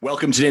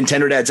Welcome to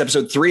Nintendo Dads,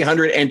 episode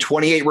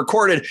 328,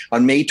 recorded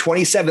on May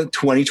 27th,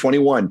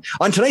 2021.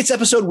 On tonight's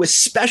episode, with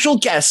special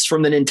guests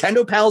from the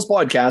Nintendo Pals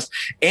podcast,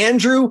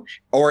 Andrew,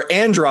 or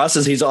Andros,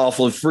 as he's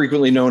awfully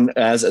frequently known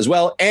as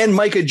well, and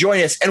Micah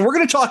join us. And we're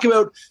going to talk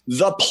about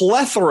the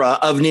plethora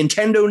of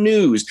Nintendo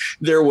news.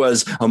 There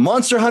was a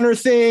Monster Hunter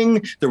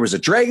thing. There was a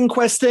Dragon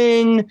Quest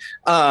thing.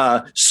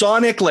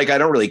 Sonic, I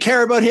don't really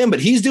care about him, but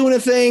he's doing a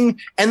thing.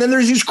 And then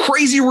there's these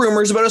crazy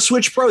rumors about a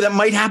Switch Pro that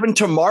might happen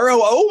tomorrow.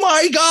 Oh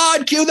my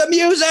God, cue the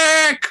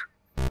music!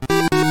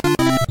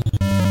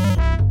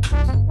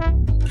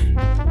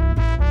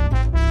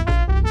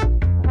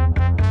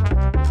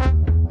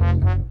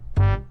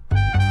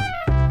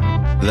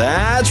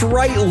 That's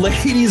right,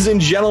 ladies and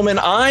gentlemen.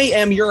 I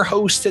am your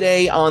host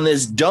today on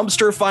this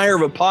dumpster fire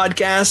of a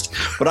podcast,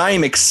 but I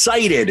am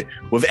excited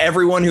with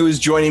everyone who is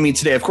joining me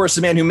today. Of course,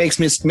 the man who makes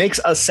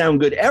us sound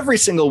good every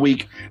single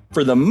week,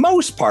 for the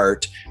most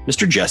part,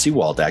 Mr. Jesse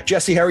Waldack.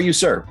 Jesse, how are you,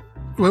 sir?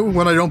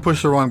 When I don't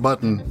push the wrong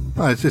button,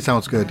 it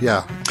sounds good,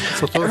 yeah.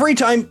 So every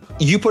time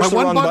you push the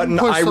wrong button,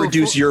 I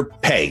reduce your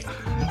pay.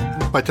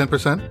 By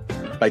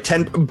 10%? By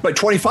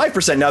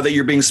 25% now that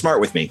you're being smart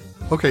with me.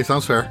 Okay,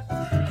 sounds fair.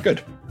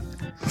 Good.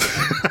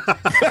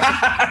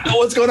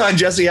 What's going on,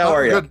 Jesse? How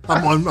are you? Good.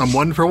 I'm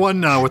 1 for 1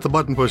 now with the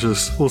button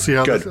pushes. We'll see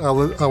how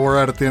we're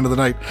at the end of the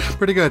night.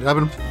 Pretty good.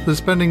 I've been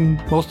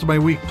spending most of my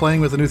week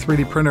playing with a new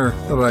 3D printer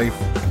that I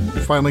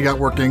finally got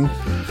working.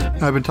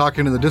 I've been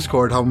talking in the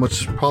Discord how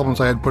much problems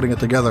I had putting it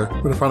together,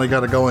 but I finally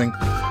got it going.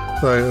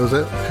 So I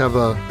have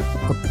a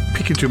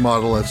Pikachu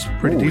model that's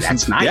pretty decent.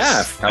 That's nice.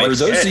 Yeah, for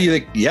those of you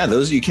that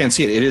can't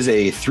see it, it is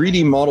a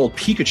 3D model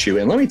Pikachu,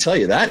 and let me tell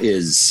you, that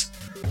is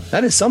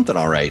something,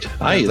 all right.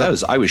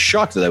 I was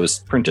shocked that was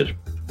printed.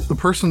 The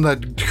person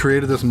that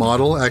created this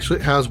model actually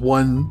has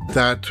one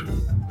that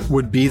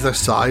would be the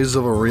size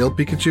of a real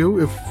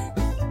Pikachu if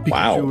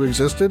Pikachu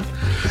existed.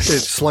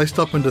 It's sliced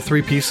up into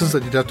 3 pieces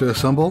that you'd have to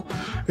assemble,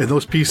 and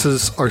those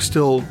pieces are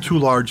still too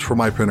large for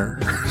my printer,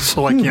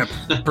 so I can't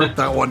print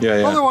that one.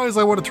 Yeah. Otherwise,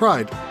 I would have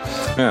tried.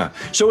 Yeah.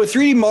 So a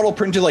 3D model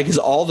printed, is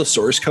all the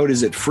source code,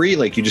 is it free?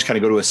 You just kind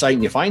of go to a site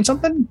and you find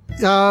something?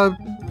 Yeah.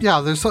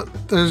 There's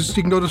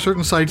you can go to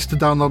certain sites to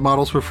download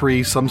models for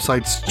free. Some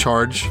sites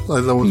charge.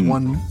 There was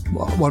one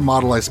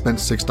model I spent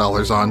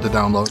 $6 on to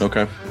download.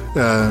 Okay.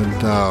 And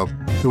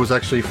it was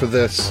actually for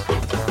this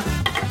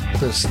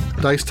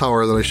dice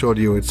tower that I showed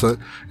you. It's a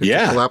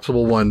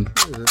collapsible one.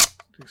 It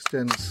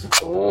extends.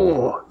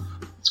 Oh,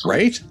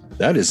 right.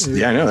 That is.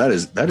 Yeah, I know. That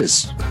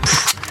is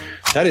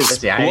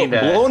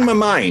blowing my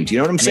mind. You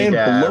know what I'm saying?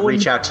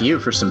 Reach out to you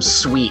for some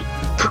sweet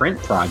print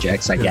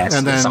projects, I guess.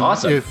 And that's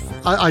awesome. If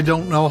I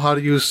don't know how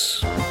to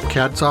use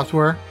CAD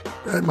software,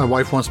 my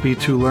wife wants me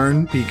to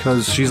learn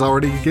because she's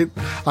already get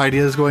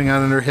ideas going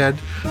on in her head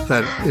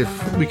that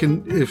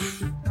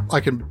if I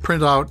can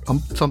print out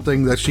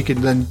something that she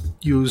can then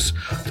use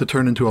to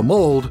turn into a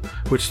mold,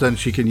 which then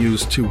she can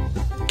use to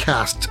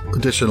cast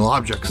additional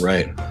objects.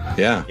 Right.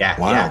 Yeah.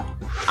 Wow. Yeah.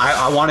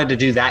 I wanted to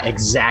do that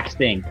exact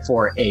thing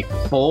for a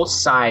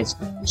full-size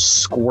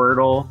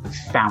Squirtle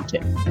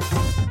fountain.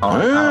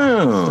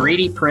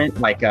 3D print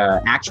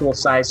a actual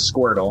size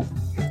Squirtle,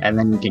 and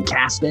then you can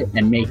cast it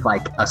and make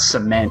a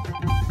cement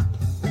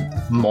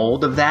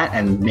mold of that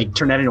and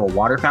turn that into a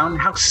water fountain.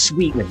 How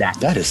sweet would that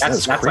be?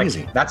 That's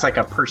crazy. That's a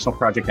personal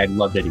project I'd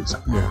love to do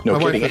something. Yeah. No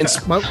kidding.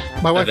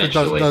 My wife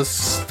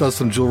does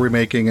some jewelry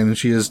making, and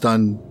she has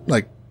done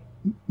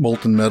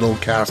molten metal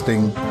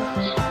casting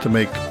to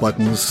make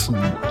buttons.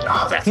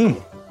 Oh,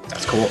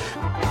 that's cool.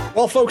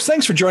 Well, folks,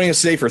 thanks for joining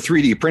us today for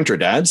 3D Printer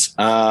Dads.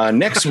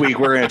 Next week,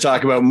 we're going to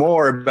talk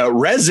more about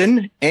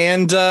resin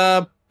and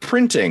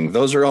printing.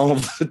 Those are all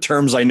of the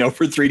terms I know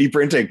for 3D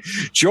printing.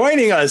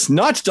 Joining us,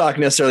 not to talk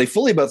necessarily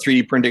fully about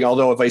 3D printing,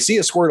 although if I see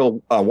a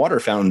Squirtle water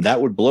fountain, that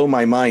would blow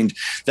my mind.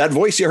 That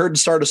voice you heard to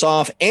start us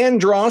off,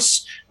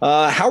 Andros,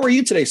 how are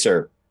you today,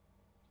 sir?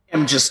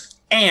 I'm just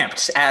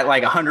amped at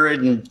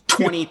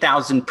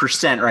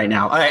 120,000% right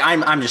now.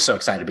 I'm just so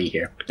excited to be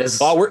here.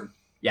 We're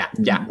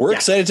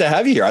excited to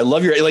have you here. I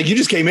love your you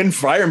just came in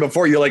firing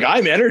before. You're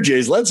I'm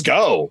energized. Let's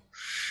go.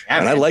 Yeah,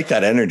 and man. I like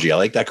that energy. I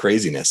like that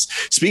craziness.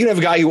 Speaking of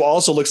a guy who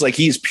also looks like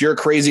he's pure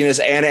craziness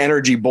and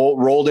energy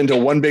rolled into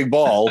one big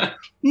ball,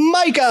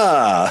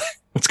 Micah.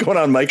 What's going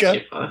on,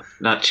 Micah?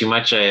 Not too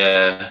much.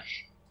 I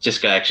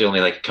just got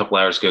only a couple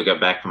hours ago, got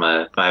back from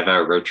a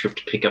 5-hour road trip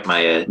to pick up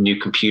my new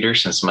computer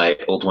since my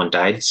old one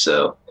died.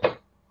 So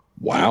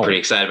wow. I'm pretty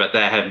excited about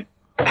that.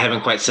 I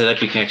haven't quite set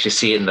up. You can actually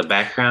see it in the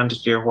background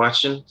if you're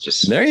watching.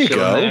 Just there you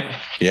go. There.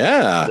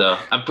 Yeah. So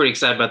I'm pretty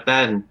excited about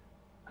that. And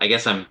I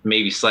guess I'm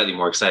maybe slightly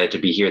more excited to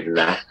be here than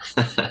that.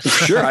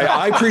 Sure.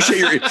 I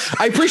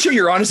appreciate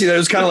your honesty. That it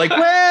was kind of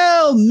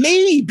well,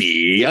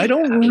 maybe. I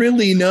don't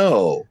really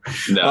know.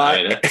 No,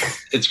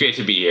 it's great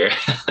to be here.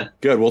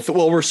 Good.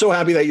 Well, we're so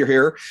happy that you're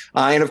here.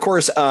 And of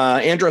course,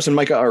 Andros and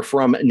Micah are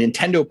from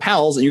Nintendo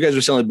Pals, and you guys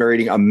are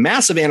celebrating a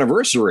massive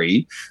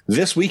anniversary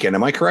this weekend.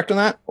 Am I correct on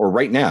that? Or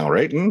right now,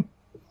 right? Oh,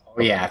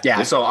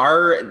 yeah. So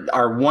our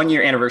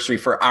 1-year anniversary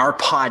for our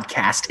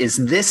podcast is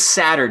this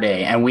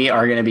Saturday, and we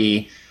are going to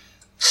be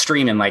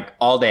streaming like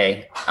all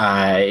day,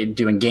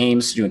 doing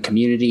games, doing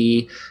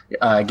community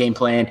game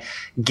playing,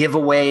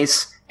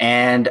 giveaways,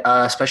 and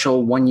a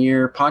special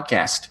 1-year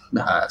podcast.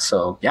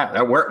 So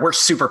yeah, we're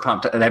super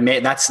pumped.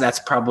 That's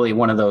probably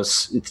one of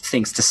those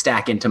things to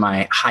stack into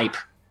my hype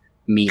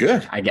meter.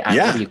 Good.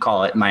 What do you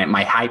call it?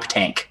 My hype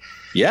tank.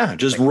 Yeah,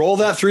 just roll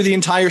that through the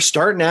entire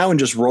start now and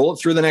just roll it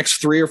through the next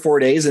 3 or 4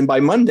 days. And by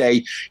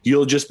Monday,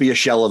 you'll just be a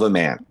shell of a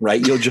man, right?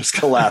 You'll just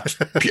collapse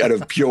out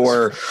of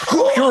pure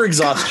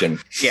exhaustion.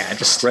 Yeah,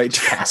 just right.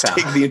 Pass out.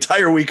 Take the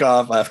entire week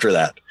off after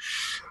that.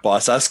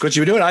 Boss, ask what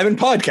you've been doing. I've been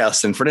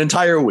podcasting for an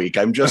entire week.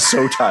 I'm just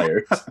so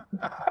tired.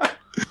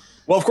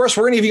 Well, of course,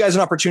 we're going to give you guys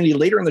an opportunity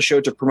later in the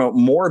show to promote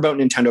more about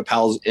Nintendo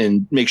Pals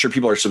and make sure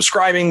people are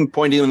subscribing,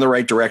 pointing them in the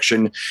right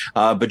direction.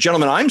 But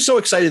gentlemen, I'm so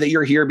excited that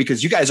you're here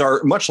because you guys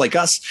are, much like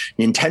us,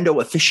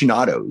 Nintendo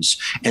aficionados.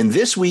 And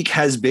this week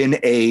has been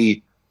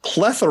a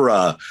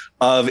plethora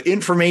of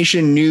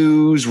information,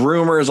 news,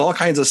 rumors, all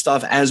kinds of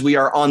stuff as we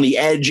are on the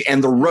edge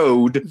and the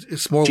road.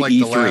 It's more to like E3.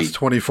 the last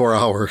 24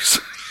 hours.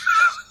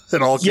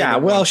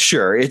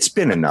 Sure. It's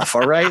been enough.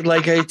 All right.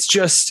 Like it's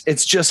just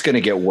going to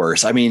get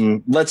worse. I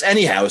mean, let's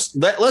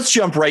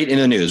jump right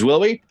into the news, will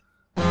we?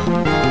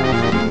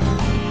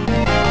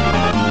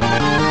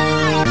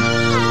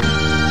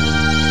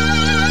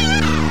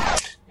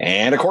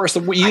 And of course, the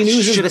Wii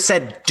news should have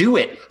said, do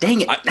it.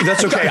 Dang it.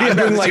 That's okay. I'm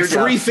doing like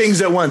 3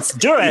 things at once.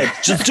 Do it.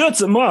 Just do it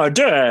some more.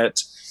 Do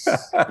it.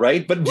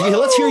 Right. But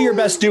let's hear your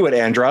best. Do it,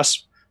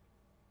 Andros.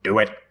 Do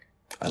it.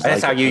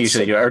 That's how you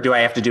usually do it. Or do I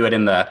have to do it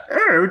in the,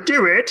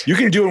 do it? You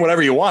can do it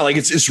whatever you want. Like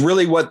it's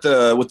really what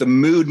the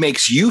mood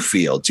makes you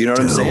feel. Do you know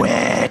what I'm saying? Do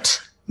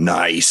it.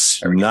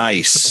 Nice. I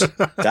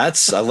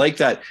like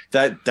that.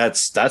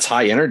 That's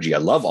high energy. I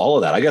love all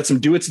of that. I got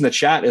some do-its in the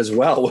chat as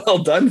well. Well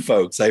done,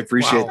 folks. I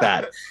appreciate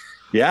that.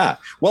 Yeah.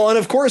 Well, and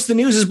of course, the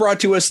news is brought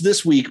to us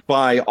this week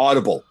by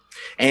Audible.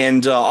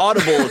 And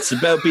Audible, it's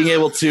about being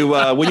able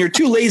to, when you're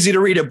too lazy to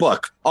read a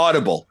book,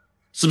 Audible.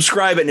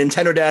 Subscribe at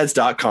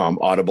nintendodads.com,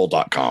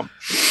 audible.com.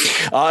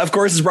 Of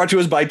course, it's brought to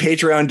us by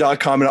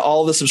patreon.com and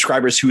all the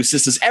subscribers who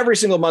assist us every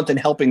single month in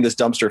helping this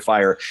dumpster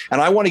fire.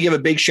 And I want to give a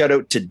big shout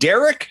out to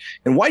Derek.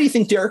 And why do you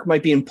think Derek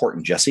might be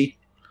important, Jesse?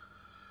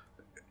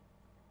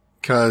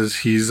 Because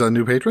he's a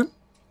new patron?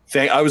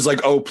 I was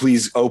like, oh,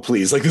 please.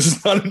 Like, this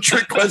is not a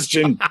trick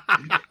question.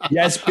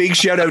 Yes, big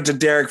shout out to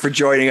Derek for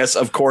joining us.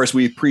 Of course,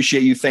 we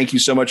appreciate you. Thank you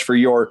so much for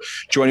your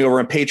joining over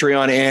on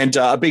Patreon. And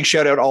a big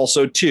shout out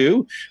also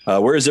to,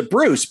 where is it?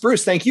 Bruce.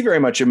 Bruce, thank you very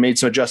much. You made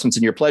some adjustments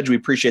in your pledge. We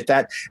appreciate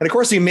that. And of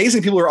course, the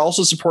amazing people who are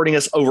also supporting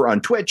us over on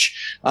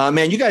Twitch.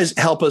 Man, you guys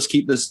help us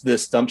keep this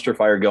dumpster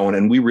fire going.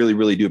 And we really,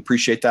 really do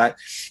appreciate that.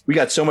 We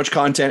got so much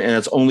content, and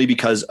it's only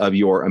because of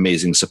your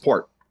amazing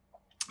support.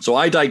 So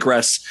I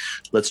digress.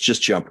 Let's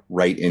just jump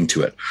right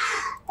into it.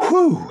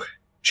 Whew.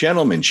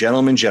 Gentlemen,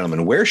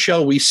 where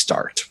shall we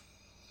start?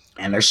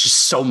 And there's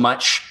just so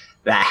much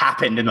that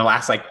happened in the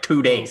last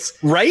 2 days.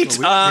 Right?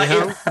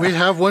 We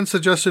have one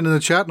suggestion in the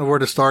chat on where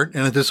to start,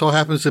 and it just so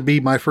happens to be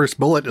my first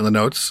bullet in the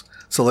notes,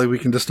 so that we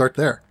can just start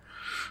there.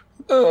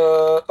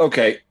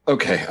 Okay.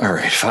 All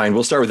right, fine.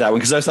 We'll start with that one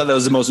because I thought that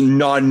was the most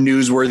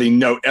non-newsworthy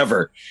note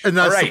ever. And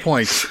that's the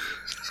point.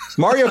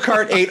 Mario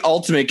Kart 8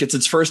 Ultimate gets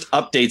its first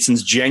update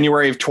since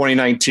January of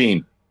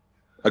 2019.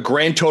 A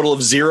grand total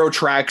of 0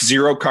 tracks,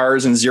 0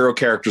 cars, and 0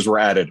 characters were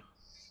added.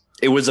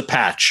 It was a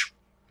patch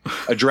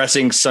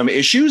addressing some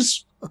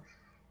issues.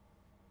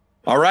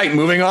 All right,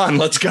 moving on.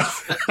 Let's go.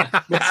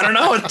 I don't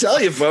know what to tell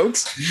you,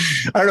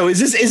 folks. I don't know. Is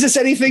this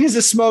anything? Is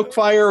this smoke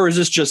fire, or is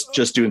this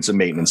just doing some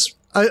maintenance?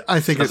 I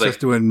think it's just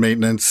doing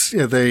maintenance.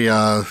 Yeah, they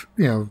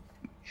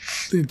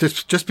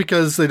just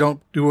because they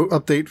don't do an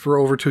update for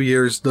over 2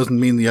 years doesn't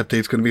mean the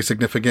update's going to be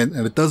significant,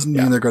 and it doesn't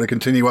mean they're going to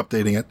continue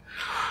updating it.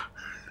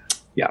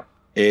 Yeah,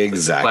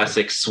 exactly.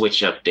 Classic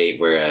Switch update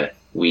where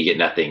we get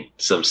nothing.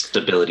 Some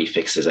stability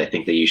fixes, I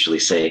think they usually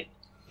say.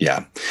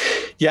 Yeah.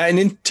 And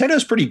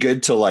Nintendo's pretty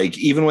good to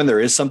even when there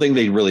is something,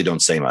 they really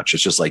don't say much.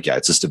 It's just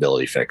it's a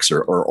stability fix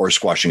or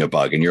squashing a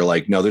bug. And you're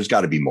like, no, there's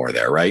got to be more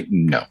there, right?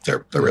 No,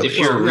 there really is.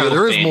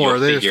 There is more.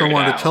 They just don't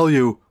want to tell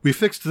you, we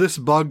fixed this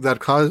bug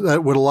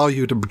that would allow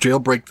you to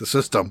jailbreak the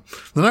system.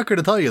 They're not going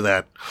to tell you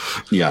that.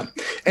 Yeah.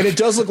 And it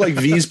does look like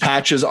these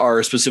patches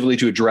are specifically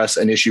to address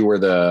an issue where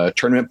the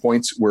tournament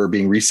points were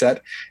being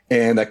reset,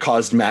 and that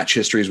caused match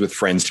histories with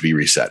friends to be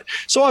reset.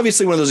 So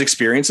obviously one of those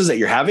experiences that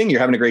you're having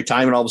a great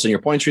time, and all of a sudden your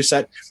points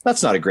reset.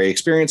 That's not a great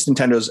experience.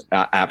 Nintendo's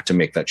apt to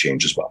make that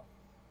change as well.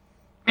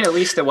 And at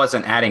least it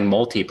wasn't adding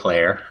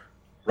multiplayer.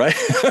 Right.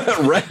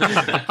 Right.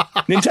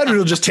 Nintendo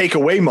will just take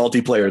away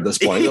multiplayer at this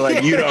point. They're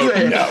like, you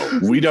don't know.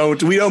 We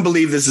don't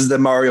believe this is the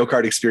Mario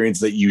Kart experience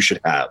that you should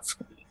have.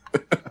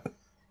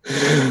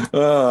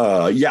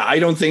 I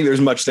don't think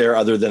there's much there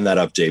other than that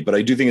update, but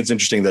I do think it's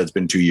interesting that it's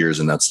been 2 years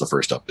and that's the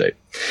first update.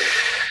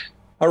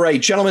 All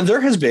right, gentlemen,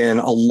 there has been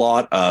a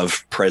lot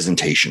of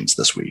presentations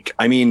this week.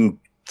 I mean,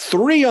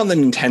 3 on the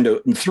Nintendo,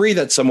 3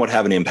 that somewhat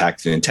have an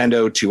impact to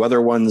Nintendo, 2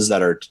 other ones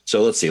that are.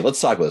 So let's see. Let's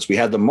talk about this. We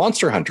had the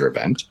Monster Hunter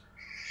event.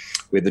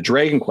 We had the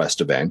Dragon Quest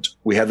event.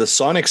 We had the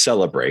Sonic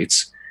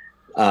Celebrates.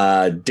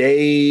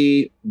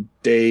 Daylight.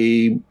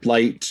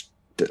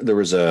 There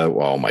was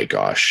oh my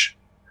gosh.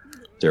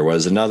 There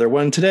was another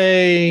one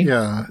today.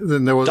 Yeah.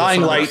 Then there was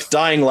Dying Light.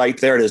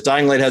 There it is.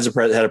 Dying Light had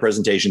a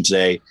presentation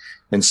today,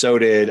 and so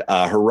did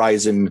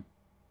Horizon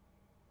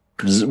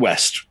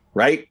West.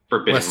 Right?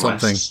 Forbidden West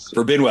something.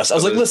 Forbidden West. I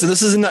was like, listen,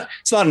 this isn't.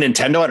 It's not a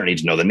Nintendo. I don't need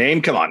to know the name.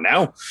 Come on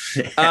now,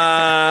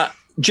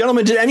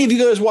 gentlemen. Did any of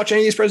you guys watch any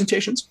of these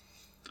presentations?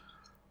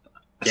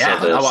 Yeah,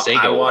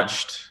 I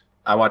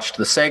watched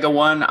the Sega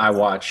one. I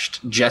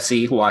watched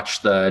Jesse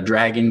watch the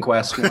Dragon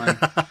Quest one.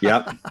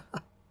 Yep.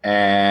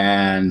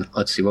 And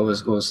let's see, what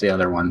was the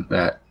other one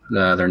that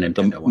the other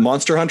Nintendo one?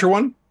 Monster Hunter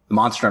one? The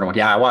Monster Hunter one.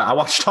 Yeah, I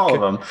watched all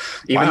of them.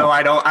 Even though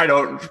I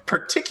don't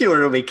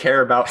particularly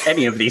care about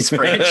any of these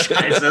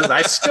franchises,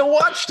 I still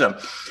watched them.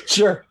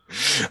 Sure.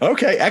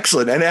 Okay,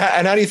 excellent. And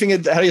how do you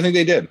think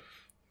they did?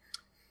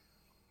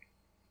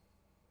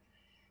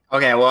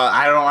 Okay, well,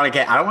 I don't want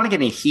to get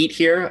any heat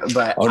here,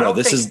 but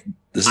this is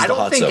the hot zone. I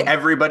don't think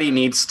everybody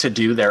needs to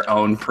do their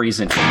own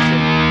presentation.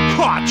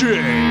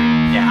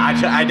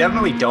 Yeah, I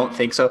definitely don't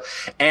think so.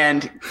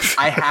 And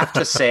I have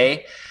to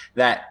say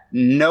that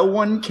no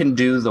one can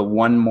do the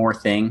one more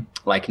thing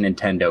like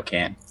Nintendo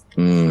can.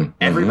 Mm-hmm.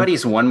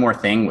 Everybody's one more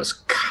thing was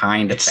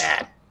kind of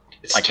bad.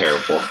 It's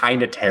terrible.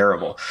 Kind of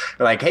terrible.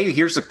 They're like, hey,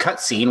 here's a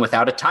cutscene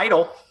without a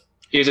title.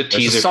 Here's a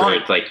teaser for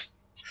it, like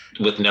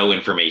with no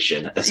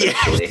information,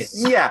 essentially.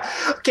 Yeah.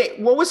 Okay.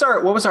 What was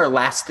our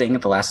last thing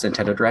at the last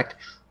Nintendo Direct?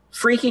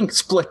 Freaking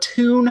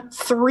Splatoon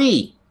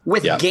 3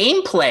 with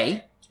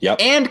gameplay. Yep.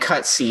 And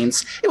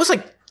cutscenes. It was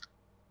like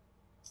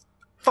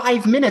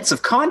 5 minutes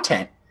of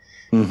content.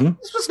 Mm-hmm.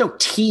 This was no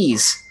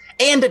tease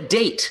and a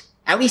date.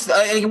 At least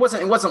it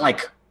wasn't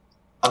like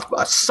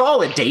a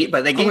solid date,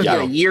 but they gave you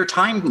a year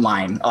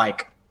timeline.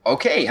 Like,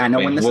 okay, I know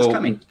when this is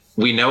coming.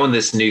 We know in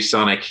this new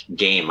Sonic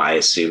game, I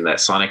assume that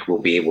Sonic will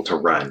be able to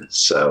run.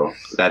 So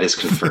that is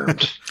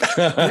confirmed.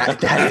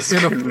 that is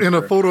in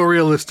a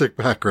photorealistic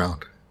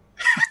background.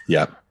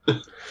 Yep.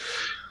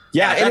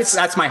 Yeah, and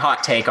that's my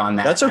hot take on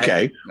that. That's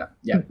okay.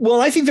 Yeah.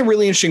 Well, I think the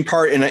really interesting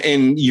part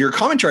in your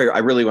commentary, I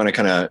really want to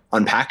kind of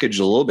unpackage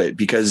a little bit,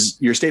 because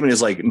your statement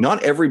is like,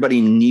 not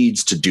everybody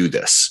needs to do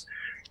this.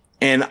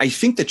 And I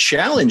think the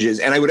challenge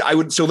is, and I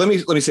would, so let me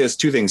say this,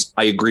 two things.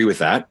 I agree with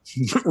that,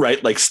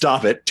 right? Like,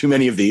 stop it. Too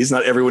many of these.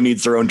 Not everyone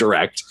needs their own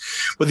direct.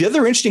 But the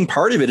other interesting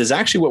part of it is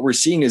actually what we're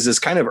seeing is this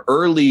kind of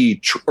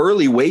early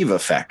wave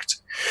effect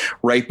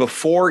right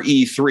before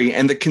E3.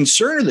 And the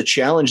concern or the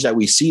challenge that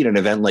we see at an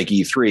event like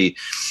E3,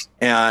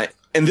 and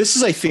this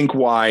is, I think,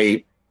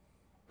 why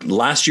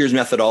last year's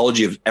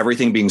methodology of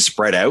everything being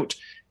spread out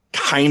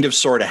kind of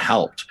sort of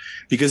helped,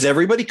 because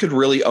everybody could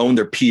really own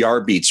their PR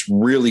beats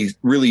really,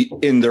 really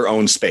in their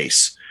own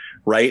space.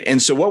 Right.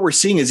 And so what we're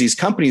seeing is these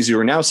companies who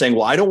are now saying,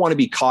 well, I don't want to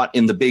be caught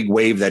in the big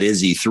wave that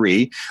is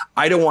E3.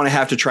 I don't want to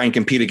have to try and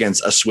compete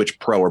against a Switch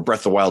Pro or Breath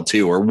of the Wild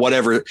 2 or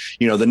whatever,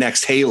 the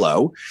next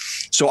Halo.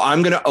 So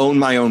I'm going to own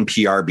my own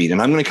PR beat, and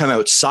I'm going to come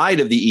outside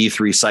of the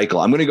E3 cycle.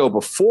 I'm going to go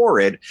before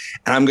it,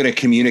 and I'm going to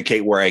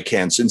communicate where I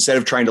can. So instead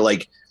of trying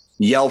to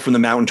yell from the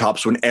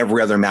mountaintops when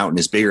every other mountain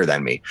is bigger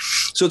than me.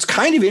 So it's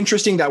kind of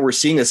interesting that we're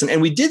seeing this. And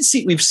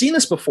we've seen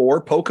this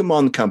before.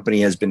 Pokemon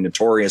Company has been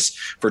notorious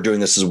for doing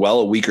this as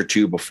well. A week or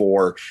two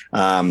before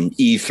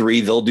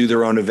E3, they'll do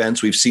their own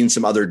events. We've seen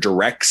some other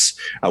directs.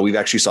 We've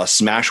actually saw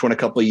Smash one a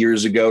couple of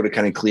years ago to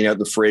kind of clean out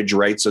the fridge,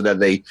 right? So that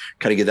they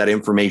kind of get that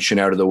information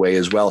out of the way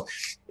as well.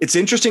 It's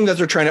interesting that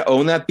they're trying to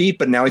own that beat.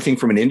 But now I think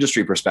from an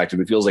industry perspective,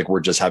 it feels like we're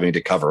just having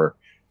to cover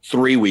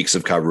 3 weeks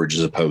of coverage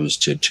as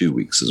opposed to 2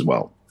 weeks as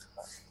well.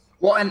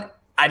 Well, and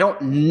I don't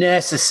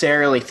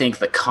necessarily think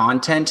the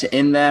content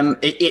in them,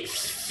 it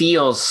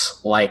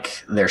feels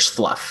like there's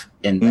fluff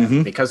in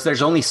them because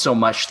there's only so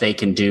much they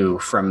can do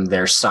from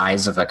their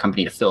size of a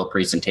company to fill a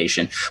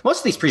presentation. Most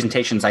of these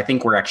presentations, I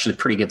think, were actually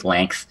pretty good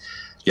length.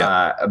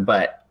 Yeah.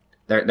 But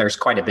there's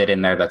quite a bit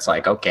in there that's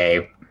like,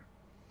 okay,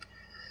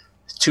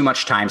 too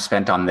much time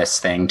spent on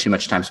this thing, too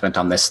much time spent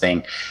on this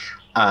thing.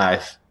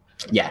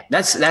 Yeah,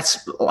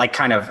 that's like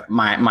kind of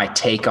my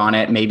take on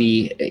it.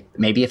 Maybe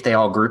if they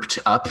all grouped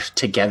up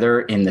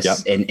together in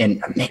this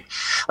in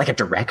like a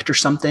direct or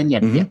something.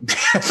 Yeah.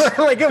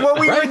 Like what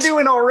we were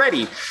doing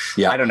already.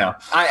 Yeah. I don't know.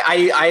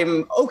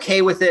 I'm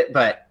okay with it,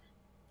 but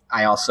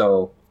I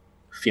also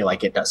feel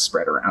like it does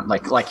spread around.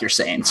 Like you're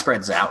saying,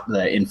 spreads out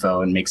the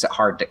info and makes it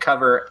hard to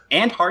cover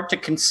and hard to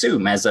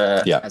consume as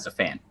a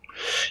fan.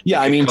 Yeah,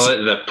 I mean, call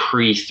it the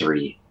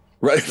pre-3.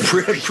 Right,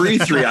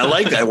 pre-3. I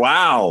like that.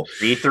 Wow,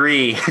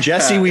 pre-3.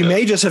 Jesse, we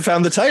may just have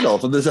found the title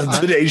for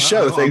today's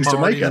show. Thanks to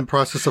Micah. I'm in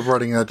process of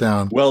writing that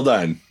down. Well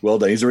done.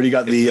 He's already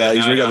got the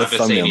the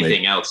thumbnail.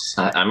 Anything else?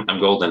 I'm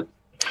golden.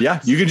 Yeah,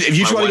 you could. If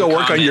you just want to go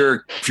work on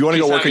your,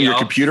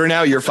 computer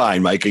now, you're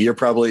fine, Micah. You're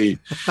probably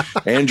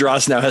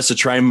Andros now has to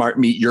try and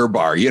meet your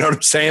bar. You know what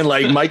I'm saying?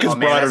 Like Micah's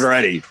brought it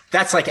already.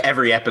 That's like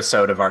every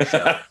episode of our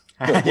show.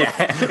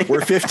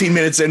 We're 15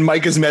 minutes in.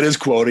 Micah's met his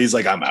quota. He's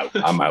like, I'm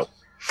out.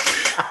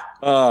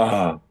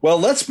 Well,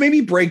 let's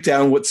maybe break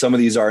down what some of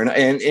these are.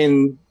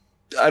 And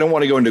I don't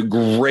want to go into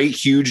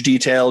huge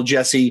detail,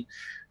 Jesse.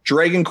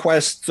 Dragon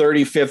Quest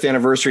 35th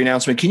anniversary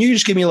announcement. Can you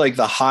just give me like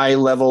the high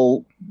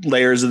level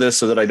layers of this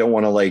so that I don't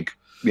want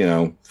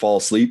to fall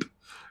asleep?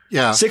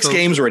 Yeah. 6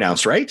 games were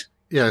announced, right?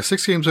 Yeah,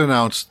 6 games are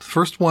announced. The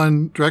first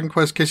one, Dragon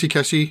Quest Keshi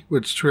Keshi,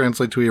 which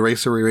translates to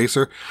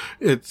Eraser.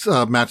 It's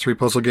a match 3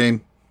 puzzle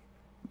game.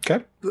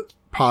 Okay.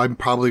 I'm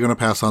probably going to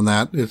pass on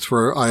that. It's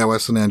for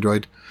iOS and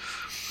Android.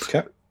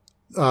 Okay.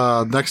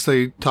 Next,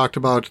 they talked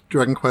about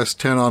Dragon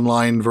Quest X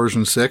Online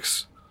version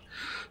 6.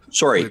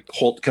 Sorry,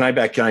 can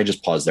I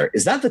just pause there?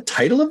 Is that the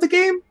title of the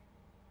game?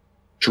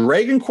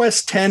 Dragon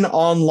Quest X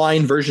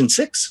Online version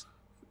 6?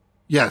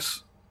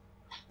 Yes.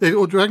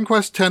 Dragon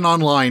Quest X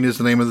Online is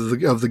the name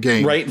of the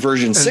game. Right,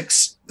 version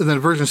 6? And then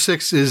version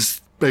 6 is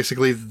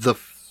basically the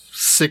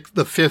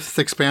 5th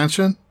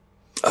expansion.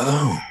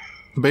 Oh.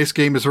 The base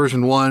game is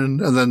version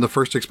 1, and then the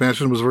first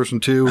expansion was version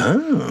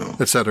 2,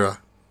 etc.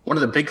 One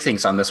of the big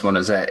things on this one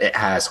is that it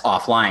has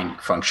offline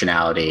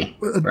functionality,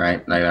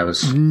 right? Like I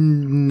was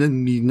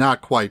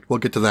not quite. We'll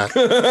get to that.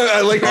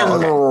 I like that.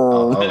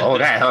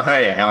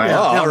 Okay.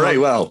 All right.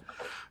 Well,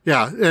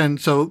 yeah, and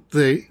so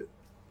the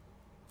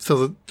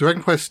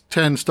Dragon Quest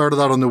X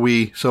started out on the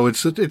Wii, so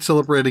it's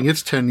celebrating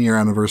its 10-year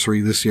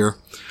anniversary this year,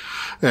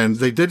 and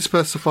they did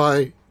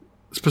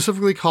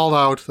specifically called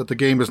out that the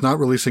game is not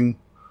releasing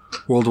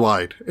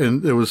worldwide,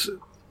 and it was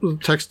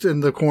text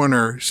in the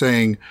corner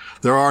saying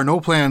there are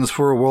no plans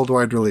for a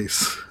worldwide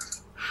release,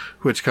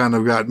 which kind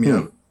of got me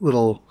a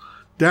little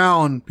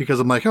down because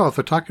I'm like, if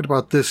they're talking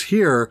about this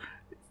here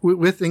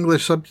with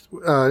English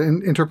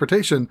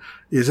interpretation,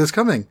 is this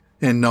coming?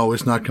 And no,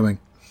 it's not coming.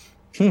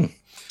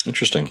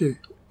 Interesting. Okay.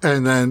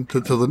 And then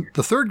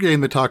the third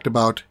game they talked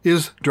about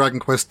is Dragon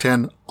Quest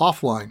X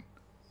Offline,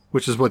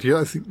 which is what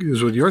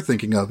you're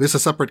thinking of. It's a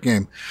separate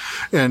game,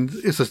 and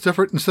it's a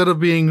different, instead of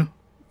being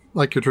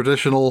like your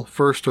traditional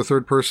first or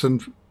third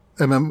person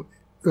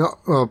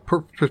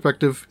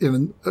perspective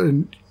in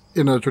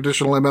a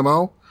traditional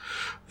MMO.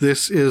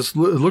 This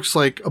looks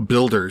like a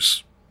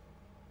builder's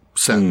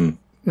set,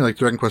 like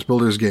Dragon Quest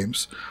Builders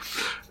games.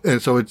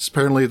 And so it's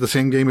apparently the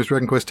same game as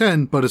Dragon Quest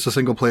X, but it's a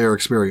single player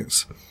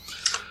experience.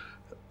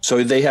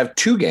 So they have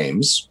 2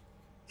 games,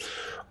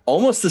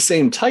 almost the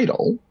same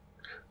title,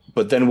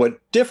 but then what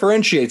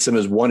differentiates them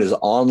is one is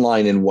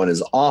online and one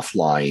is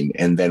offline,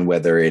 and then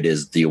whether it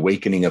is The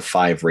Awakening of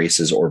 5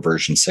 Races or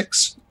version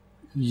 6.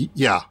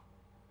 Yeah.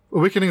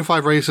 Awakening of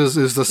 5 Races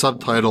is the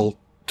subtitle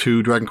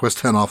to Dragon Quest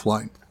X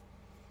Offline.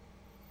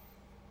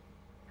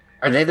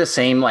 Are they the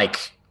same,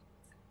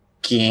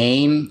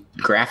 game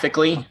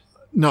graphically?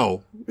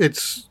 No,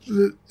 it's...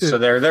 so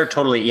they're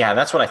totally... Yeah,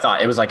 that's what I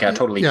thought. It was like a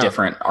totally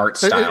different art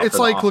style. It's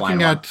like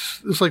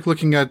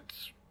looking at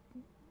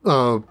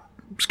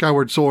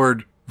Skyward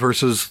Sword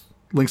versus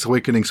Link's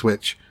Awakening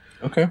Switch.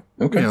 Okay.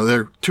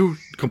 They're 2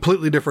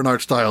 completely different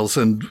art styles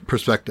and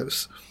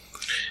perspectives.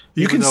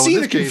 You can see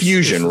the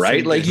confusion,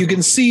 right? Like you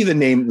can see the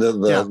name,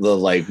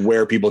 the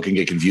where people can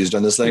get confused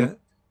on this thing. Yeah.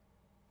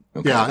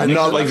 Okay. I'm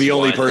not like the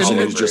only person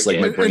who's just like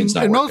my brain's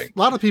not working. A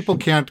lot of people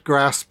can't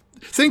grasp.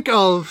 Think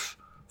of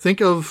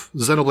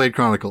Xenoblade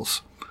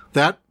Chronicles.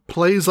 That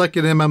plays like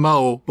an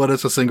MMO, but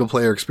it's a single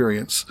player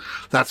experience.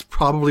 That's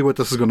probably what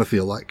this is going to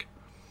feel like.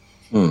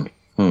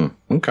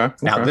 Okay.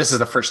 Now, this is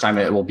the first time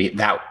it will be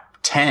that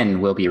 10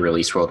 will be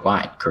released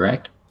worldwide,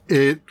 correct?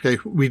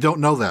 We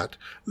don't know that.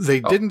 They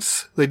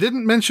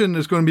didn't mention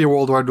it's going to be a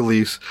worldwide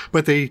release,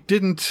 but they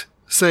didn't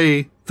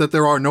say that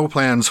there are no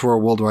plans for a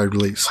worldwide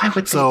release. Why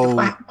would so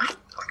why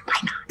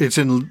it's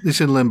in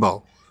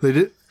limbo. They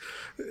did.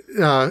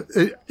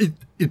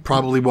 It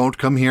probably won't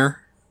come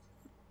here,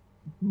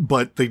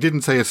 but they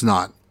didn't say it's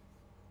not.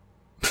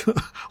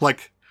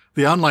 Like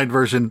the online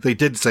version, they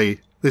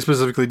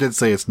specifically did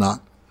say it's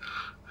not.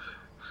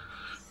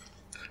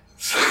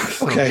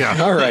 So, okay.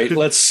 Yeah. All right.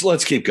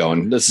 Let's keep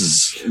going. This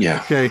is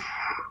Okay.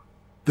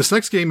 This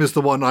next game is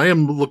the one I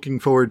am looking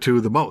forward to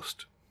the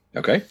most.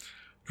 Okay.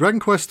 Dragon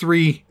Quest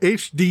III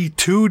HD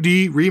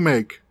 2D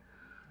remake.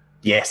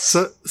 Yes.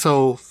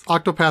 So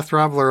Octopath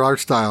Traveler art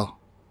style.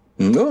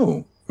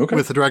 No. Okay.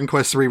 With the Dragon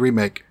Quest III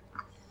remake.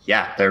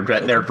 Yeah, they're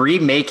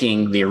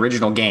remaking the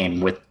original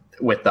game with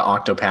the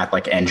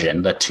Octopath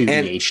engine, the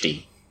 2D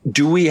HD.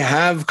 Do we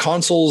have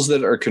consoles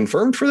that are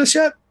confirmed for this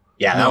yet?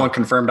 Yeah, that one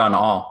confirmed on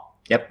all.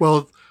 Yep.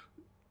 Well,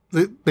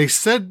 they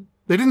said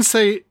they didn't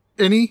say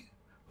any,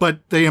 but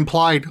they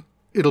implied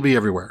it'll be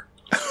everywhere.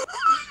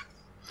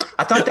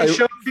 I thought they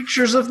showed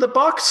pictures of the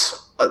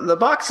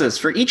boxes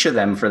for each of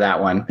them for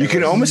that one. You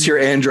can almost hear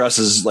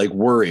Andross's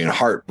worry and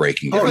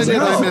heartbreaking. I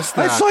missed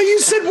that. I thought you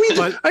said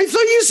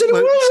it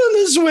was on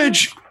the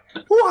Switch.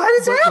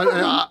 What is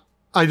happening?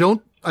 I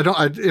don't.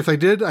 If I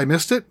did, I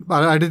missed it.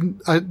 But I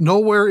didn't.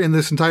 Nowhere in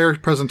this entire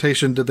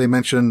presentation did they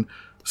mention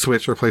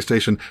Switch or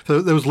PlayStation.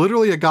 So there was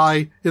literally a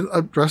guy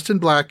dressed in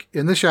black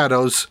in the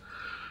shadows,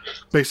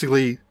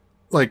 basically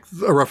like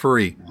a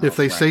referee. If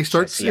they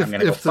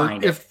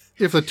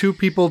if the 2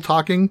 people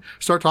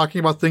start talking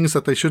about things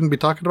that they shouldn't be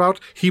talking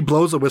about, he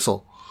blows a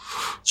whistle.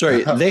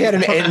 Sorry, they had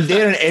an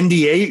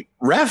NDA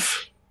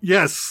ref.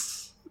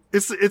 Yes,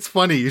 it's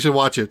funny. You should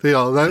watch it.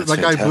 That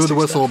guy blew the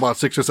whistle about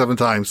 6 or 7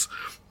 times.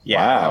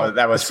 Yeah, Wow.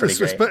 that was pretty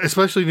great.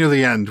 Especially near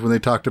the end when they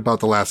talked about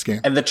the last game.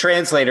 And the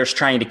translator's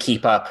trying to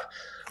keep up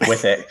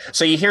with it.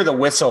 So you hear the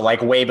whistle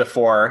like way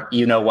before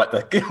you know what the,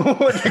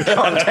 what the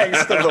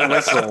context of the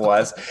whistle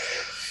was.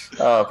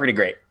 Oh, pretty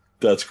great.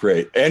 That's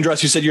great.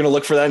 Andros, you said you're going to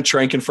look for that and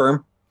try and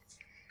confirm?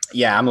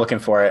 Yeah, I'm looking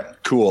for it.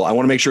 Cool. I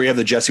want to make sure you have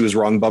the Jesse was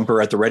wrong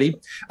bumper at the ready.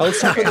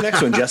 Let's talk about the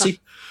next one, Jesse.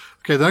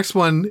 Okay, the next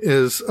one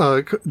is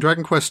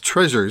Dragon Quest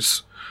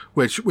Treasures,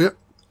 which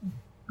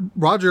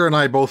Roger and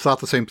I both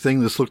thought the same thing.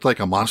 This looked like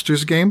a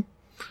Monsters game.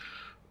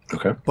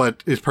 Okay.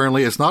 But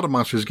apparently it's not a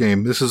Monsters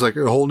game. This is like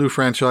a whole new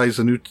franchise,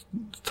 a new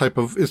type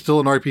of, it's still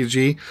an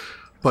RPG,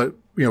 but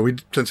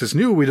since it's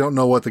new, we don't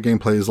know what the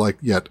gameplay is like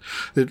yet.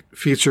 It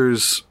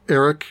features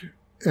Eric,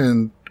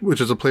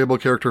 which is a playable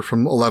character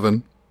from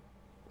 11,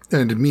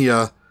 and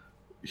Mia,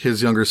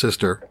 his younger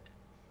sister,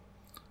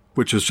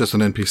 which is just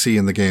an NPC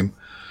in the game,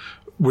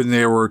 when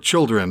they were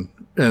children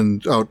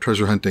and out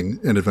treasure hunting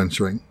and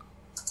adventuring.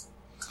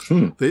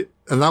 They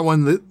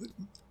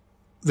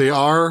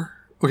are,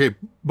 okay,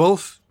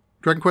 both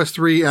Dragon Quest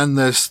 3 and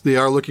this, they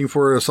are looking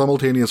for a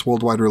simultaneous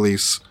worldwide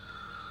release,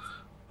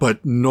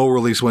 but no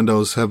release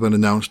windows have been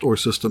announced or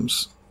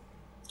systems.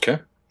 Okay.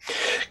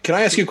 Can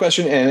I ask you a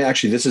question? And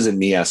actually, this isn't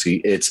me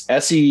asking. It's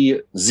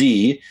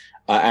SEZ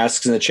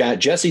asks in the chat,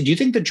 Jesse, do you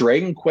think the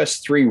Dragon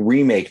Quest 3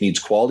 remake needs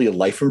quality of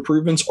life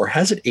improvements, or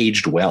has it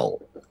aged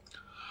well?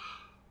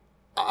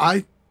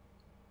 Well,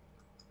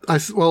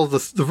 the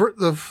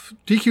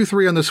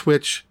DQ3 on the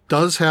Switch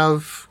does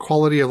have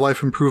quality of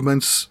life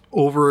improvements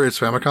over its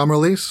Famicom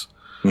release.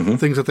 Mm-hmm.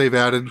 Things that they've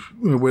added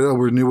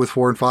were new with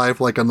 4 and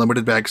 5, like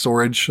unlimited bag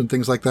storage and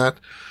things like that.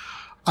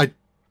 I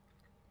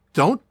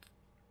don't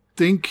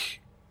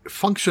think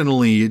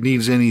functionally it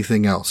needs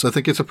anything else. I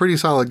think it's a pretty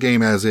solid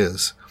game as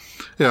is.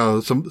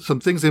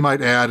 Some things they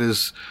might add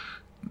is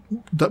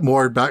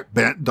more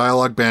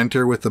dialogue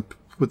banter with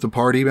the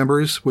party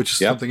members, which is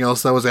something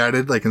else that was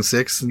added, like in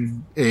 6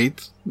 and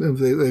 8.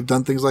 They've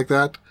done things like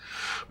that.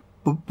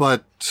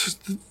 But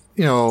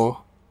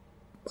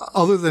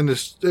other than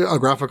this a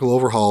graphical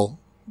overhaul,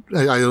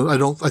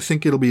 I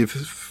think it'll be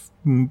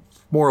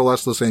more or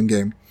less the same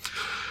game.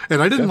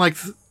 And I didn't like,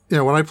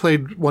 when I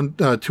played 1,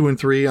 2, and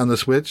 3 on the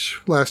Switch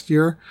last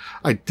year,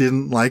 I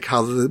didn't like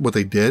what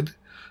they did,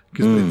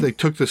 because they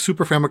took the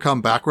Super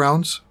Famicom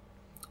backgrounds,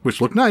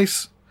 which looked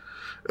nice,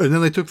 and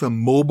then they took the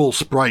mobile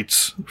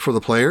sprites for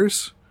the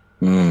players,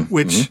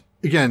 which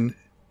again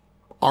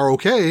are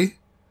okay,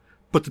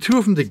 but the two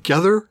of them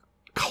together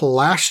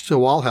clashed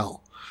to all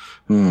hell.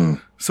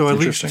 So at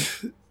least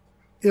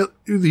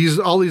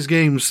all these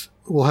games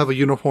will have a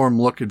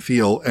uniform look and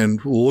feel and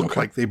will look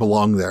like they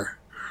belong there.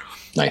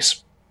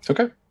 Nice.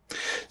 Okay.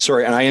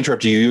 Sorry, and I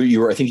interrupted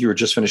you. I think you were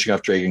just finishing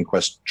off Dragon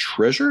Quest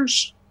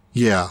Treasures.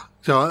 Yeah.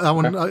 So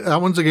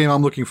that one's a game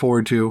I'm looking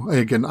forward to.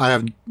 Again, I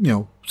have,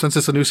 since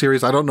it's a new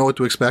series, I don't know what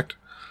to expect.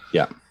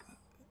 Yeah.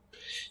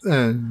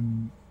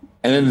 And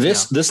then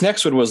this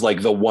next one was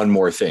like the one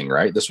more thing,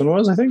 right? This one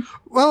was, I think.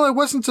 Well, it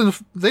wasn't.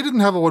 They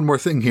didn't have a one more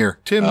thing here.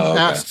 Tim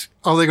asked,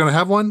 "Are they going to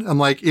have one?" I'm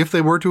like, if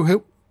they were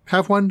to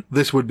have one,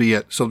 this would be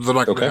it. So they're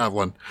not going to have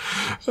one.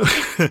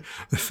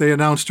 They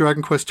announced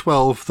Dragon Quest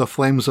XII: The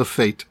Flames of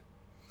Fate,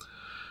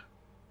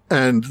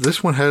 and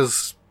this one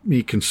has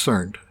me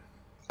concerned.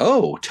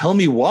 Oh, tell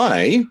me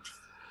why.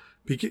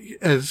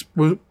 Because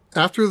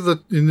after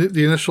the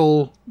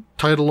initial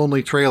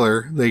title-only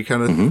trailer, they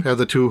kind of had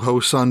the two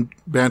hosts on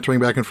bantering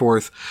back and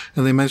forth,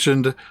 and they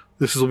mentioned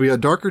this will be a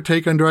darker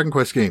take on Dragon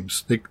Quest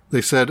games.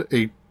 They said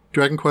a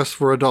Dragon Quest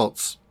for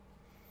adults.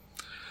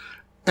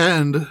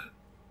 And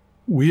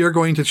we are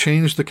going to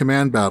change the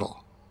command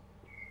battle.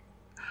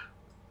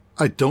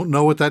 I don't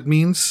know what that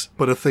means,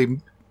 but if they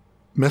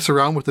mess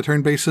around with the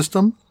turn-based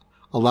system,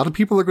 a lot of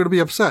people are going to be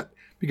upset,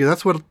 because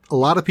that's what a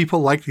lot of people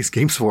like these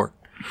games for.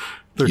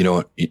 You know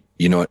what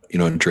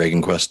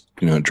Dragon Quest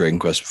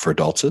for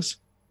adults is?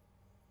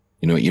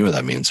 You know what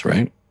that means,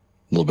 right? A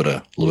little bit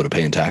of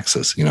paying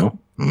taxes,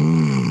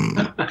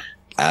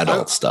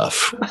 adult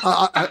stuff.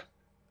 I've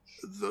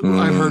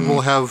heard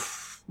we'll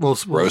have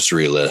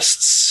grocery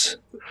lists.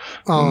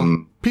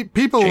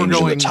 People were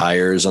going the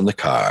tires on the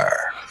car.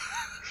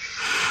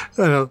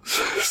 I know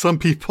some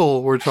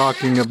people were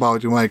talking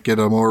about you might get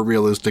a more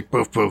realistic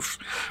poof poof,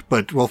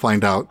 but we'll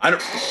find out.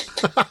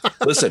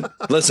 Listen.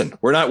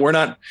 We're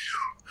not.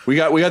 We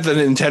got the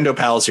Nintendo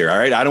pals here. All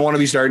right. I don't want to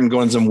be starting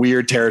going some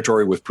weird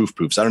territory with poof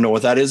poofs. I don't know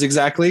what that is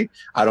exactly.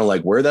 I don't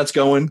like where that's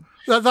going.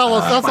 That's all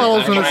I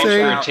was going to say.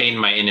 To retain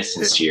my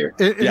innocence here.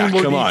 Any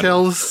more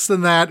details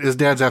than that is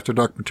Dad's After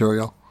Dark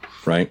material.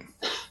 Right.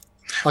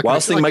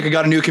 Wild Thing Micah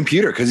got a new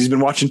computer because he's been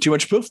watching too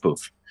much poof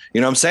poof.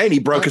 You know what I'm saying? He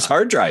broke his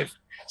hard drive.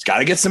 He's got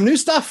to get some new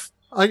stuff.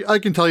 I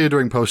can tell you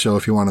during post show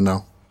if you want to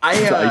know.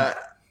 Oh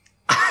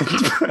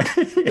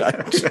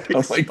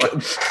my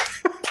God.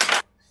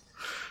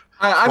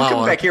 I'm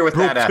coming back here with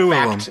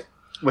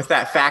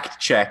that fact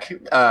check.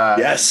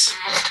 Yes.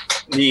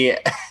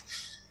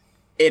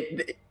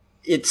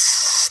 It's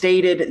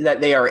stated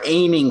that they are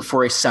aiming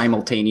for a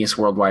simultaneous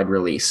worldwide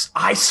release.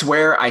 I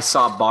swear I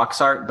saw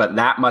box art, but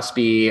that must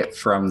be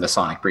from the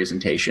Sonic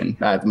presentation.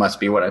 That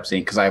must be what I've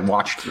seen because I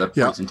watched the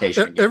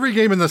presentation. Again. Every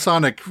game in the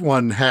Sonic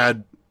one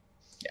had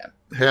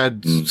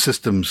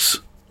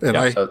systems, and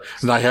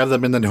I have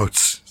them in the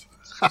notes.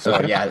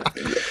 So yeah,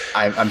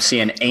 I'm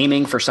seeing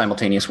aiming for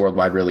simultaneous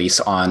worldwide release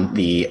on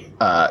the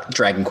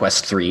Dragon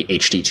Quest III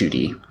HD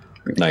 2D.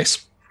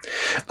 Nice.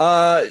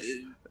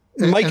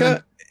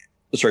 Micah,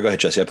 sorry, go ahead,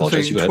 Jesse. I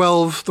apologize.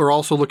 12, they're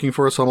also looking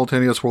for a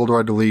simultaneous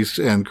worldwide release,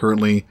 and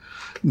currently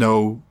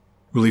no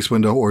release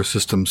window or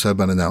systems have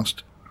been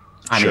announced.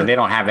 I mean, they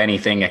don't have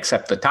anything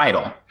except the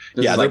title.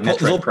 This yeah, is like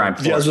Metroid Prime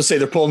 4. Yeah, I was going to say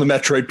they're pulling the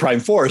Metroid Prime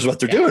 4 is what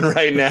they're doing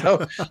right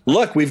now.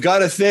 Look, we've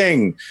got a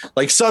thing.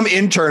 Like some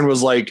intern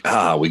was like,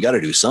 we got to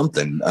do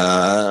something.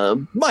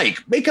 Mike,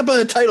 make up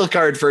a title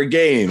card for a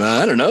game.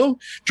 I don't know.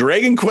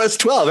 Dragon Quest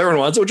 12. Everyone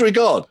wants it. What should we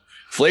call it?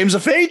 Flames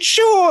of Fate?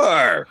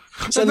 Sure.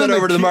 Send that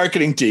over to the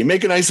marketing team.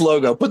 Make a nice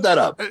logo. Put that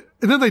up.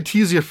 And then they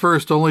tease you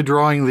first, only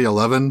drawing the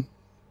 11.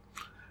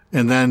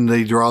 And then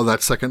they draw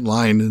that second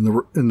line in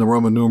the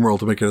Roman numeral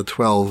to make it a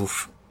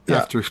 12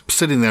 after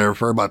sitting there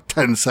for about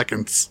 10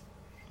 seconds.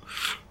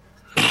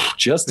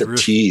 Just a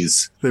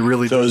tease. They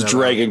really those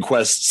Dragon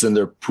Quests and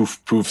their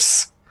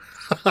poofs.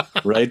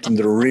 Right? And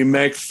the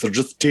remakes, they're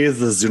just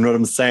teases. You know what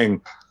I'm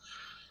saying?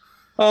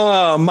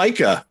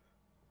 Micah,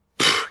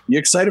 you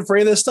excited for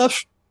any of this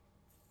stuff?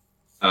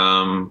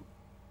 No.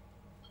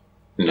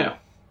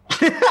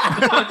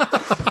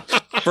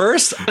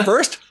 First,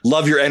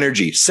 love your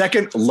energy.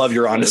 Second, love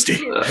your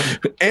honesty.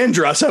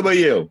 Andros, how about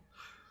you?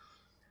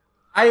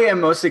 I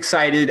am most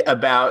excited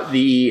about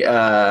the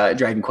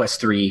Dragon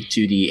Quest III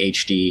 2D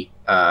HD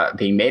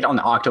being made on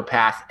the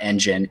Octopath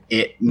engine.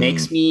 It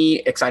makes me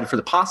excited for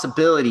the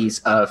possibilities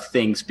of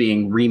things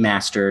being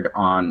remastered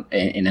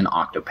in an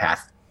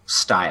Octopath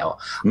style.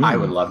 I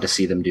would love to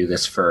see them do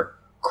this for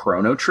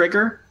Chrono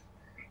Trigger,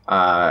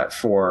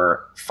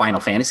 for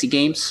Final Fantasy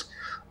games.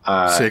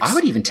 I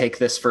would even take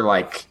this for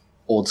like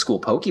old school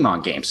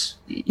Pokemon games.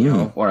 You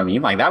know what I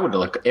mean? Like that would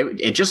look,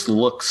 it just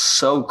looks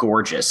so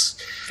gorgeous.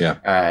 Yeah.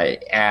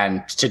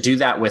 And to do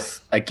that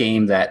with a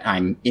game that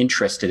I'm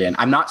interested in,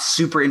 I'm not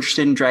super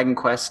interested in Dragon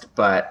Quest,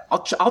 but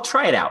I'll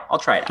try it out.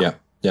 Yeah.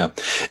 Yeah.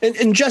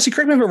 And Jesse,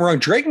 correct me if I'm wrong.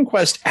 Dragon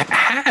Quest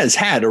has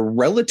had a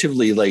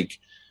relatively like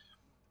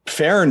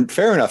fair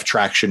enough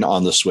traction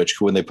on the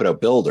Switch when they put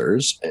out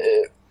Builders.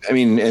 I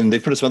mean, and they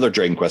put out some other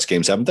Dragon Quest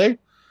games, haven't they?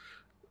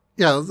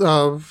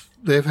 Yeah.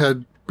 They've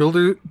had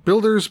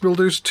Builders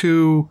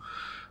 2,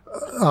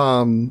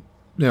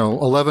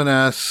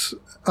 11S.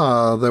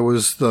 There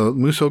was the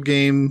Muso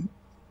game.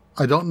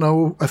 I don't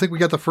know. I think we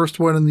got the first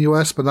one in the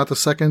US, but not the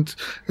second.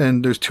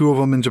 And there's 2 of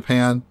them in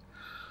Japan.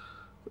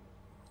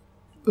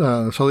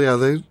 So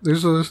yeah,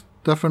 there's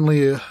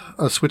definitely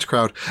a Switch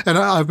crowd. And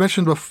I've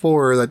mentioned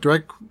before that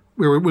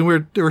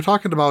they were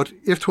talking about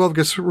if 12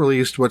 gets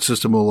released, what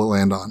system will it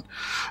land on?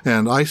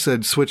 And I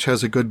said Switch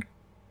has a good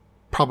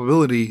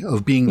probability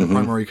of being the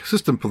primary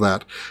system for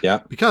that. Yeah.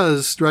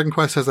 Because Dragon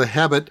Quest has a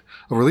habit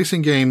of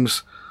releasing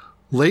games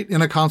late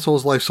in a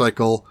console's life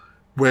cycle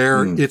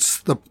where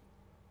it's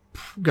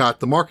got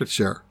the market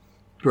share.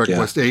 Dragon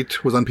Quest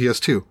 8 was on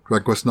PS2.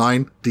 Dragon Quest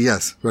 9,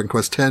 DS. Dragon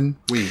Quest 10,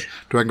 Wii.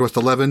 Dragon Quest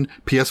 11,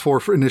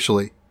 PS4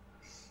 initially.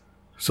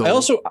 So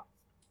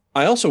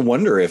I also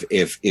wonder if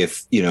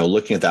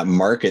looking at that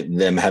market,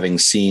 them having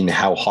seen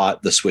how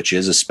hot the Switch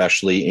is,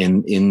 especially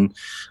in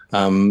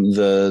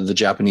the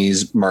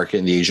Japanese market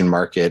and the Asian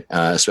market,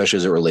 especially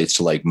as it relates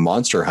to like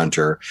Monster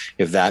Hunter,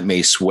 if that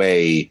may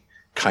sway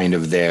kind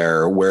of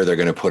where they're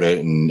going to put it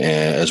in,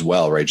 as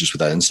well, right? Just with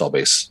that install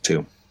base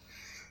too.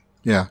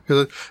 Yeah,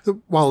 because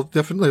while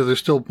definitely there's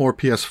still more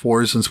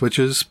PS4s than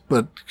Switches,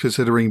 but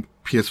considering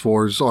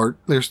PS4s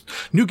there's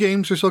new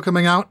games are still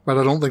coming out, but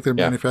I don't think they're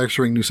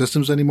manufacturing new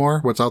systems anymore.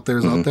 What's out there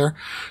is out there.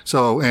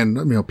 So, and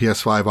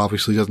PS5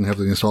 obviously doesn't have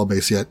the install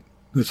base yet.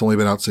 It's only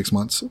been out 6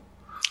 months.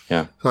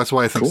 Yeah. So that's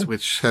why I think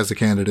Switch has a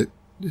candidate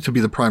to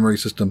be the primary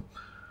system.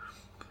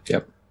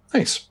 Yep.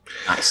 Nice.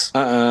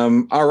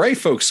 All right,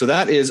 folks. So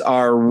that is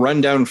our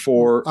rundown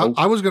for.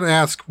 I was going to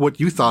ask what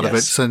you thought of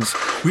it, since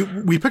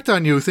we picked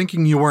on you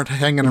thinking you weren't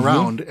hanging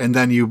around, and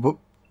then you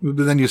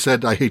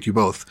said, "I hate you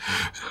both."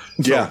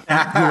 So you were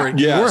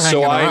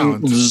hanging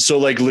around. So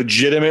like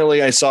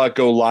legitimately, I saw it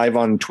go live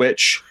on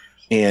Twitch,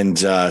 and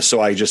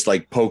so I just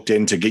like poked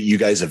in to get you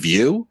guys a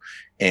view.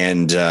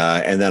 And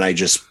then I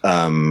just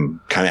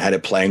kind of had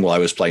it playing while I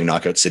was playing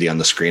Knockout City on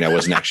the screen. I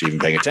wasn't actually even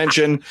paying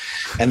attention.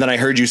 And then I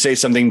heard you say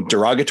something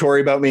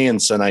derogatory about me,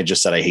 and so then I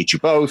just said I hate you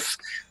both.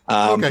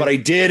 But I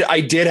did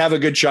have a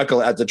good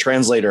chuckle at the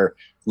translator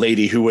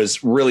lady who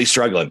was really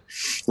struggling.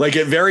 Like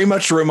it very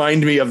much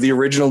reminded me of the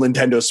original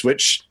Nintendo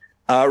Switch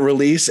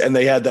release, and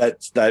they had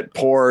that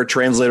poor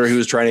translator who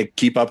was trying to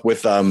keep up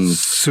with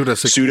Suda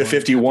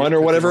 51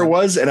 or whatever it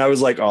was, and I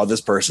was like, oh, this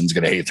person's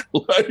gonna hate their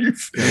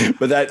life.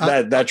 But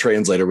that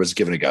translator was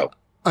given a go.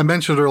 I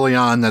mentioned early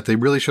on that they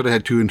really should have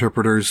had 2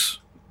 interpreters,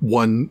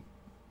 one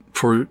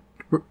for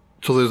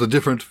so there's a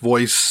different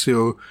voice.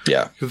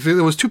 Yeah. Because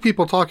there was two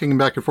people talking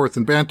back and forth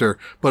in banter,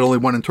 but only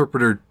one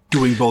interpreter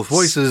doing both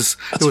voices.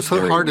 It was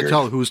hard to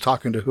tell who's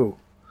talking to who.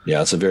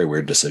 Yeah, it's a very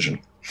weird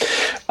decision.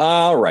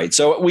 All right.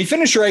 So we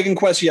finished Dragon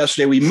Quest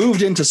yesterday. We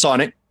moved into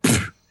Sonic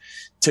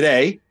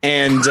today.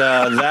 And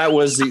that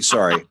was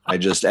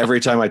every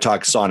time I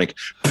talk Sonic,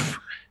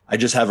 I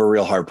just have a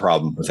real hard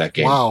problem with that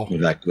game. Wow.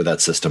 With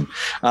that system.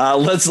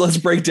 Let's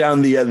break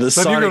down the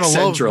Sonic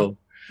Central.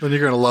 Then you're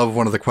going to love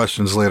one of the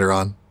questions later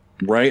on.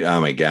 Right?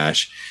 Oh my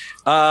gosh.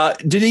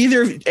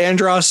 Did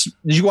Andros,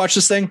 did you watch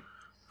this thing?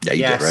 Yeah,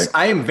 you did, right?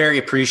 I am very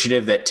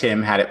appreciative that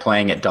Tim had it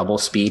playing at double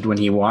speed when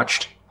he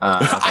watched.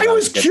 I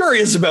was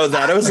curious about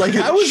that. I was like,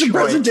 how was the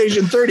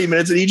presentation 30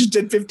 minutes and he just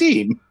did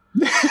 15?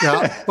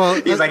 Yeah. Well,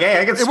 he's like,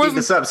 hey, I can speed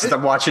this up since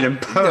I'm watching in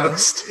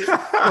post.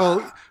 Yeah.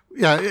 Well,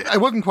 yeah, I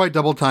wasn't quite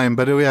double time,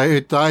 but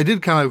I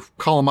did kind of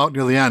call him out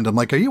near the end. I'm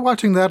like, are you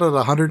watching that at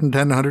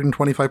 110,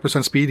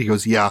 125% speed? He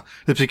goes, yeah.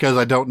 It's because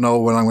I don't know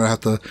when I'm going to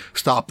have to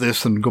stop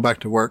this and go back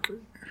to work.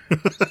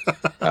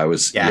 I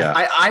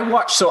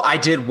watched. So I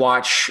did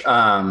watch.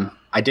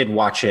 I did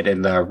watch it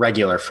in the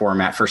regular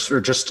format first, or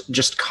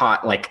just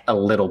caught like a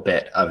little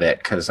bit of it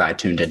because I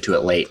tuned into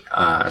it late.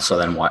 So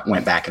then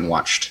went back and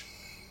watched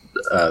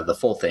the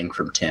full thing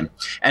from Tim,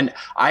 and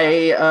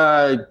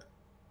I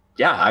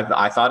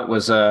thought it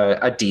was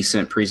a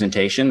decent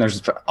presentation.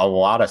 There's a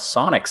lot of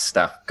Sonic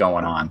stuff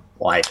going on,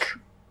 like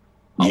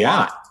a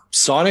lot.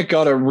 Sonic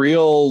got a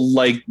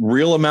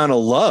real amount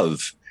of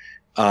love.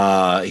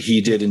 He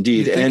did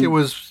indeed.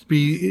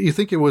 You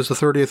think it was the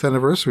 30th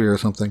anniversary or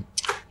something?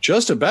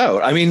 Just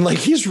about. I mean, like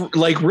he's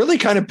like really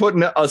kind of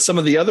putting some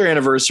of the other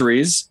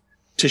anniversaries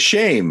to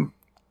shame.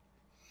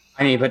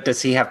 I mean, but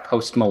does he have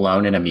Post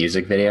Malone in a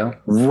music video?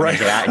 Right.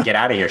 Get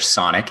out of here,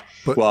 Sonic.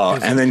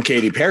 And then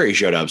Katy Perry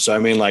showed up. So I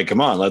mean, like, come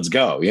on, let's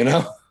go. You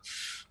know.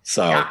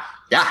 So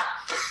yeah.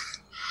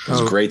 It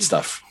was great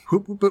stuff.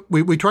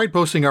 We tried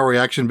posting our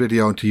reaction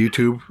video onto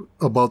YouTube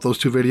about those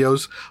two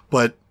videos,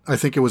 but I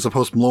think it was a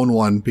Post Malone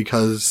one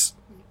because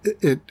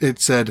it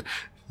said,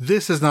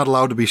 this is not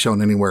allowed to be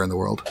shown anywhere in the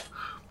world.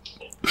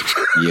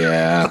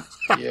 Yeah.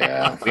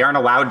 We aren't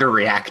allowed to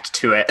react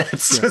to it.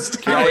 It's just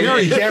you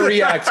can't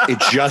react. It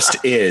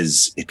just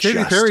is.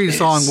 Katy Perry's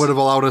song would have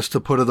allowed us to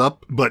put it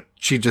up, but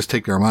she'd just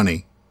take our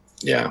money.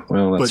 Yeah,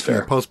 well, that's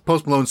fair.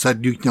 Post Malone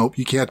said, nope,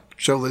 you can't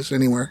show this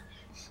anywhere.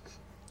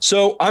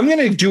 So I'm going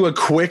to do a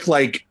quick,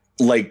 like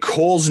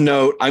Cole's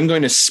note. I'm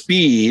going to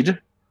speed.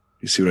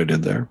 You see what I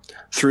did there?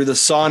 Through the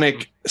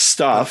Sonic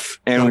stuff,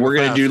 and we're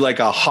going to do like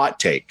a hot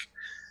take.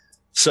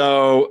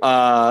 So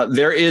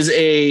there is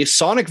a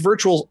Sonic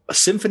Virtual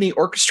Symphony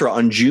Orchestra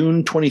on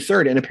June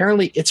 23rd, and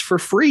apparently it's for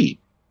free.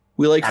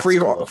 We like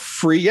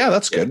free. Yeah,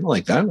 that's good. I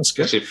like that. That's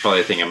good. Actually,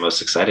 probably the thing I'm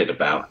most excited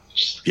about.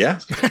 Yeah,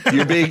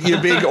 you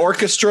big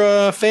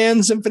orchestra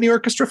fan, symphony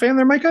orchestra fan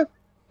there, Micah?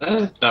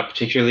 Not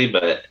particularly,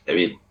 but I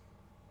mean,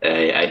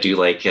 I do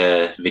like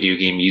video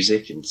game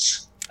music, and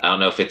I don't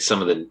know if it's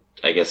some of the,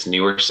 I guess,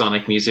 newer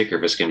Sonic music, or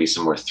if it's going to be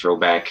some more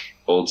throwback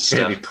old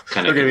stuff.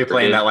 They're going to be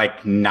playing that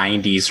like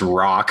 90s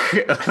rock,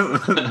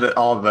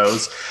 all of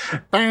those.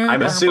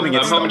 I'm assuming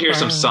I'm hoping to hear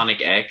some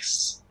Sonic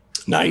X.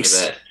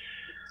 Nice.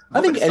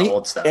 I think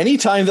any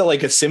time that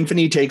like a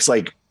symphony takes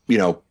like,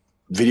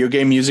 video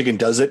game music and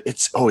does it,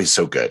 it's always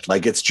so good.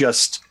 Like it's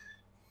just,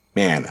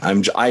 man,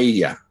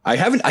 I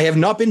have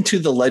not been to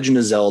the Legend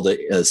of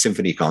Zelda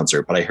symphony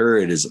concert, but I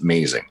heard it is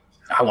amazing.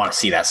 I want to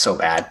see that so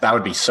bad. That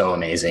would be so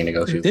amazing to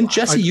go to. Didn't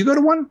Jesse, you go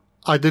to one?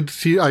 I did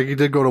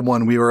go to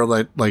one. We were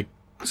like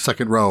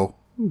second row,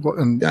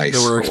 and nice.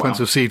 There were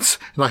expensive seats,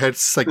 and I had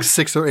like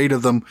 6 or 8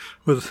 of them.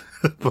 But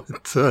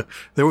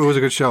it was a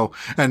good show.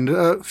 And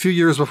a few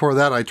years before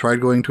that, I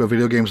tried going to a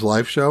Video Games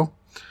Live show.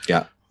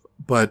 Yeah,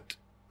 but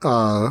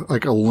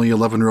like only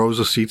 11 rows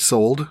of seats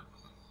sold.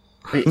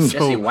 Wait,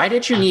 Jesse, why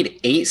did you need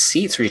 8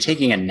 seats? Were you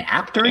taking a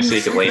nap during? So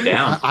you could lay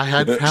down. I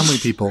had family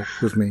people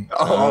with me.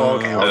 Oh,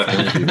 okay.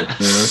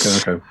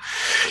 Okay.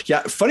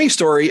 Yeah, funny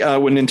story.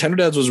 When Nintendo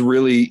Dads was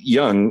really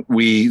young,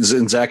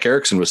 and Zach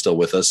Erickson was still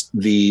with us.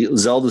 The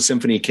Zelda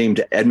Symphony came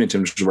to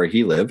Edmonton, which is where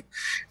he lived,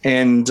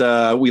 and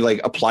we like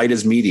applied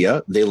as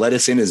media. They let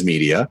us in as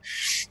media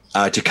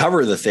to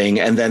cover the thing,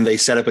 and then they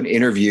set up an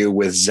interview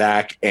with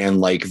Zach and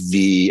like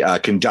the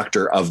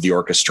conductor of the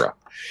orchestra.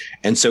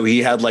 And so he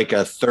had like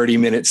a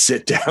 30-minute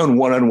sit down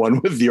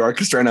one-on-one with the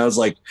orchestra. And I was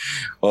like,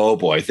 oh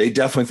boy, they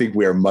definitely think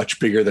we are much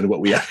bigger than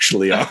what we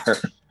actually are.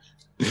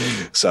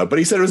 So, but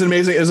he said it was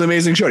an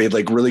amazing show. He had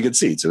like really good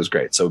seats. It was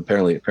great. So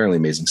apparently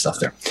amazing stuff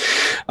there.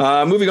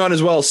 Moving on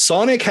as well.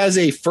 Sonic has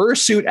a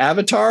fursuit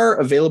avatar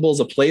available as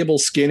a playable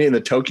skin in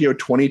the Tokyo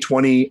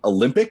 2020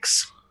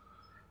 Olympics.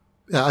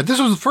 Yeah,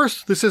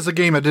 this is a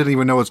game I didn't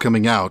even know was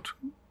coming out.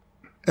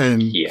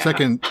 And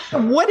second,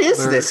 what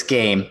is this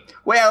game?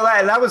 Well,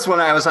 that was when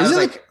I was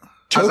like,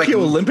 Tokyo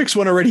Olympics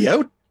one already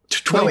out?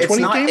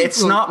 2020 game?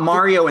 It's not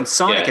Mario and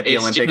Sonic at the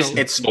Olympics.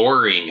 It's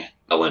boring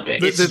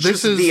Olympics.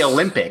 This is the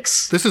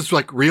Olympics. This is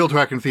like real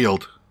track and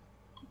field.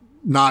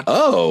 Not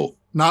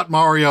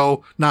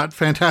Mario, not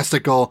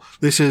fantastical.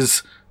 This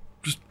is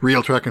just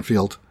real track and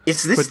field.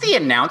 Is this the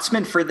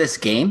announcement for this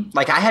game?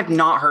 Like, I have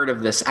not heard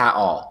of this at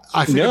all.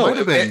 I think it might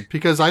have been,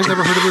 because I've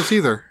never heard of this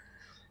either.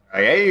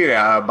 Hey,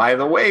 by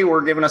the way,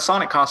 we're giving a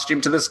Sonic costume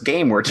to this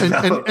game we're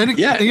developing. And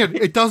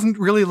it doesn't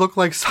really look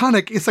like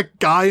Sonic. It's a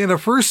guy in a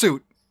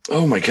fursuit.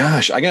 Oh my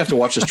gosh, I'm gonna have to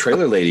watch this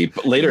trailer later.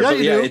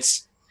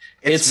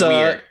 It's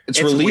weird.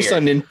 It's released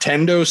on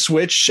Nintendo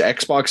Switch,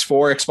 Xbox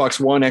 4, Xbox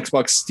One,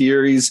 Xbox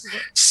Series,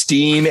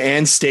 Steam,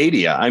 and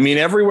Stadia. I mean,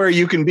 everywhere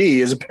you can be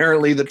is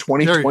apparently the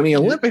 2020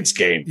 Olympics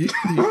game. You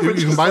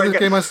can buy this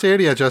game on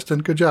Stadia,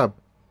 Justin. Good job.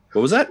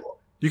 What was that?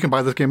 You can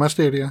buy this game on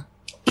Stadia.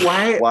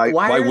 Why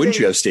wouldn't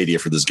you have Stadia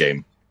for this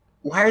game?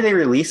 Why are they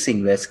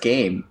releasing this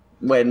game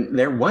when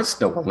there was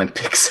no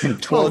Olympics in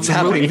 2020? Well, it's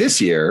happening this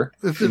year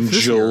in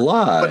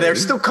July. But they're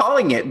still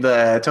calling it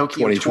the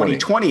Tokyo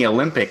 2020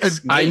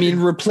 Olympics. I mean,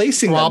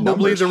 replacing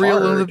probably the real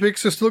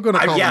Olympics is still going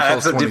to call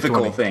that's a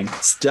difficult thing.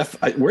 Steph,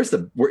 I think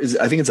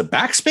it's a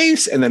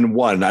backspace and then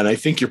 1, and I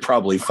think you're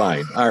probably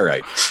fine. All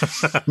right.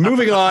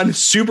 Moving on.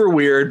 Super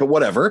weird, but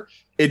whatever.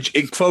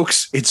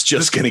 Folks, it's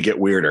just going to get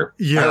weirder.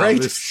 Yeah, all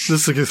right.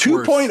 This gets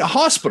 2 Point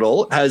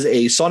Hospital has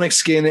a Sonic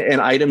skin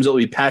and items that will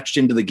be patched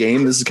into the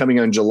game. This is coming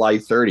on July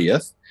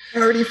 30th. I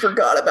already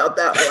forgot about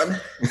that one.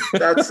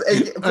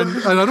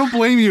 And I don't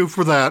blame you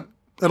for that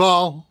at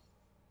all.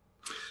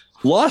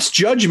 Lost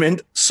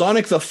Judgment,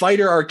 Sonic the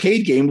Fighter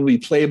arcade game will be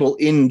playable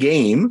in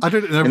game. I've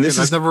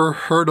never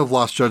heard of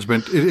Lost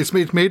Judgment. It's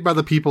made by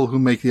the people who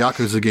make the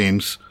Yakuza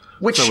games.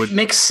 Which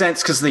makes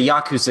sense because the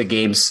Yakuza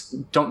games,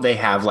 don't they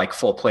have like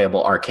full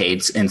playable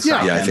arcades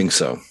inside? Yeah, I think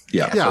so.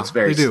 Yeah, so it's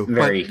they do.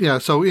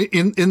 So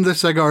in the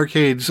Sega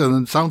arcades,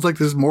 and it sounds like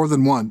there's more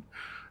than one.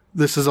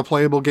 This is a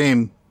playable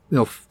game,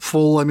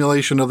 full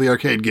emulation of the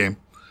arcade game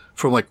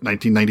from like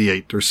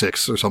 1998 or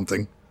 6 or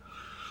something.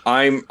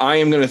 I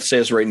am going to say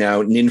this right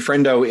now.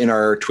 Ninfrendo in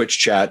our Twitch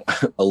chat,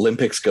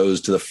 Olympics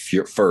goes to the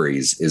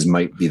furries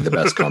might be the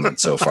best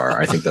comment so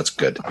far. I think that's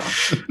good.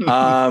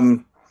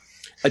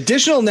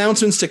 Additional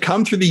announcements to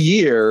come through the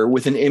year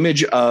with an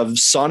image of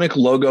Sonic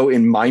logo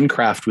in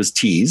Minecraft was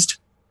teased.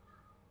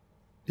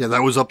 Yeah,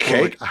 that was up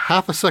for like a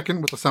half a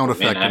second with the sound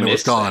effect and it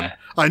was gone. That.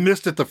 I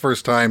missed it the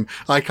first time.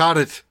 I caught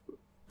it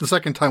the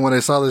second time when I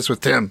saw this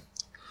with Tim.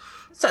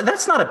 So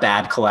that's not a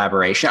bad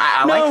collaboration.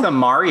 I like the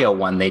Mario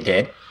one they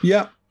did.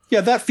 Yeah.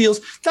 Yeah, that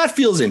feels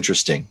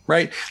interesting,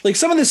 right? Like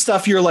some of this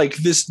stuff you're like,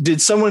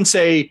 did someone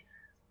say,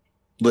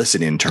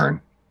 listen,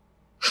 intern.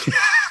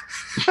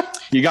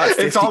 You got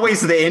 50. It's always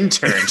the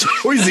intern. It's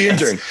always the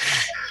intern.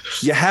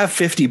 You have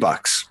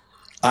 $50.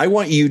 I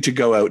want you to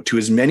go out to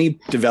as many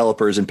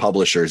developers and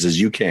publishers as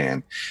you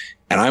can,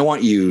 and I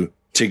want you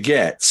to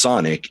get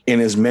Sonic in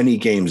as many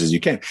games as you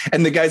can.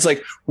 And the guy's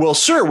like, well,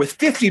 sir, with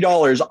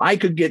 $50, I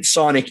could get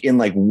Sonic in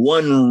like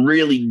one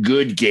really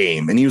good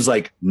game. And he was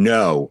like,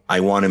 no,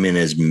 I want him in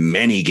as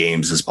many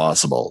games as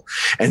possible.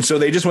 And so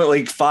they just went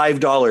like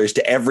 $5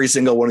 to every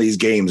single one of these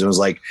games. And was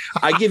like,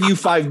 I give you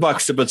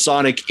 $5 to put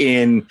Sonic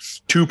in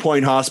 2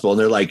 Point Hospital. And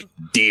they're like,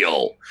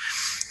 deal.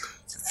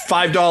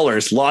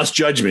 $5, Lost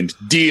Judgment,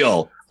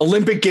 deal.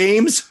 Olympic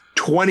Games,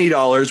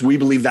 $20. We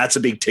believe that's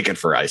a big ticket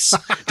for us.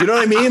 Do you know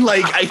what I mean?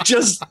 Like,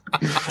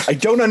 I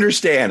don't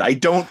understand. I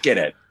don't get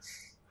it.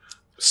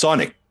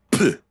 Sonic.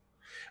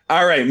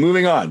 All right,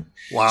 moving on.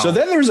 Wow. So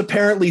then there's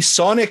apparently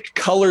Sonic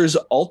Colors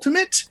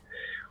Ultimate,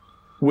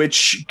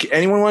 which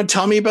anyone want to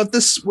tell me about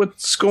this?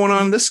 What's going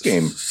on in this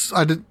game?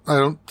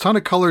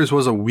 Sonic Colors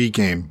was a Wii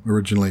game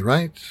originally,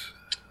 right?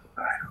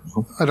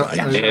 I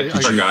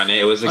have forgotten it.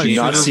 It was a game. Do you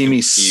not see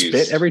me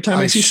spit every time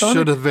I see Sonic? I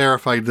should have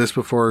verified this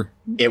before.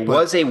 It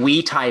was a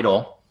Wii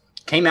title.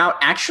 Came out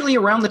actually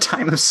around the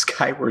time of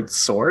Skyward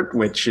Sword,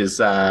 which is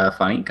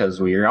funny because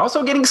we are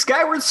also getting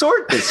Skyward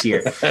Sword this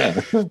year.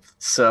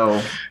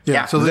 So,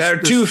 yeah. So their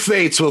two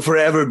fates will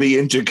forever be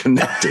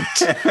interconnected.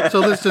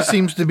 So this just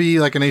seems to be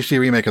like an HD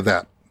remake of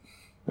that.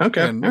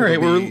 Okay. And all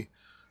right.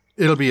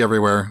 It'll be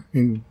everywhere.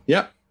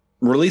 Yeah.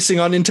 Releasing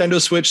on Nintendo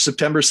Switch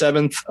September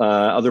 7th,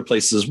 other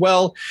places as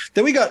well.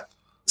 Then we got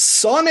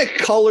Sonic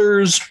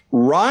Colors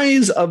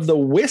Rise of the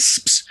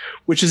Wisps,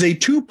 which is a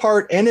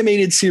 2-part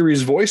animated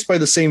series voiced by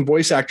the same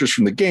voice actors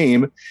from the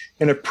game.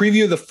 And a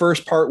preview of the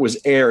first part was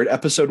aired.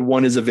 Episode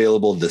 1 is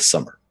available this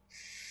summer.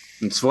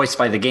 It's voiced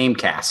by the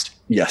Gamecast.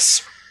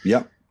 Yes.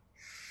 Yep.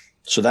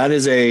 So that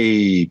is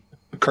a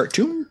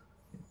cartoon?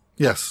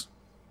 Yes.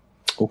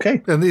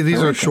 Okay. And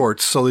these are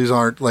shorts, so these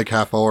aren't like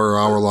half-hour or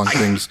hour-long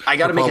things. I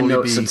got to make a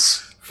note since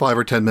 5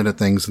 or 10 minute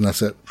things, and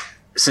that's it.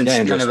 Since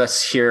none of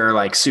us here are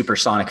like super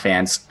Sonic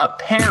fans,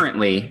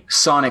 apparently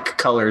Sonic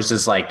Colors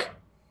is like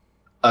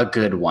a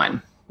good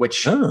one,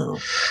 which for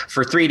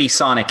 3D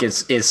Sonic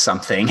is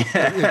something.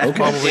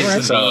 Probably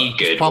the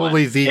good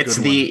probably one. The it's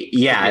good the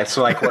one. Yeah, it's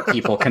like what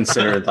people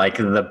consider like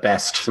the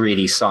best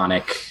 3D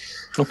Sonic.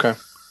 Okay.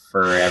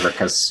 forever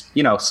because,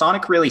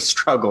 Sonic really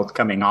struggled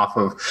coming off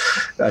of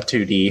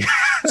 2D.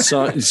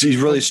 So he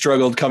really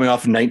struggled coming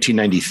off of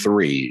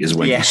 1993 is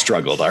when he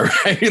struggled. All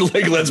right.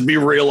 Like, let's be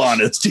real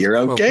honest here.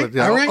 Okay.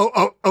 Well,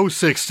 all right.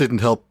 06 didn't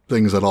help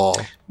things at all.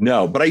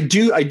 No, but I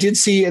did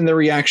see in the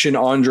reaction,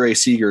 Andre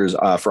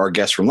Seegers, for our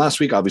guest from last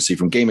week, obviously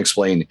from Game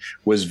Explained,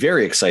 was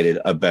very excited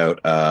about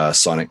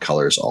Sonic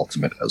Colors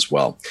Ultimate as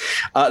well.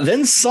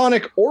 Then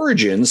Sonic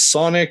Origins,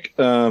 Sonic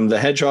the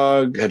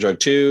Hedgehog, Hedgehog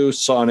 2,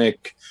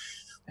 Sonic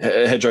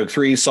Hedgehog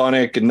 3,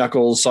 Sonic and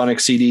Knuckles, Sonic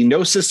CD.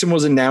 No system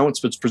was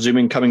announced, but it's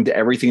presuming coming to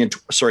everything.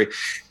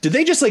 Did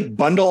they just like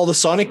bundle all the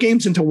Sonic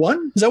games into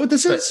one? Is that what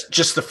this is?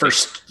 Just the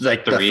first, the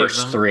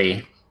first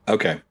three.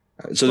 Okay.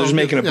 So they're just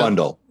making a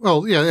bundle.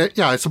 Oh, yeah,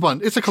 it's a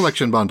bundle. It's a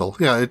collection bundle.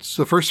 Yeah, it's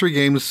the first 3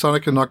 games,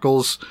 Sonic and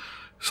Knuckles,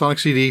 Sonic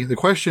CD. The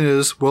question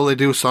is, will they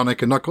do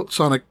Sonic and Knuckles,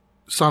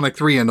 Sonic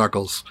 3 and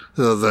Knuckles?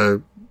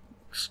 The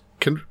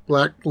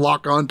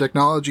lock-on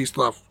technology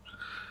stuff.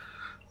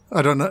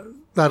 I don't know.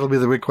 That'll be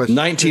the big question.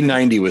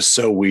 1990 was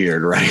so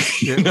weird,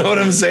 right? You know what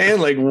I'm saying?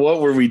 Like, what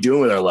were we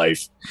doing with our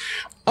life?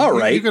 All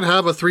right. You could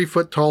have a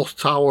 3-foot tall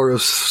tower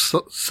of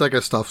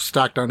Sega stuff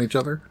stacked on each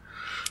other.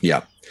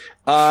 Yeah.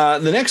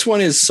 The next one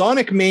is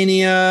Sonic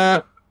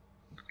Mania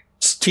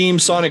Team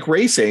Sonic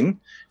Racing.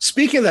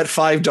 Speaking of that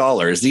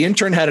 $5, the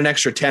intern had an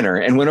extra tenner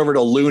and went over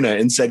to Luna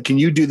and said, "Can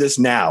you do this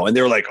now?" And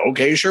they were like,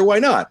 "Okay, sure, why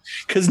not?"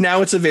 Because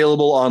now it's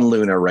available on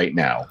Luna right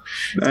now.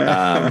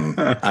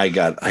 I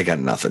got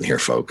nothing here,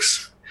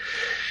 folks.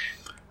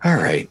 All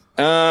right.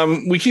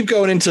 We keep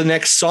going into the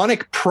next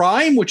Sonic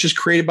Prime, which is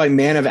created by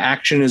Man of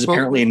Action, is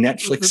apparently a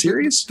Netflix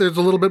series. There's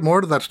a little bit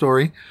more to that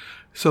story.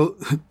 So,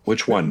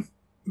 which one?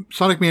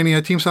 Sonic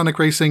Mania, Team Sonic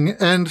Racing,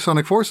 and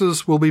Sonic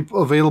Forces will be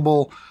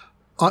available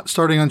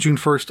starting on June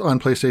 1st on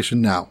PlayStation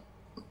Now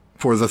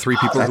for the 3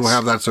 people who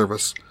have that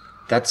service.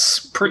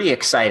 That's pretty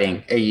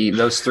exciting.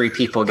 Those 3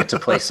 people get to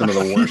play some of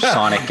the worst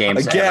Sonic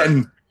games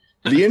Again,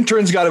 ever. The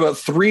intern's got about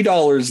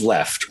 $3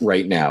 left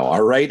right now,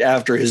 all right,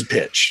 after his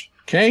pitch.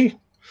 Okay?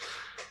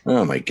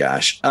 Oh, my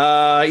gosh.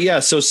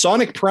 So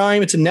Sonic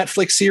Prime, it's a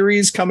Netflix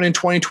series coming in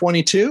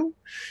 2022.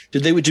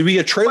 Did we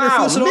get a trailer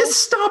for this at all?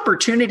 Missed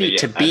opportunity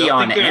to be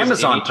on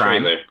Amazon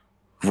Prime.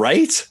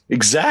 Right?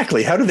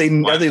 Exactly. How do they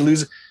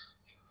lose?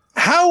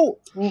 How?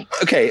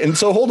 Okay. And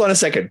so hold on a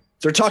second.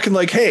 They're talking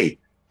like, hey,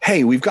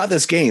 we've got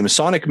this game,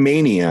 Sonic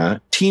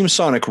Mania, Team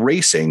Sonic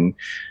Racing,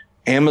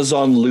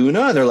 Amazon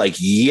Luna. And they're like,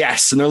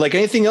 yes. And they're like,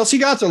 anything else you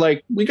got? They're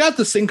like, we got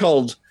this thing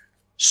called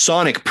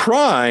Sonic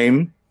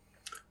Prime,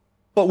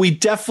 but we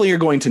definitely are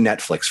going to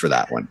Netflix for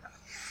that one.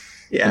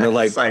 Yeah. And they're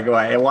like, why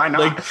not?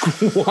 Like,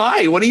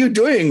 why? What are you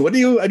doing?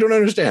 I don't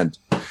understand.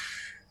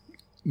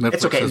 Netflix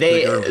it's okay.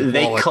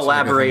 They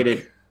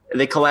collaborated.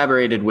 They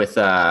collaborated with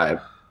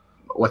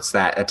what's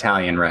that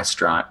Italian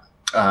restaurant?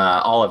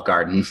 Olive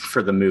Garden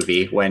for the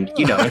movie. When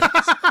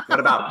what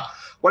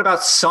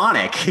about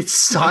Sonic? It's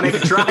Sonic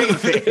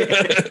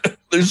Drive-In.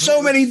 There's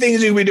so many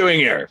things you can be doing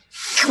here.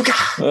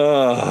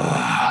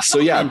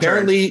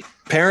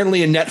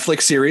 Apparently a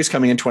Netflix series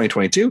coming in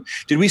 2022.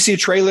 Did we see a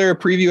trailer, a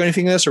preview,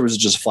 anything of this, or was it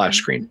just a flash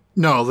screen?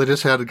 No, they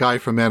just had a guy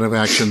from Man of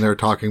Action there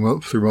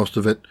talking through most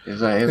of it. I'm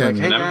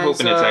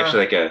hoping it's actually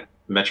like a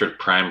Metroid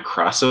Prime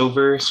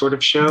crossover sort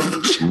of show.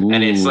 Ooh.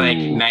 And it's like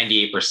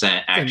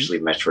 98% actually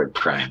Metroid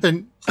Prime.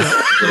 And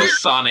little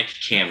Sonic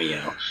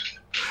cameo.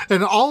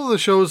 And all of the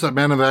shows that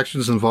Man of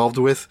Action is involved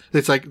with,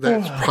 it's like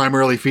that's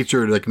primarily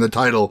featured like in the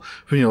title,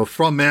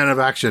 from Man of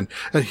Action.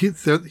 And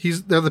they're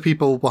the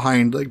people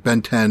behind like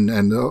Ben 10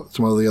 and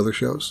some of the other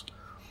shows.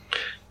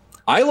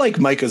 I like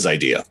Micah's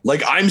idea.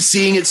 Like, I'm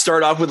seeing it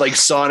start off with like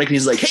Sonic, and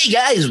he's like, "Hey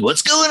guys,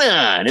 what's going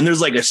on?" And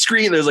there's like a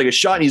screen, there's like a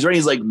shot, and he's running.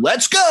 He's like,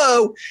 "Let's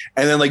go!"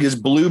 And then like this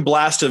blue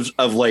blast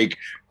of like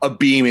a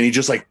beam, and he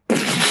just like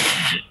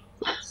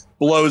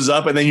blows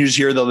up, and then you just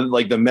hear the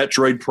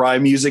Metroid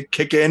Prime music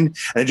kick in,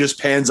 and it just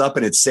pans up,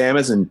 and it's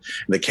Samus, and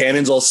the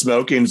cannon's all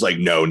smoky, and it's like,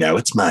 "No, now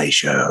it's my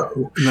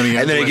show."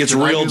 And then it gets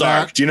real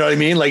dark. Do you know what I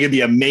mean? Like, it'd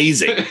be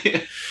amazing.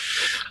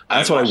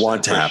 That's what I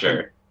want to happen.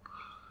 Sure.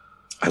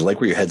 I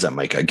like where your head's at,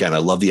 Mike. Again, I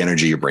love the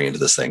energy you're bringing to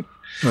this thing.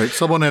 All right,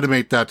 someone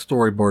animate that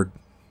storyboard.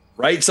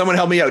 Right? Someone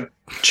help me out.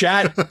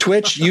 Chat,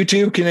 Twitch,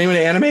 YouTube, can anyone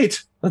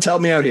animate? Let's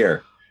help me out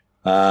here.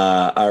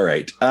 All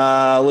right.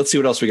 Let's see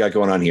what else we got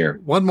going on here.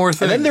 One more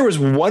thing. And then there was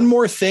one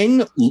more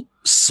thing,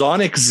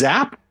 Sonic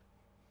Zap.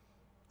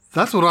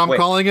 That's what I'm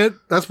calling it.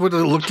 That's what it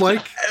looked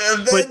like.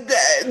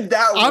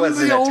 That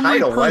wasn't a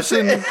title, was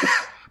it?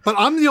 But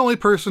I'm the only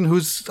person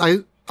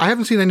I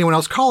haven't seen anyone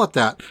else call it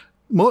that.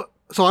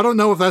 So I don't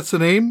know if that's the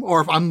name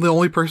or if I'm the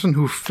only person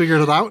who figured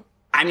it out.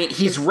 I mean,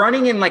 he's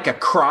running in like a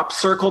crop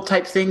circle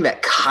type thing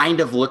that kind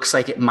of looks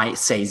like it might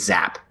say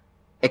Zap.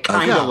 It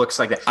kind of looks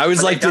like that. I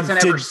was like,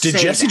 did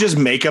Jesse just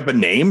make up a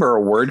name or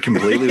a word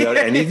completely without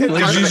anything?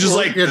 Like, she's just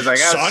like,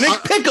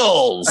 Sonic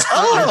Pickles.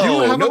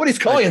 Oh, nobody's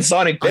calling it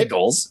Sonic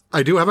Pickles.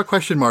 I do have a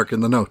question mark in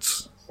the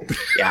notes.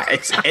 Yeah,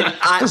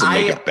 doesn't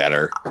make it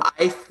better.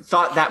 I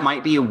thought that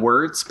might be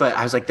words, but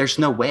I was like, there's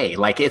no way.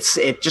 Like,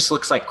 it just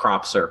looks like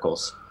crop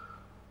circles.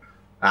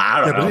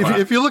 I don't know. But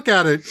if you look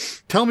at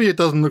it, tell me it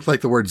doesn't look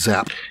like the word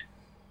Zap.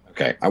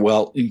 Okay.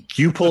 Well,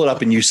 you pull it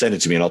up and you send it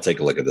to me and I'll take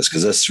a look at this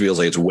because this feels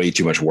like it's way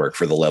too much work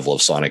for the level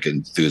of Sonic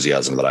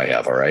enthusiasm that I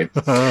have. All right.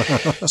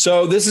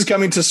 So this is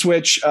coming to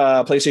Switch,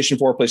 PlayStation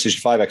 4, PlayStation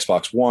 5,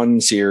 Xbox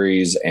One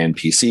Series, and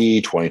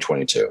PC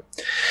 2022.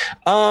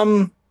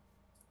 Round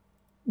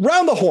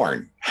the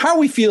horn. How are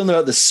we feeling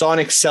about the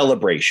Sonic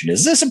celebration?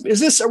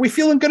 Are we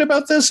feeling good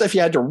about this? If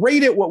you had to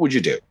rate it, what would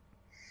you do?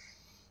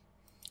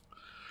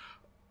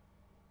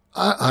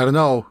 I don't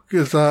know,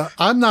 because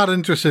I'm not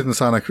interested in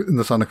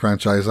the Sonic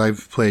franchise.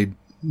 I've played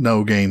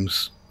no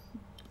games.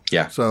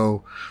 Yeah.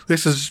 So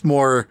this is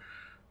more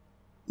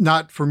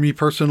not for me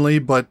personally,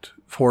 but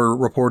for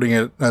reporting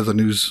it as a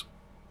news.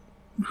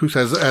 Who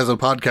says as a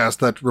podcast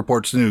that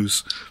reports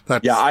news?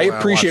 I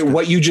appreciate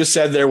what you just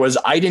said. There was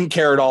I didn't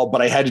care at all,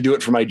 but I had to do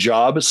it for my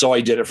job, so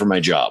I did it for my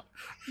job.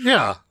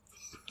 Yeah.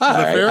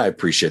 I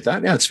appreciate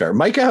that. Yeah, it's fair.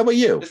 Micah, how about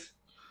you?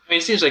 I mean,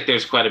 it seems like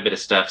there's quite a bit of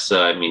stuff.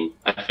 So, I mean,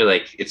 I feel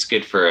like it's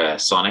good for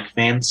Sonic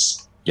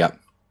fans. Yeah.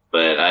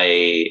 But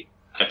I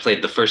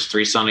played the first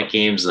 3 Sonic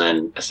games and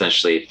then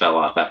essentially fell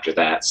off after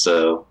that.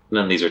 So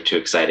none of these are too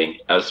exciting.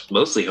 I was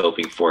mostly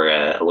hoping for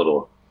a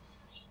little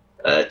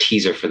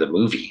teaser for the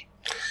movie.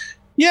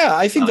 Yeah,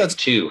 I think Sonic that's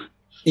 2.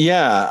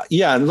 Yeah,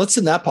 and let's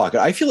in that pocket.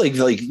 I feel like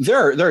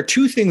there are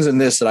 2 things in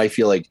this that I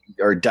feel like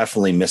are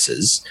definitely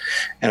misses,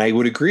 and I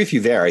would agree with you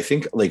there. I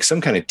think like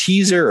some kind of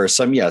teaser or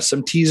some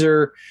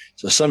teaser,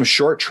 so some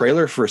short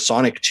trailer for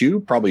Sonic 2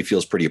 probably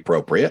feels pretty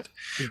appropriate,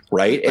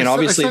 right? And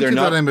obviously they're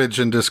not that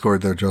image in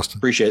Discord there, Justin.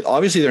 Appreciate it.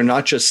 Obviously they're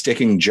not just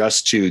sticking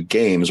just to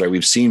games, right?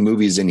 We've seen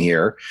movies in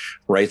here,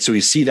 right? So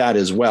we see that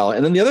as well.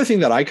 And then the other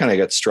thing that I kind of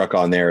got struck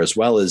on there as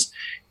well is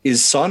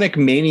Sonic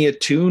Mania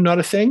 2 not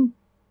a thing?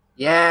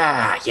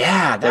 Yeah,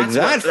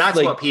 that's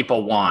what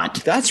people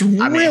want. That's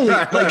really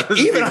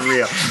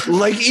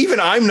even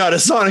I'm not a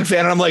Sonic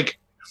fan, and I'm like,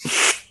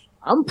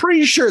 I'm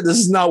pretty sure this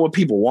is not what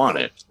people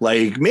wanted.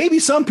 Like maybe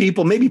some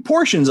people, maybe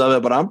portions of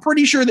it, but I'm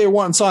pretty sure they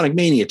want Sonic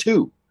Mania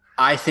 2.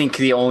 I think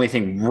the only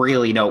thing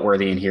really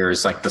noteworthy in here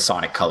is like the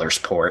Sonic Colors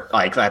port.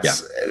 Like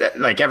that's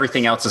like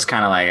everything else is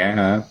kind of like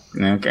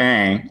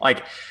okay,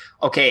 like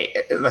okay,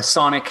 the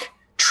Sonic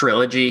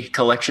Trilogy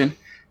collection.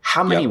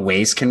 How many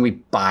ways can we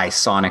buy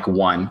Sonic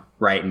 1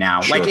 right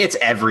now? Sure. Like it's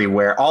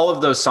everywhere. All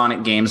of those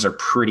Sonic games are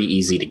pretty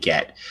easy to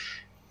get.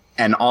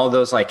 And all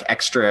those like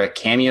extra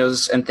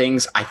cameos and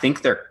things, I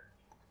think they're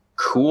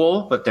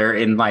cool, but they're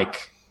in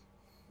like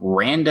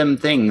random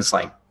things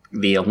like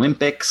the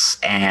Olympics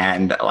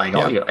and like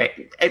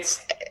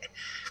it's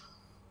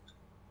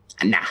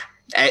nah.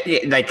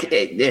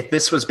 If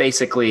this was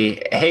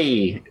basically,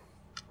 hey,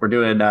 we're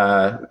doing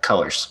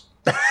colors.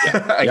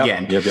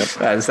 Again, yep.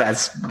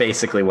 That's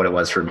basically what it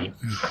was for me.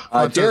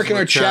 Derek in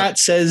our chat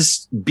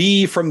says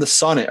B from the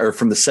Sonic or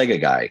from the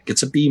Sega guy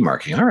gets a B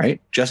marking. All right,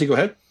 Jesse, go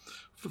ahead.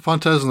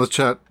 Fontez in the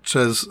chat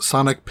says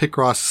Sonic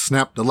Picross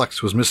Snap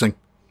Deluxe was missing.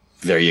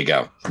 There you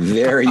go.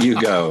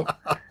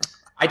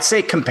 I'd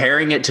say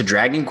comparing it to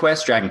Dragon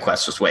Quest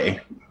was way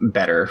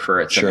better for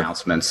its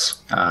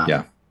announcements.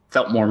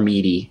 Felt more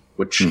meaty,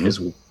 which is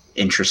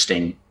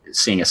interesting.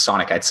 Seeing a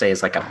Sonic, I'd say,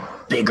 is like a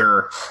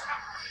bigger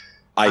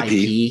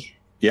IP.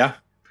 Yeah.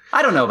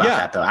 I don't know about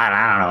that though. I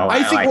don't know.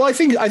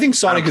 I think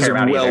Sonic is a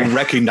well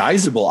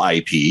recognizable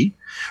IP,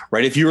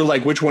 right? If you were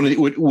like, which one,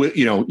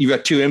 you've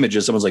got 2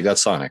 images. Someone's like,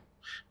 that's Sonic.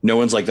 No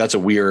one's like, that's a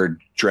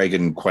weird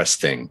Dragon Quest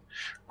thing,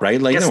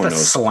 right? Like, no one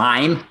knows.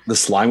 Slime. The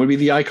slime would be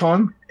the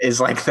icon. Is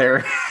like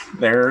their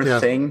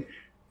thing.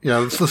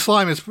 Yeah, the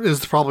slime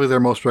is probably their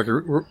most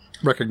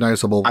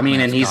recognizable. I mean,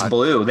 and he's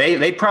blue.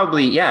 They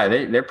probably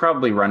they're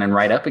probably running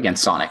right up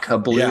against Sonic. A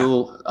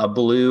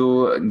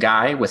blue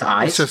guy with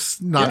eyes. It's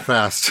just not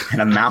fast and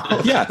a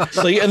mouth. Yeah,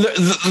 like and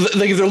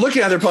if they're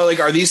looking at it, they're probably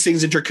like, are these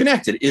things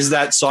interconnected? Is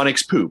that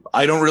Sonic's poop?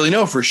 I don't really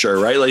know for sure,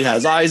 right? Like it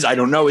has eyes. I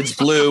don't know. It's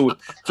blue.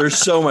 There's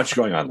so much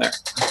going on there,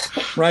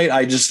 right?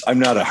 I'm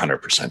not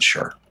 100%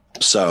 sure.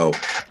 So,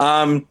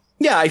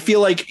 I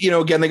feel like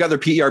again they got their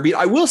PER beat.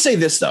 I will say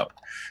this though.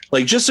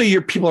 Like, just so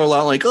your people are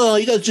not like, oh,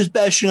 you guys just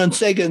bashing on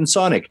Sega and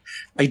Sonic.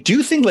 I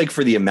do think, like,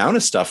 for the amount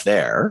of stuff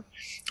there,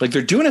 like,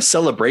 they're doing a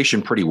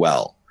celebration pretty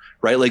well,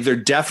 right? Like, they're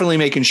definitely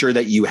making sure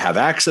that you have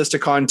access to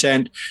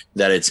content,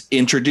 that it's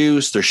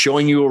introduced. They're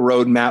showing you a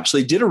roadmap. So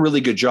they did a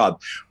really good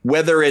job.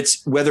 Whether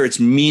it's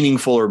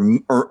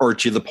meaningful or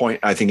to the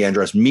point, I think,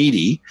 Andros,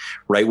 meaty,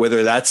 right?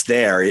 Whether that's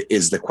there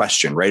is the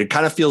question, right? It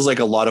kind of feels like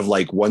a lot of,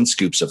 like, one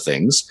scoops of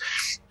things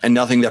and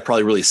nothing that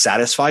probably really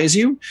satisfies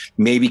you.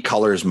 Maybe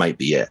colors might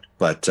be it.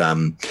 But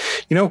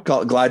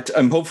glad.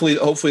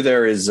 Hopefully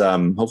there is.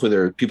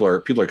 Hopefully people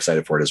are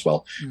excited for it as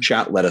well.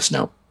 Chat, let us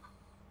know.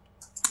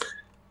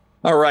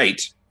 All right,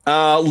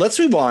 let's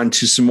move on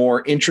to some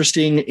more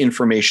interesting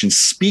information.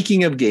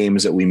 Speaking of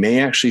games that we may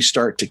actually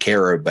start to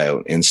care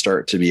about and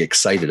start to be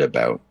excited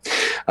about,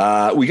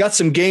 we got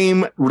some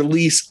game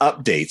release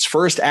updates.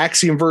 First,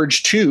 Axiom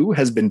Verge 2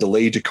 has been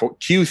delayed to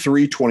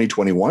Q3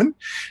 2021.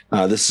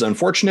 This is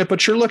unfortunate,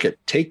 but sure,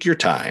 take your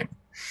time.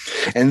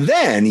 And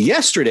then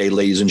yesterday,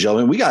 ladies and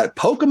gentlemen, we got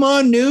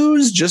Pokemon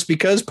news just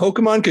because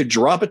Pokemon could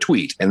drop a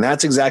tweet. And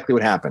that's exactly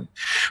what happened.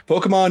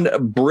 Pokemon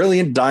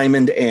Brilliant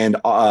Diamond and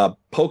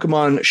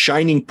Pokemon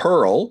Shining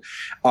Pearl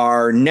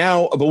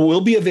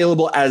will be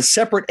available as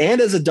separate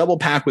and as a double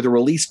pack with a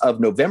release of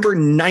November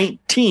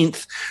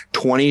 19th,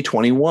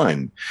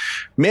 2021.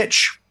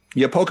 Mitch,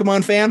 you a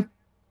Pokemon fan?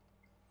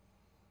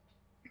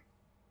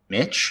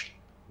 Mitch,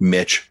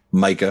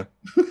 Micah.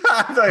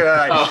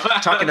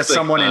 Talking to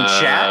someone in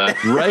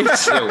chat. Right?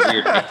 A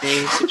weird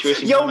nickname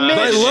situation. Yo, Mitch,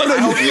 I love it.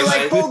 I hope you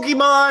like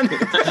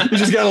Pokemon. You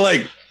just gotta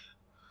like.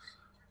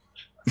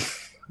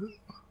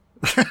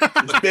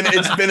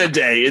 It's been a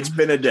day. It's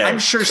been a day. I'm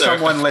sure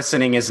someone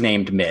listening is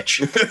named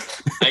Mitch.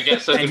 I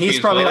guess so. And he's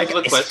probably like,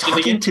 the is question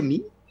talking again? to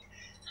me?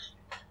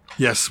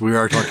 Yes, we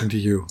are talking to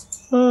you.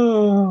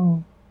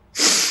 Oh.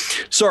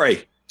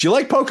 Sorry. Do you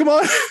like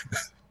Pokemon?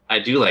 I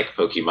do like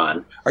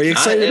Pokemon. Are you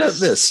excited about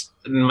this?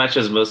 Much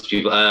as most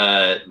people,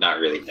 not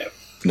really.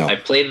 No. I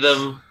played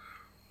them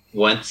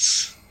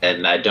once,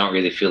 and I don't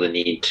really feel the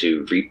need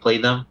to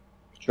replay them.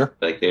 Sure.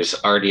 Like, there's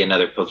already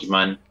another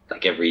Pokemon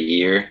like every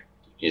year.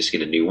 You just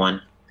get a new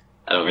one.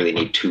 I don't really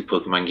need 2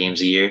 Pokemon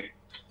games a year.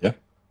 Yeah.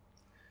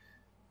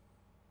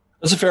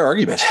 That's a fair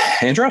argument.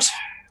 Andros?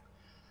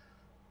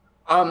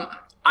 I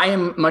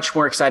am much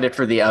more excited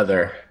for the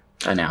other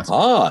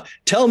announcement.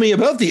 Tell me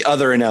about the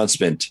other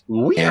announcement.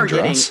 We are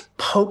getting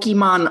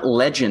Pokemon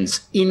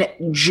Legends in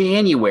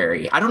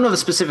January. I don't know the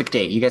specific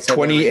date. You guys said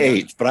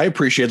 28th, but I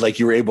appreciate like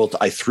you were able to.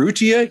 I threw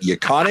to you. You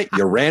caught it.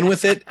 You ran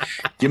with it.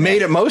 You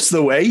made it most of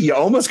the way. You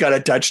almost got a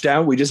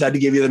touchdown. We just had to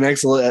give you the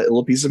next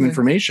little piece of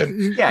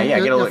information. Yeah.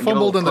 You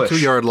fumbled on the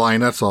 2-yard line.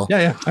 That's all.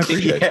 Yeah. I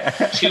appreciate it.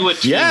 To a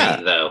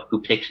teammate, though,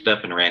 who picked it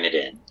up and ran it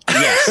in.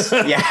 Yes.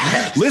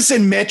 Yeah.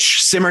 Listen,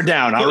 Mitch, simmer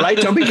down. All right.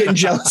 Don't be getting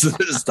jealous of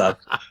this stuff.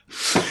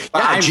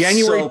 Yeah, I'm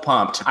January. so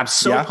pumped. I'm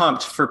so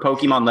pumped for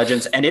Pokemon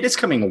Legends, and it is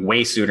coming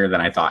way sooner than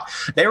I thought.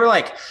 They were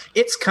like,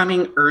 it's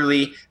coming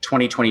early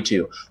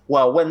 2022.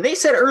 Well, when they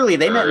said early,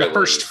 they meant in the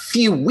first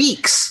few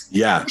weeks.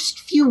 Yeah. First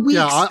few weeks.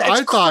 Yeah,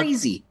 That's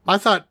crazy. I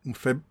thought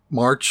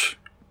March,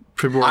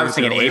 February. I was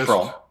thinking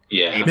April.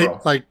 Yeah.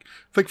 April. Like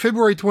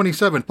February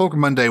 27th,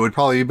 Pokemon Day would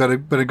probably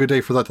been a good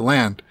day for that to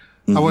land.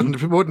 I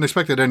wouldn't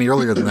expect it any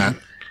earlier than that.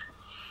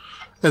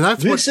 And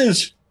that's what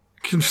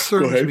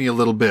concerns me a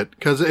little bit,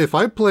 because if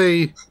I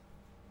play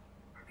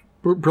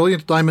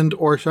Brilliant Diamond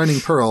or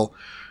Shining Pearl,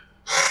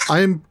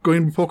 I am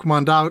going to be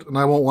Pokemon'd out, and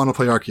I won't want to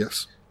play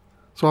Arceus.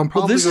 So I'm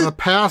probably going to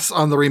pass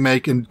on the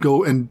remake and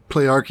go and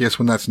play Arceus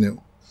when that's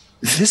new.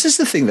 This is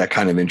the thing that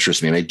kind of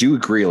interests me. And I do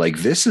agree, like,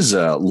 this is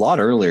a lot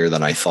earlier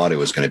than I thought it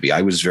was going to be.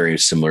 I was very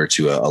similar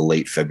to a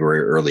late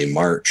February, early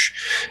March.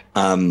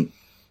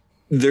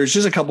 There's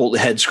just a couple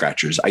head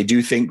scratchers. I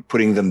do think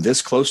putting them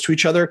this close to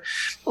each other,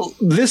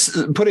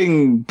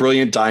 putting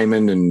Brilliant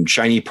Diamond and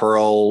Shiny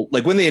Pearl,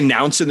 like when they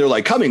announced it, they're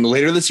like coming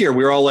later this year.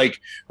 We were all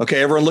like,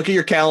 okay, everyone look at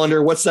your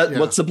calendar. What's that? Yeah.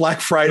 What's the Black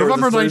Friday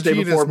November or the Thursday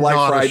before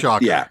Black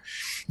Friday?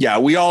 Yeah.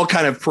 We all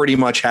kind of pretty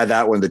much had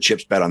that one, the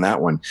chips bet on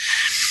that one.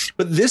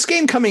 But this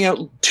game coming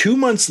out 2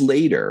 months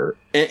later,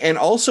 and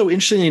also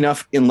interestingly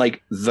enough, in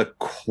like the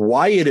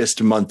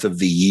quietest month of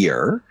the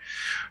year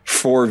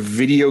for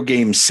video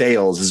game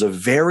sales is a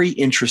very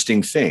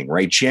interesting thing,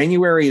 right?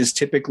 January is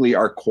typically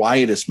our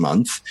quietest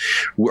month.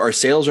 Our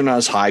sales are not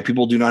as high.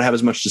 People do not have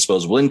as much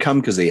disposable income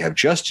because they have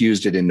just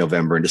used it in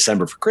November and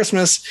December for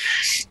Christmas,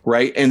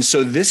 right? And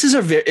so this is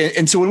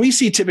and so when we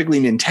see typically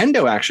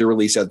Nintendo actually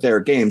release out their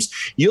games,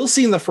 you'll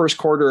see in the first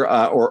quarter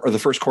or the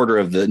first quarter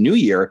of the new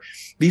year,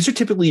 these are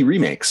typically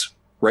remakes.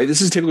 Right.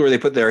 This is typically where they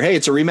put hey,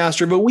 it's a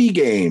remaster of a Wii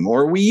game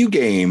or a Wii U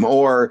game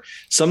or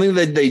something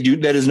that they do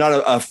that is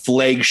not a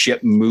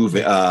flagship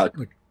movement.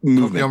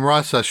 Pokemon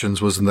Mirage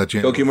Sessions was in that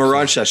January. Pokemon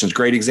Mirage Sessions,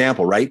 great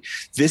example, right?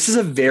 This is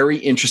a very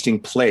interesting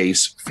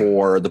place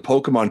for the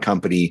Pokemon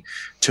Company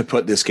to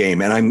put this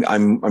game. And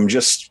I'm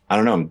just, I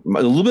don't know,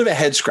 a little bit of a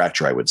head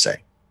scratcher, I would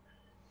say.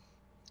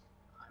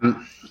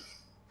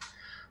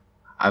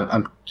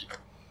 I'm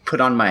put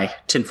on my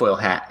tinfoil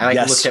hat. I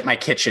looked at my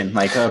kitchen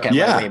like,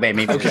 okay, wait,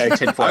 maybe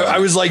tinfoil. I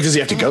was like, does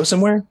he have to go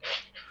somewhere?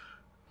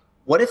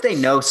 What if they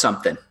know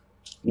something?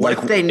 What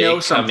if they know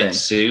something coming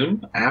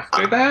soon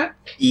after that?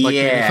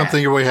 Like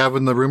something we have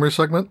in the rumor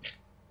segment?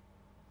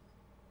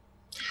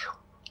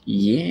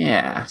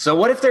 Yeah. So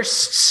what if there's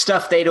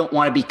stuff they don't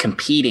want to be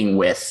competing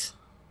with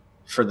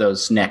for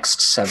those next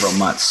several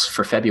months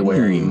for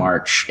February,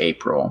 March,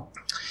 April?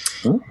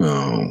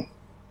 Oh.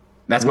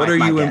 That's my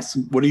guess.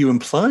 What are you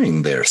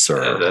implying there,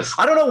 sir?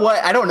 I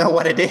don't know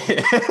what it is.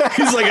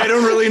 He's like, I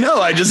don't really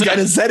know. I just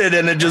kind of said it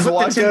and it just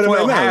walked out of my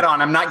mouth. Hat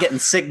on. I'm not getting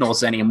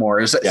signals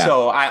anymore.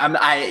 So I'm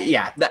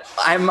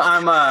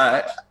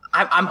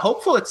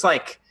hopeful. It's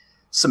like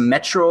some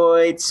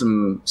Metroid,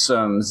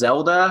 some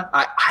Zelda.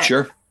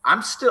 Sure.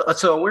 I'm still.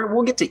 So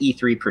we'll get to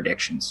E3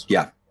 predictions.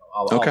 Yeah.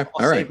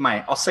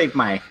 I'll save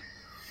my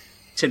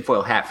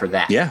tinfoil hat for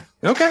that. Yeah.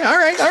 Okay. All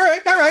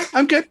right.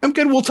 I'm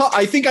good. We'll talk.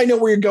 I think I know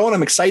where you're going.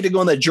 I'm excited to go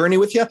on that journey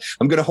with you.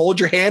 I'm going to hold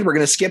your hand. We're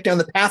going to skip down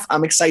the path.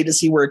 I'm excited to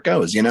see where it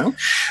goes,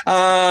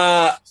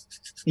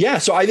 yeah,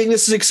 so I think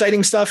this is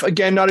exciting stuff.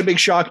 Again, not a big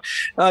shock.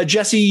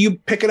 Jesse, you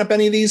picking up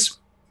any of these?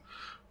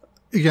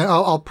 Yeah,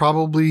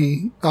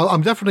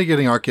 I'm definitely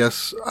getting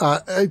Arceus.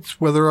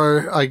 It's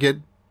whether I get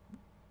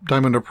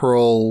Diamond or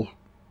Pearl,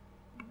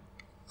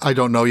 I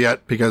don't know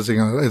yet, because,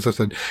 as I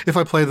said, if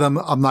I play them,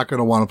 I'm not going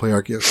to want to play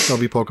Arceus. They'll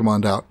be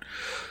Pokemon'd out.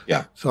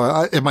 Yeah.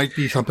 So it might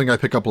be something I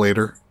pick up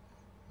later.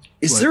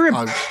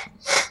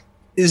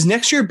 Is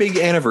next year a big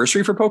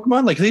anniversary for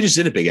Pokemon? Like, they just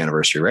did a big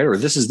anniversary, right? Or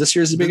this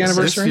year's the big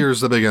anniversary? This year's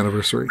the big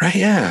anniversary. Right,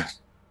 yeah.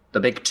 The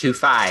big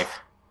 2-5.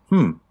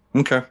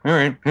 Okay. All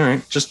right.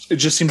 It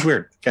just seems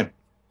weird.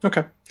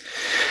 Okay.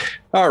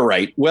 All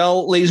right.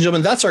 Well, ladies and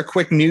gentlemen, that's our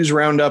quick news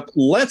roundup.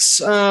 Let's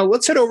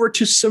head over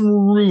to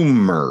some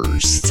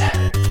rumors.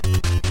 Let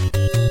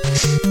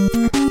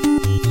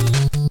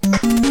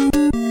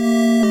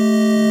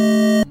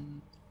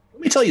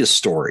me tell you a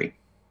story.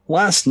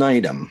 Last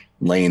night, I'm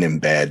laying in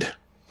bed,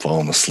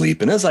 falling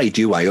asleep. And as I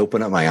do, I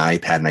open up my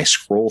iPad and I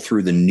scroll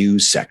through the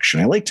news section.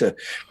 I like to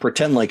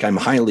pretend like I'm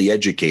highly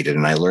educated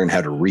and I learn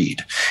how to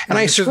read. And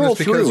I scroll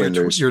through and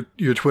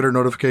your Twitter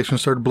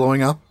notifications started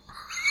blowing up.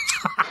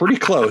 Pretty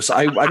close.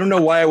 I don't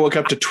know why I woke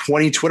up to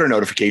 20 Twitter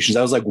notifications.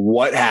 I was like,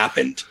 what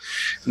happened?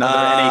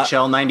 Another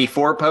NHL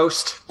 94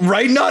 post?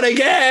 Right, not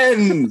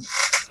again.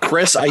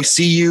 Chris, I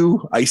see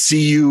you.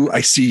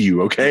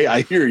 Okay,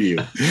 I hear you.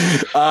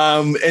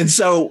 And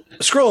so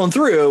scrolling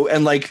through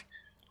and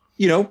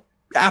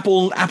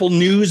Apple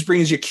News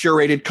brings you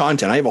curated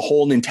content. I have a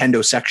whole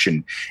Nintendo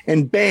section,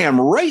 and bam,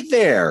 right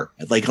there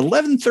at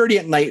 11:30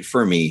 at night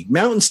for me,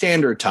 Mountain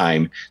Standard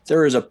Time,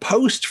 there is a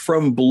post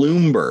from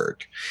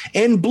Bloomberg.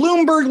 And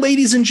Bloomberg,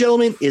 ladies and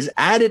gentlemen, is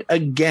at it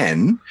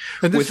again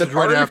with the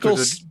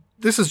articles.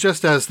 This is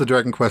just as the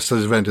Dragon Quest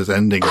event is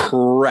ending.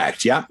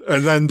 Correct. Yeah.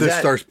 And then this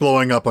starts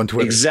blowing up on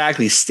Twitter.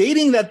 Exactly.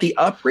 Stating that the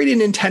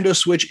upgraded Nintendo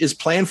Switch is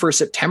planned for a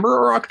September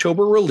or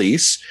October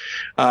release,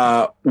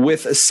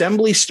 with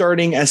assembly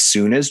starting as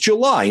soon as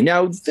July.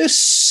 Now, this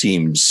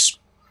seems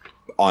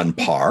on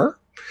par.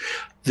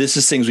 This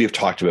is things we've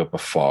talked about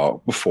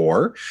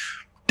before.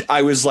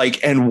 I was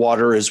like, and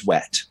water is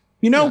wet.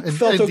 Felt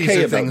okay these are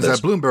about things this.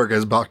 That Bloomberg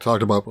has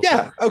talked about before.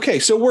 Yeah. Okay.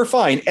 So we're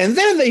fine. And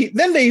then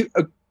they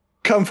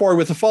come forward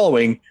with the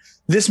following.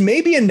 This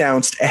may be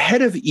announced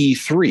ahead of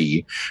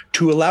E3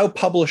 to allow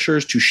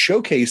publishers to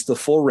showcase the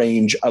full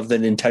range of the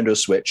Nintendo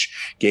Switch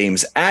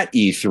games at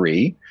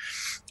E3,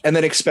 and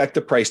then expect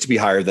the price to be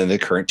higher than the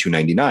current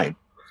 $299.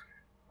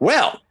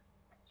 Well,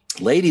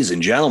 ladies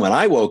and gentlemen,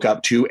 I woke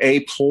up to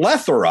a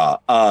plethora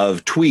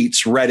of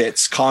tweets,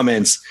 Reddits,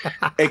 comments,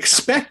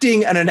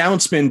 expecting an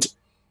announcement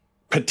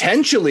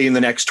potentially in the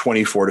next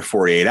 24 to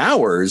 48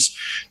 hours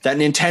that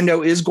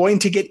Nintendo is going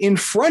to get in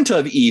front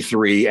of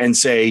E3 and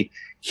say,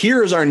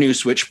 here's our new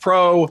Switch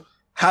Pro.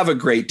 Have a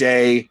great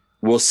day.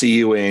 We'll see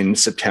you in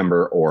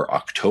September or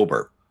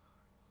October.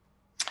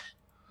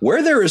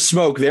 Where there is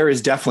smoke, there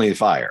is definitely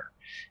fire.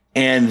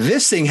 And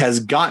this thing has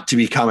got to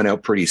be coming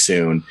out pretty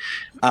soon.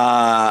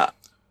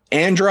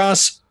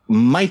 Andros,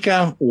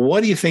 Micah,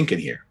 what are you thinking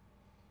here?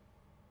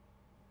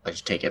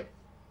 Let's take it.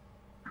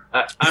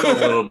 I'm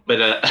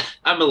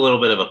a little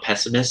bit of a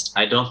pessimist.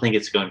 I don't think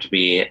it's going to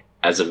be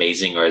as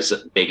amazing or as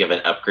big of an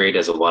upgrade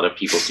as a lot of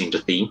people seem to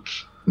think.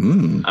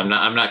 I'm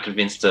not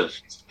convinced of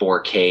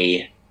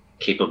 4K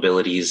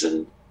capabilities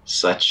and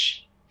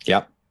such.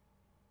 Yep.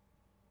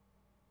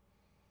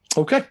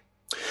 Okay.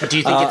 But do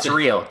you think it's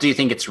real? Do you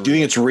think it's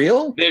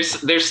real?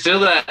 There's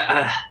still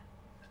that.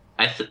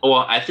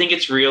 I think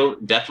it's real.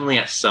 Definitely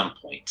at some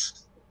point.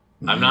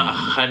 I'm not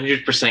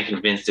 100%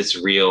 convinced it's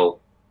real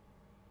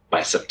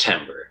by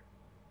September.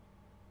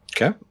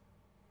 Okay.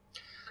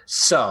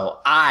 So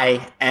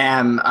I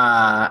am.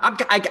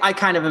 I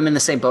kind of am in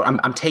the same boat.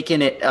 I'm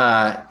taking it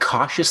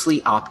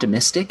cautiously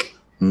optimistic.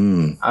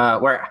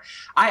 Where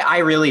I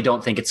really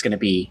don't think it's going to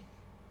be.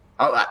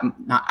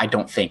 I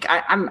don't think.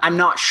 I'm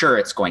not sure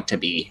it's going to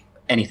be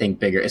anything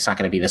bigger. It's not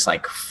going to be this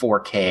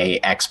 4K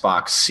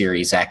Xbox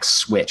Series X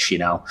Switch.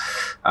 It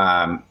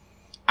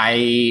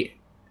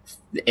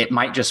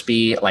might just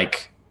be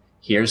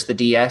here's the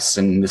DS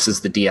and this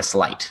is the DS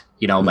Lite.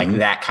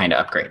 That kind of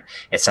upgrade.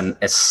 It's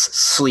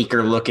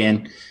sleeker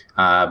looking.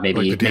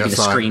 Maybe the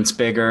screen's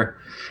bigger.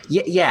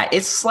 Yeah.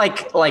 It's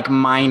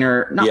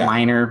minor,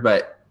 minor,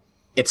 but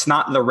it's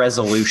not the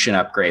resolution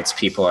upgrades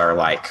people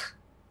are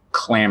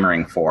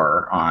clamoring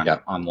for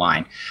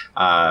online.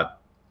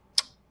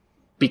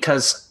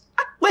 Because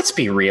let's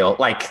be real,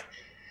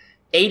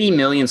 80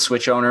 million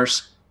Switch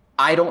owners,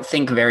 I don't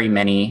think very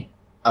many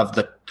of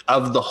the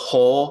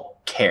whole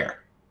care.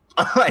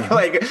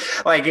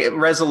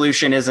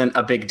 Resolution isn't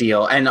a big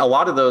deal, and a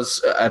lot of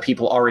those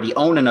people already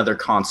own another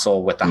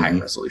console with the high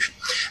resolution.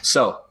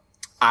 So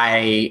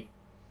that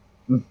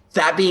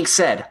being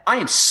said, I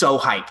am so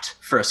hyped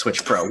for a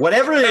Switch Pro.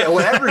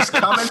 Whatever's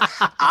coming,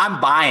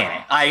 I'm buying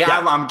it.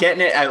 I'm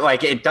getting it.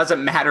 It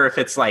doesn't matter if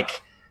it's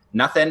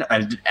nothing,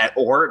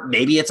 or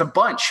maybe it's a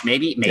bunch.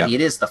 Maybe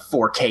it is the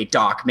 4K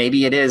dock.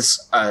 Maybe it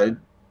is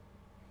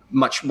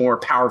much more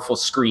powerful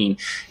screen.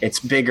 It's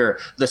bigger.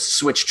 The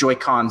Switch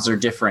Joy-Cons are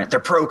different. Their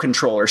Pro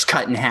controllers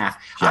cut in half.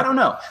 Yeah. I don't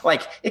know.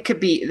 Like, it could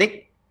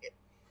be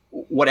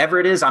whatever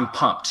it is, I'm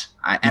pumped.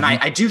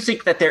 I do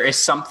think that there is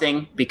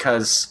something,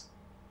 because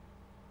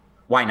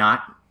why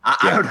not?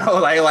 I don't know.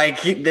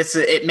 Like this,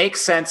 it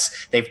makes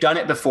sense. They've done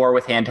it before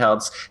with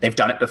handhelds. They've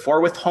done it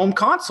before with home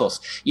consoles.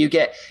 You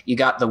got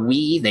the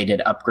Wii. They did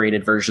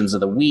upgraded versions of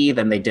the Wii.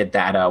 Then they did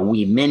that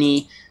Wii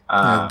Mini.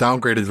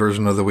 Downgraded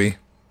version of the Wii.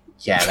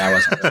 Yeah, that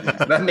was.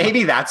 But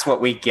maybe that's what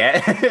we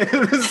get.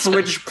 The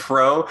Switch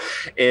Pro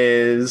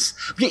is,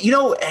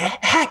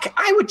 heck,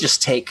 I would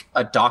just take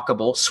a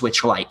dockable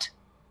Switch Lite.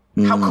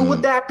 How cool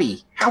would that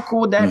be? How cool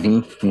would that be?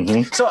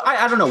 Mm-hmm. So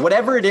I don't know.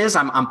 Whatever it is,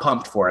 I'm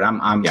pumped for it.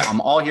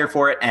 I'm all here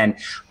for it, and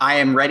I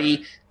am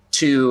ready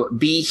to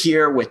be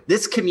here with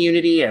this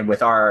community and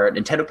with our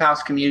Nintendo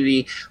Pals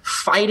community,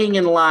 fighting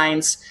in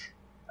lines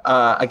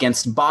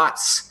against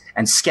bots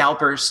and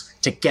scalpers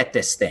to get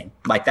this thing.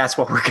 Like, that's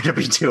what we're going to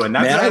be doing.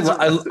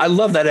 I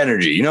love that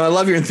energy. I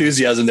love your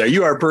enthusiasm there.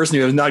 You are a person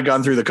who has not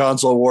gone through the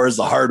console wars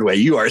the hard way.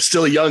 You are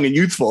still young and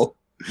youthful.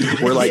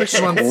 We're like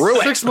 6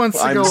 months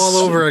to go all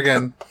over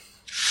again.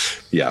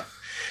 Yeah.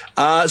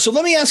 So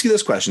let me ask you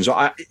this question.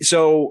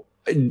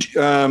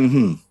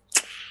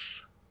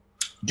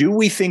 Do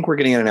we think we're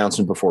getting an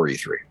announcement before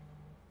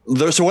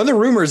E3? So one of the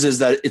rumors is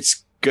that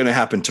it's going to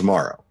happen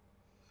tomorrow.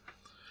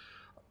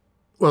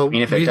 Well, I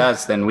mean, if it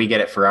does, then we get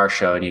it for our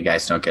show, and you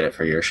guys don't get it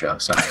for your show.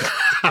 So,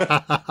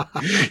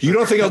 you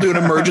don't think I'll do an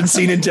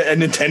emergency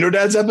Nintendo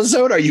Dads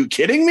episode? Are you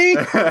kidding me?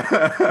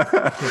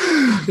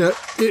 Yeah,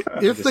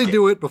 if they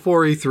do it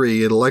before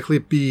E3, it'll likely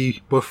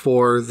be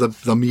before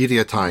the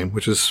media time,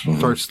 which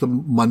starts the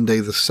Monday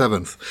the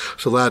 7th.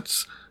 So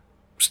that's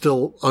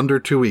still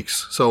under 2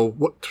 weeks.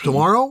 So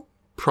tomorrow?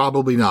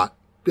 Probably not.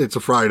 It's a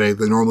Friday.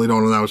 They normally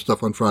don't announce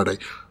stuff on Friday.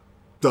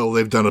 Though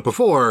they've done it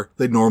before,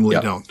 they normally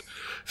don't.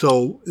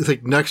 So I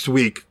think next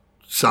week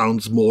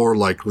sounds more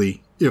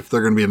likely if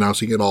they're going to be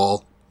announcing it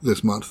all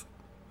this month.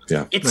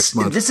 Yeah,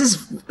 this is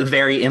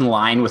very in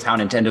line with how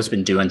Nintendo's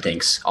been doing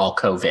things all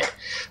COVID,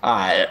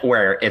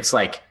 where it's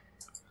like,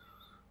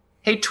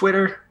 "Hey,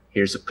 Twitter,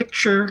 here's a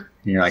picture,"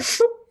 and you're like,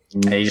 "Boop,"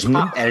 and it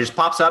just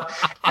pops up,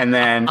 and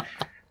then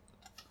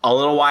a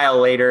little while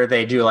later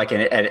they do like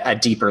a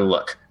deeper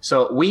look.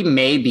 So we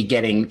may be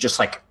getting just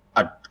like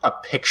a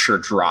picture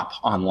drop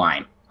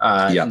online.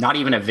 Not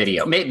even a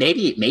video,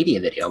 maybe a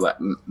video,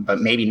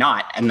 but maybe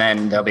not. And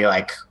then there'll be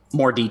like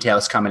more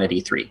details coming at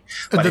E3.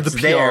 And then the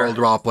PR will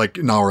drop like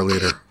an hour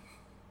later.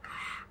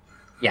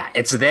 Yeah,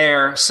 it's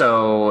there.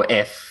 So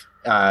if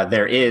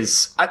there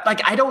is,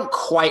 I don't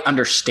quite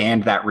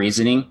understand that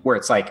reasoning where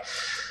it's like,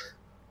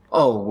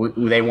 oh,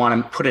 they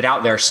want to put it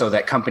out there so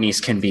that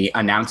companies can be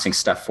announcing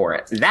stuff for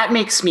it. That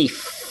makes me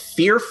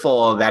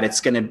fearful that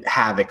it's going to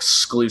have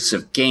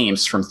exclusive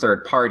games from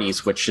third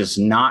parties, which is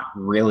not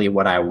really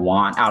what I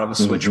want out of a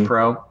Switch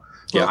Pro.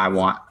 Yeah,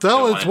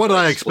 that is what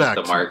I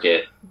expect. The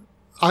market.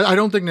 I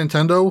don't think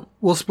Nintendo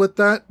will split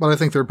that, but I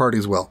think third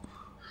parties will.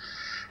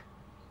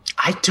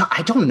 I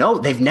don't know.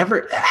 They've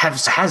never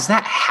has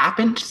that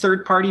happened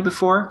third party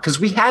before? Because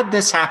we had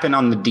this happen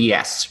on the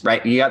DS,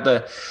 right? You had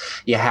the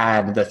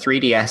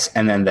 3DS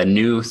and then the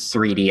new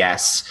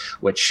 3DS,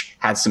 which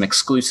had some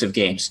exclusive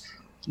games.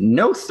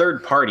 No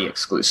third-party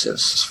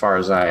exclusives, as far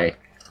as I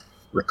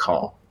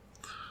recall.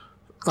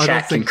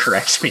 Chat can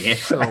correct me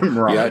if I'm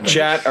wrong. Yeah,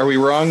 chat, are we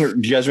wrong?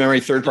 Do you guys remember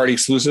any third-party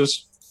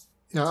exclusives?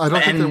 Yeah, I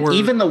don't think there were.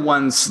 Even the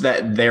ones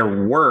that there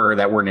were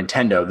that were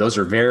Nintendo, those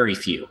are very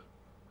few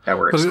that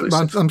were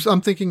exclusive.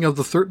 I'm thinking of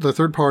the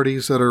third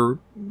parties that are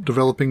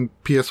developing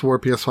PS4,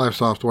 PS5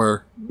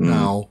 software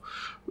now.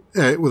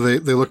 They're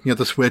looking at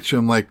the Switch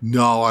and I'm like,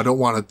 no, I don't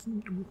want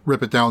to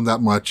rip it down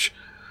that much.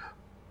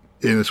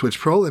 In a Switch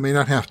Pro, they may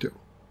not have to.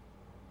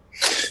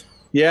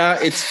 Yeah,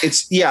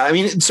 I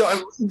mean,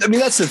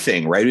 that's the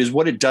thing, right? Is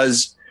what it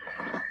does.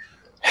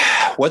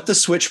 What the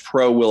Switch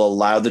Pro will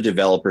allow the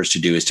developers to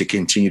do is to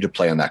continue to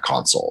play on that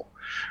console,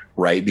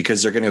 right?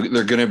 Because they're going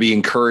to be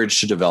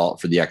encouraged to develop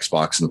for the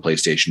Xbox and the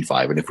PlayStation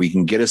 5. And if we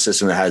can get a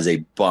system that has a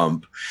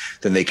bump,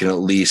 then they can at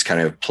least kind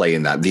of play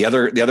in that. The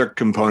other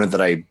component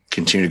that I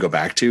continue to go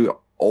back to,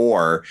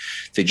 or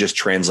they just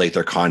translate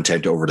their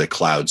content over to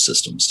cloud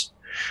systems.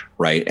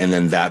 Right. And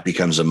then that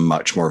becomes a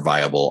much more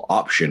viable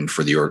option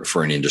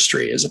for an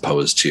industry as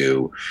opposed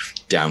to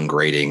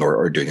downgrading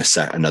or doing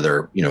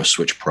another,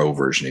 Switch Pro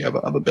version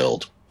of a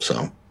build.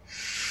 So,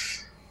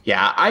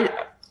 yeah,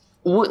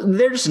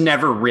 there's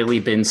never really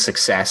been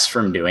success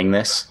from doing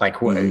this.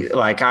 Like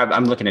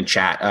I'm looking at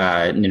chat.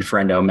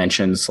 Ninfrendo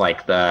mentions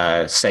like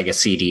the Sega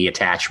CD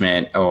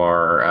attachment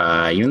or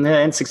even the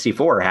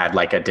N64 had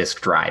like a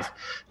disk drive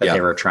that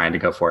they were trying to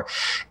go for.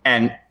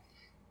 And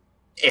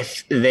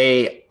if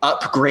they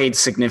upgrade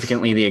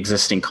significantly the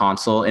existing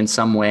console in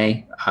some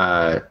way,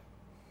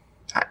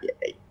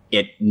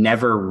 it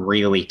never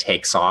really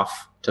takes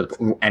off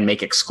and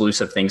make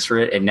exclusive things for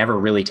it. It never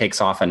really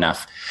takes off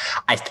enough.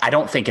 I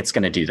don't think it's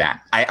going to do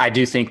that. I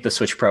do think the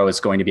Switch Pro is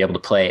going to be able to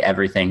play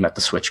everything that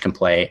the Switch can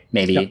play.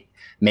 Maybe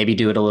maybe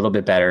do it a little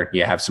bit better.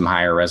 You have some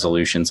higher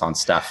resolutions on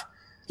stuff.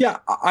 Yeah,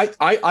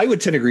 I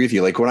would tend to agree with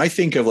you. Like when I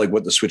think of like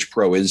what the Switch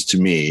Pro is to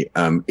me,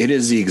 it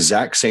is the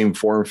exact same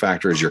form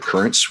factor as your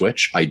current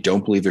Switch. I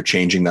don't believe they're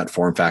changing that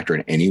form factor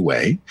in any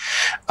way.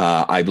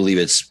 I believe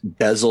it's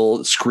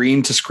bezel,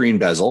 screen to screen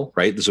bezel,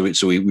 right?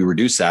 So we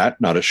reduce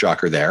that, not a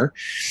shocker there.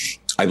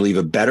 I believe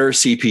a better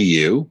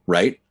CPU,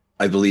 right?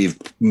 I believe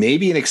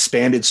maybe an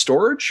expanded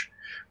storage,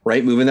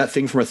 right? Moving that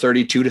thing from a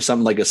 32 to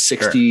something like a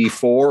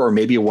 64 or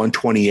maybe a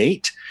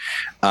 128.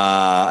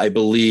 I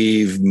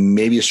believe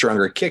maybe a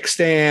stronger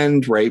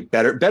kickstand, right?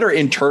 Better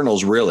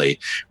internals, really.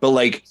 But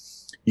like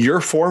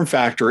your form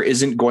factor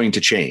isn't going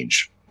to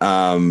change.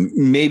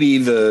 Maybe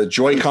the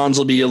Joy-Cons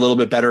will be a little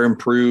bit better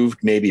improved,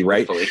 maybe,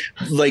 right?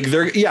 Like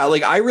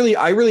I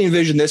really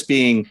envision this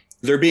being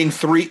there being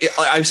three.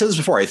 I've said this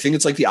before. I think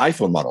it's like the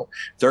iPhone model.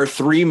 There are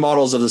three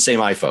models of the same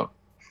iPhone,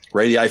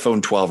 right? The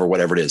iPhone 12 or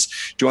whatever it is.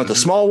 Do you want the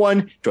small one?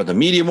 Do you want the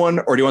medium one?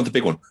 Or do you want the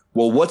big one?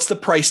 Well, what's the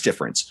price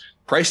difference?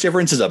 Price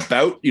difference is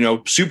about,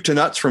 soup to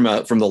nuts from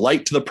the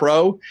Lite to the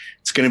Pro.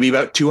 It's going to be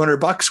about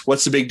 $200.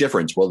 What's the big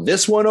difference? Well,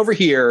 this one over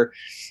here,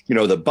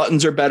 the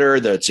buttons are better.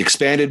 That's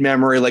expanded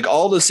memory, like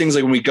all those things.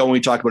 Like when we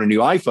talk about a new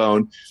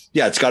iPhone,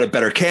 yeah, it's got a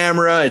better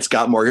camera. It's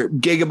got more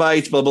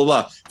gigabytes, blah, blah,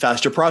 blah,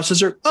 faster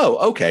processor.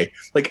 Oh, okay.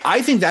 Like,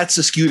 I think that's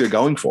the SKU they're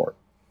going for,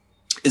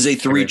 is a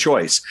three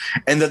choice.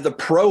 And that the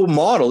Pro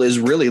model is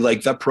really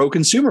like the Pro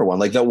consumer one,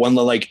 like that one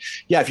that like,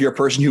 yeah, if you're a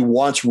person who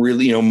wants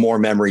really, more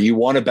memory, you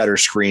want a better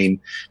screen,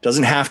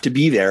 doesn't have to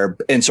be there.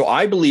 And so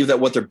I believe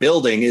that what they're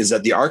building is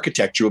that the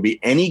architecture will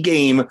be any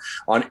game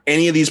on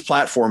any of these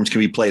platforms can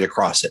be played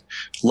across it.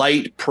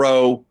 Lite,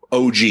 Pro,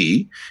 OG.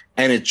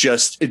 And it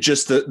just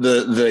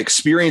the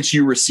experience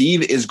you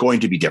receive is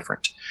going to be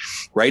different,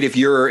 right? If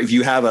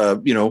you have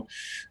a,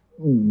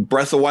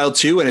 Breath of the Wild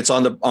 2 and it's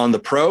on the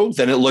Pro,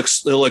 then it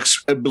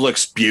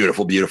looks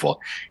beautiful.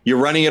 You're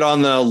running it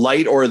on the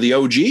Lite or the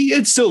OG,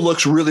 it still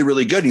looks really,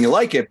 really good and you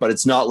like it, but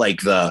it's not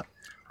like the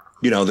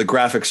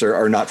graphics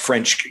are not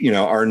French,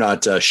 are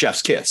not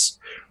chef's kiss,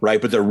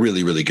 right? But they're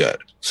really, really good.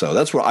 So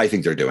that's what I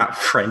think they're doing. Not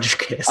French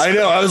kiss. I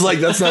know. I was like,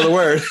 that's not the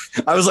word.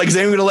 I was like, is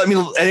anyone gonna let me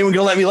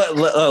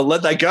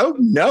let that go?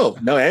 No,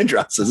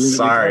 Andros.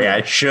 Sorry,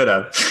 I should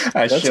have.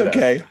 That's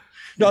okay.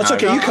 No, it's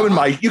okay.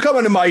 You come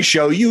into my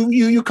show.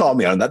 You call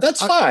me on that.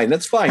 That's fine.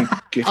 That's fine.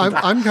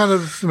 I'm kind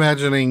of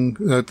imagining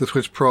that the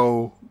Switch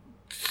Pro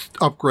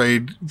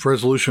upgrade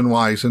resolution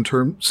wise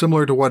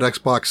similar to what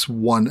Xbox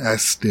One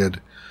S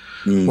did.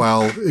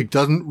 While it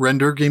doesn't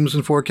render games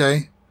in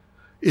 4K,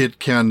 it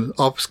can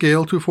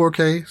upscale to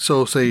 4K.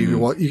 So say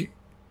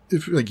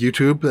if like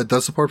YouTube that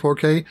does support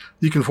 4K,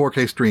 you can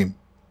 4K stream,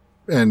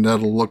 and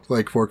that'll look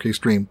like 4K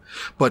stream.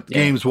 But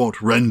games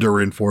won't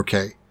render in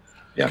 4K.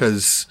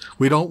 Because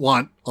we don't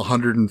want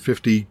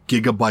 150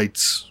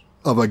 gigabytes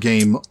of a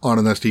game on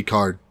an SD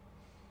card.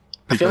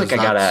 I feel like I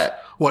gotta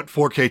what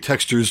 4K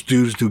textures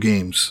do to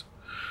passengers.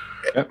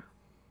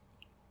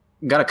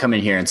 Gotta come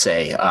in here and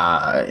say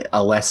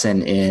a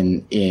lesson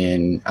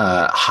in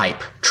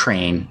hype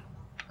train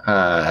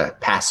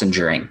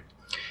passengering.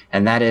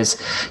 And that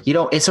is,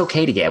 it's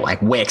okay to get like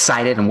way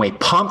excited and way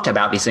pumped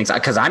about these things,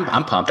 because I'm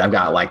pumped. I've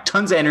got like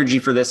tons of energy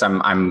for this.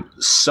 I'm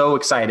so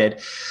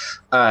excited.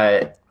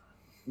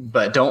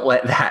 But don't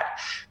let that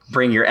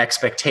bring your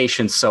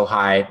expectations so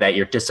high that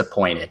you're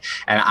disappointed.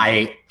 And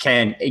I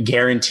can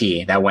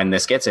guarantee that when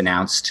this gets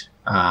announced,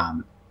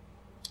 there's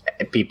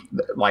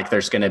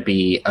going to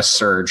be a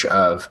surge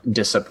of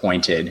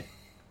disappointed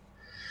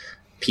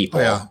people.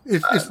 Yeah,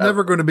 it's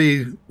never going to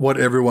be what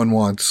everyone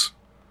wants.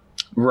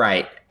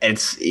 Right.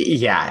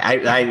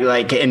 I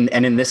like, and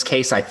in this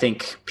case, I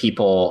think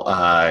people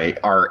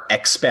are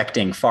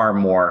expecting far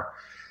more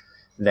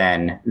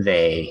than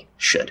they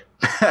should.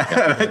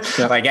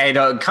 Like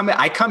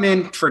I come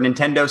in for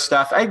Nintendo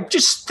stuff.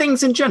 Just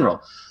things in general,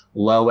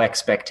 low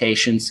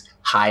expectations,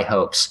 high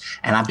hopes,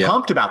 and I'm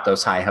pumped about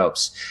those high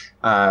hopes.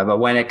 But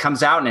when it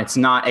comes out and it's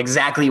not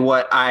exactly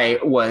what I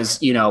was,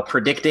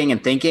 predicting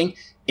and thinking,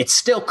 it's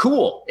still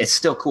cool.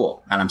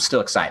 And I'm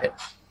still excited.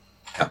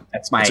 Yeah.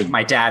 That's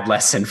my dad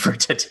lesson for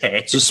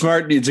today.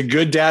 It's a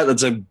good dad.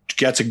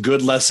 That's a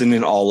good lesson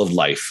in all of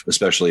life,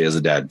 especially as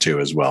a dad too,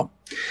 as well.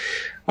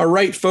 All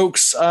right,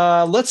 folks,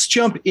 let's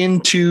jump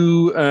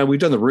into, we've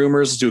done the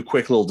rumors. Let's do a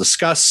quick little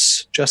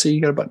discuss. Jesse, you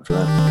got a button for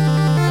that?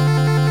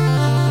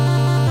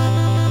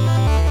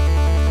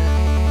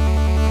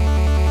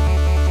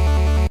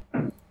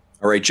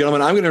 All right,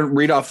 gentlemen, I'm going to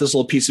read off this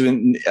little piece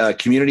of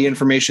community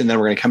information. Then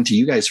we're going to come to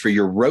you guys for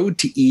your Road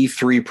to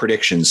E3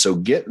 predictions. So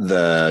get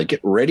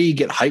ready,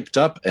 get hyped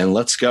up, and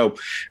let's go.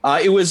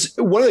 It was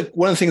one of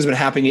the things that's been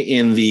happening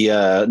in the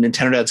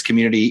Nintendo Dads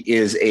community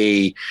is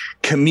a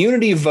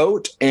community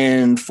vote,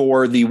 and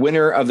for the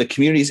winner of the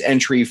community's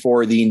entry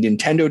for the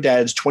Nintendo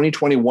Dads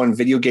 2021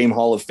 Video Game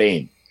Hall of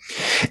Fame.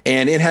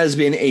 And it has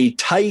been a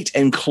tight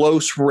and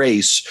close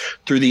race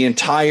through the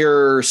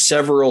entire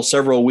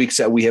several weeks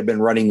that we have been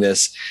running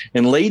this.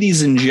 And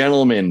ladies and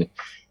gentlemen,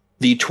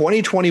 the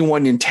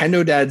 2021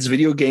 Nintendo Dads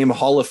Video Game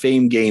Hall of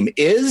Fame game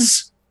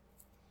is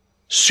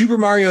Super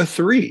Mario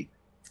 3.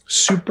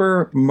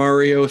 Super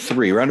Mario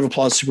 3. Round of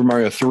applause, Super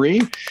Mario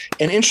 3.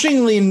 And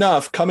interestingly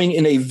enough, coming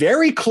in a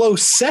very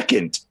close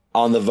second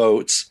on the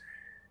votes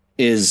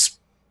is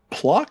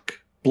Blanc?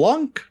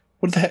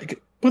 What the heck?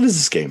 What is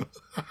this game?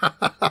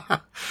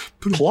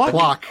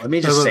 Plock. Let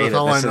me just say that's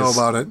all I know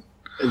about it.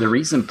 The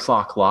reason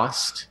Plock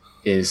lost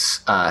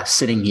is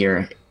sitting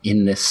here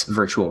in this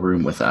virtual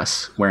room with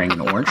us wearing an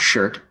orange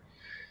shirt.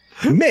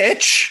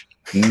 Mitch.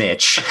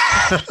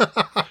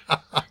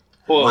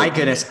 Whoa. My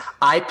goodness,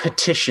 I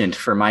petitioned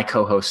for my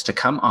co-host to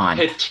come on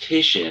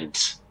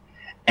Petitioned.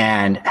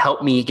 and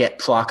help me get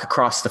Plock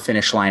across the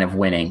finish line of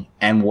winning.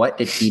 And what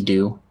did he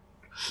do?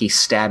 He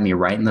stabbed me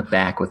right in the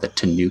back with a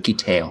Tanuki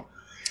tail.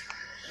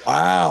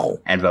 Wow.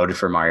 And voted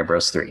for Mario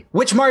Bros. 3,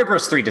 which Mario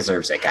Bros. 3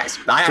 deserves it, guys.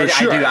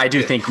 I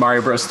do think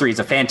Mario Bros. 3 is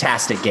a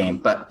fantastic game,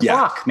 but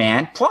Plock,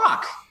 man,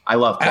 Plock. I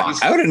love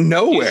Plock. Out of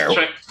nowhere.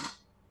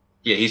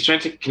 He's trying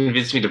to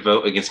convince me to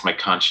vote against my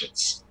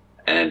conscience,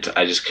 and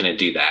I just couldn't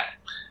do that.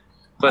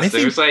 Plus,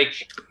 there was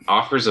like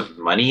offers of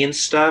money and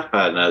stuff,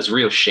 and it was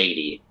real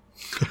shady.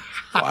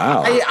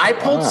 Wow. I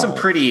pulled some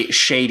pretty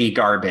shady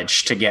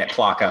garbage to get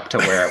Plock up to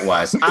where it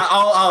was.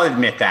 I'll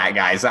admit that,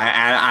 guys.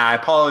 I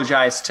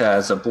apologize to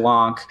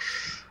Zablanc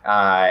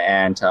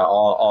and to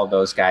all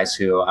those guys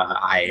who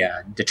I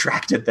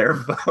detracted their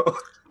vote.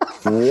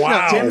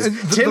 Wow.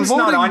 Tim's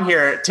not on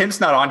here. Tim's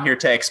not on here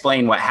to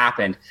explain what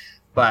happened,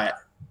 but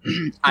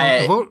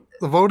the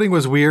voting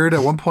was weird.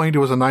 At one point, it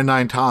was a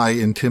 9-9 tie,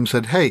 and Tim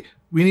said, "Hey,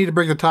 we need to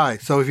break the tie.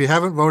 So if you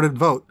haven't voted,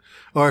 vote.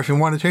 Or if you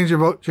want to change your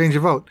vote, change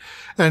your vote."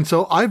 And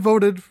so I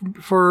voted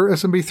for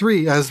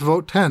SMB3 as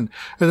vote 10.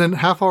 And then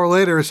half hour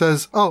later it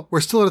says, "Oh,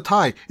 we're still at a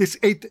tie. It's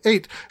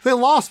 8-8. They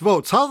lost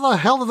votes. How the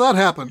hell did that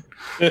happen?"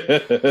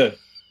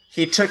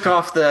 He took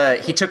off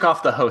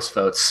the host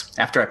votes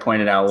after I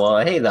pointed out, well,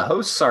 hey, the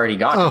hosts already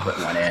got to put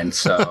one in.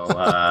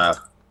 So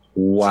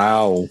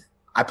wow.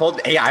 I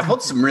pulled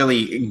some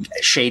really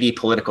shady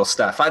political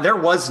stuff. There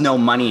was no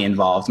money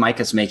involved.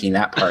 Micah's making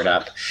that part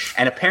up.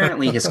 And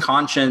apparently his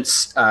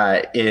conscience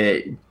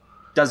it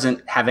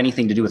doesn't have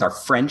anything to do with our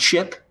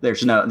friendship.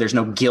 There's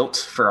no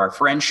guilt for our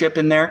friendship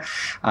in there.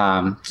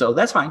 So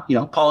that's fine.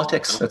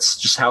 Politics, that's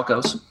just how it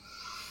goes.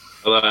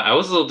 Well, I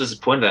was a little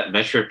disappointed that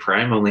Metroid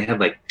Prime only had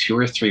like 2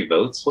 or 3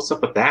 votes. What's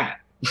up with that?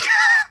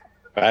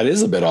 That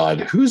is a bit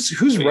odd. Who's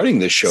running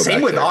this show?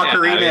 Same with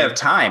Ocarina of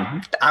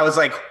Time. I was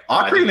like,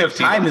 Ocarina of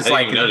Time is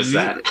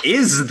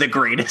the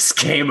greatest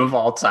game of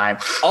all time.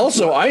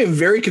 Also, I am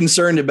very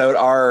concerned about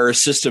our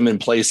system in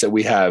place that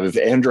we have. If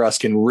Andros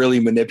can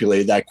really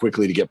manipulate that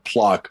quickly to get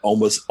Plock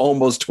almost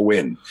to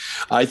win,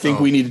 I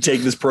think we need to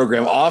take this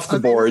program off the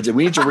boards and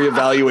we need to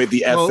reevaluate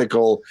the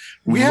ethical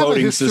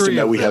voting system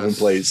that we have in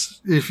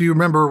place. If you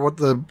remember what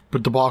the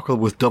debacle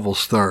with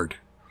Devil's Third.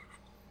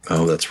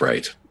 Oh, that's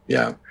right.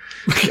 Yeah.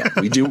 Yeah,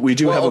 we do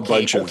have a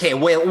bunch of. Okay,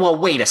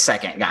 wait a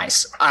second,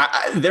 guys.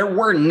 There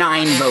were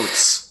 9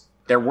 votes.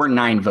 There were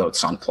 9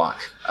 votes on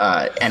Plock,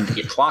 and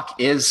Plock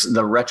is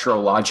the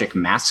Retrologic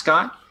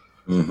mascot.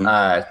 Mm-hmm.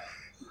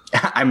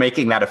 I'm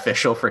making that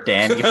official for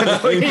Dan. Even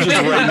though he's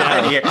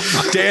not here.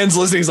 Dan's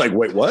listening. He's like,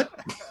 "Wait, what?"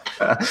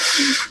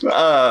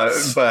 Yeah,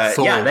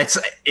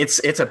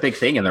 it's a big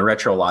thing in the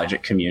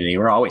Retrologic community.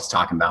 We're always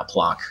talking about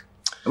Plock.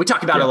 We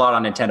talk about it a lot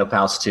on Nintendo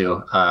Pals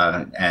too,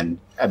 and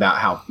about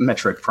how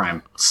Metroid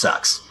Prime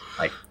sucks,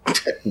 like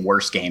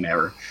worst game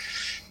ever.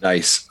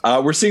 Nice.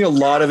 We're seeing a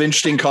lot of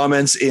interesting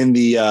comments in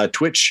the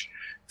Twitch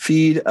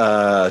feed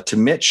to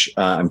Mitch.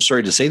 I'm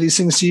sorry to say these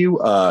things to you.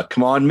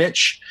 Come on,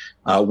 Mitch.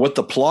 What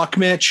the Plock,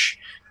 Mitch?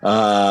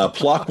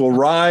 Plock will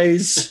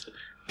rise.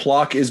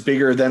 Plock is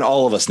bigger than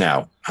all of us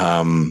now.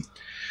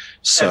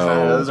 So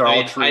those are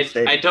all true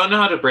I don't know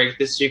how to break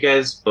this to you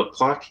guys, but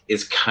Plock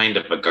is kind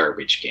of a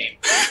garbage game.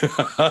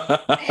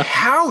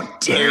 How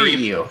dare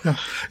you?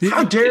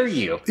 How dare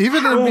you?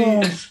 Even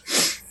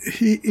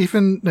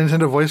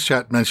Nintendo Voice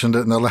Chat mentioned it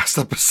in the last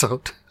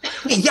episode.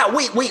 Yeah,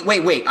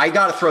 wait. I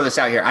got to throw this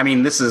out here. I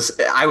mean,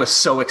 I was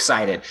so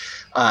excited.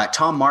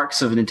 Tom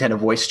Marks of Nintendo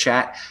Voice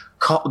Chat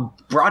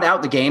brought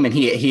out the game and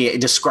he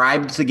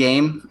described the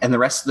game, and the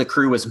rest of the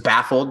crew was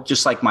baffled,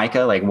 just like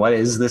Micah. Like, what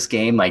is this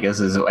game? Like, this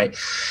is way.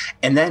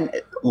 And then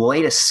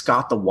latest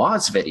Scott the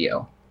Woz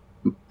video,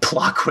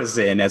 Plock was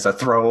in as a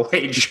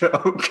throwaway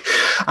joke.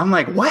 I'm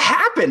like, what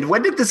happened?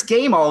 When did this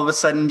game all of a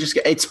sudden just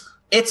get?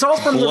 It's all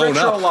from the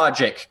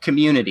Retrologic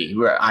community.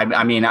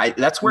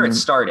 That's where it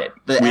started.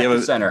 The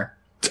epicenter.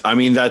 I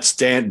mean, that's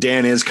Dan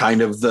is kind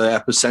of the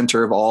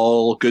epicenter of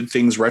all good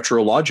things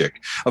Retrologic.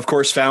 Of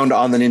course, found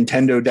on the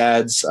Nintendo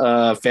Dads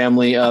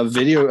family of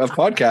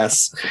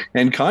podcasts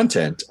and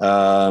content.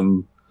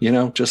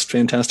 Just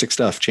fantastic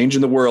stuff. Changing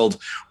the world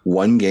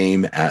one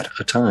game at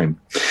a time.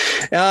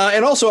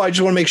 And also, I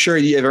just want to make sure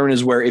everyone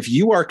is aware, if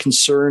you are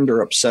concerned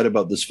or upset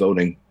about this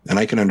voting, and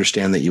I can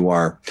understand that you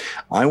are,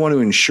 I want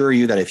to ensure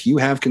you that if you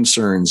have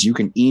concerns, you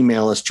can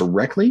email us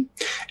directly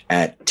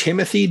at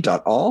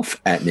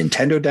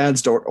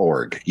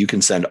timothy.olf@nintendodads.org. You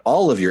can send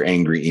all of your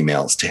angry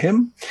emails to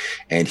him,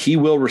 and he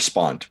will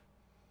respond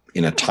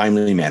in a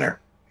timely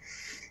manner.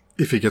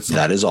 If he gets them.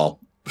 That is all.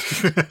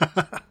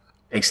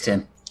 Thanks,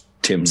 Tim.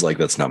 Tim's like,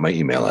 that's not my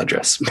email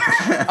address.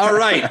 All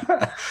right.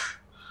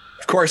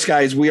 Of course,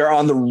 guys, we are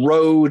on the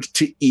road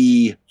to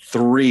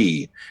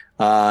E3.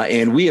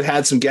 And we have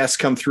had some guests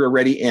come through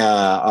already.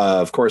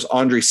 Of course,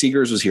 Andre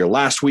Segers was here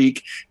last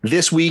week.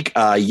 This week,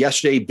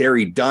 yesterday,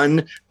 Barry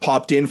Dunn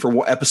popped in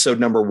for episode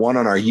number 1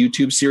 on our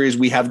YouTube series.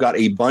 We have got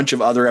a bunch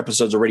of other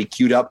episodes already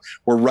queued up.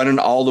 We're running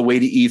all the way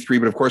to E3.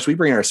 But of course, we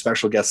bring our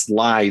special guests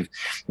live.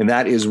 And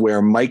that is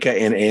where Micah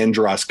and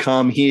Andros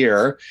come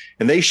here.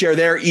 And they share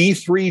their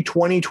E3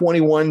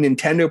 2021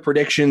 Nintendo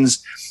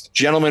predictions.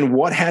 Gentlemen,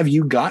 what have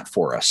you got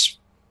for us?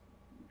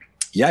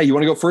 Yeah, you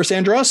want to go first,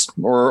 Andros,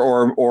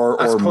 or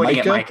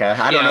Micah? Micah?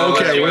 I don't know.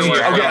 Okay,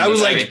 I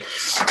was like,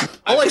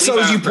 all I saw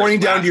was you pointing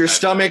down to your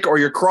stomach or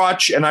your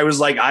crotch, and I was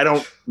like, I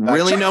don't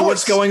really know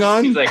what's going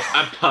on. He's like,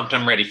 I'm pumped.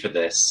 I'm ready for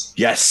this.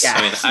 Yes. Yeah.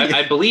 I mean,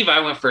 I believe I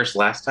went first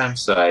last time,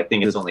 so I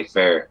think it's only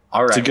fair.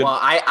 All right.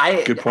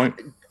 Well, good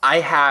point. I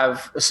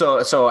have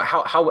so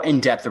how in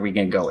depth are we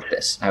going to go with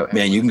this?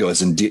 Man, you can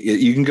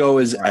go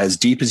as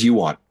deep as you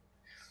want.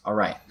 All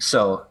right.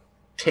 So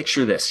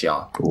picture this,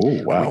 y'all.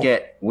 Oh wow.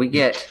 We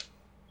get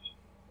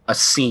a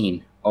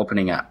scene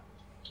opening up,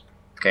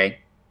 okay,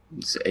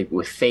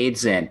 with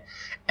fades in,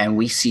 and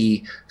we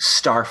see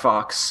Star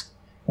Fox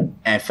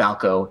and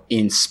Falco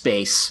in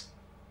space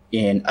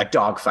in a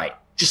dogfight,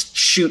 just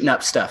shooting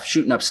up stuff,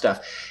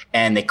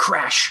 and they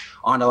crash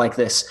onto like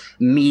this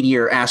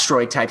meteor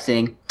asteroid type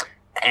thing,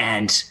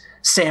 and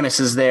Samus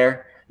is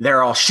there.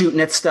 They're all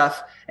shooting at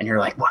stuff, and you're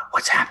like,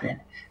 what's happening?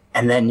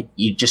 And then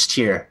you just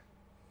hear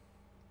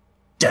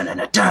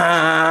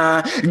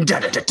da-da-da-da,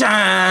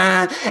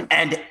 da-da-da-da,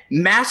 and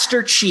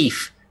Master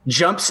Chief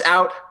jumps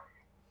out,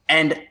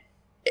 and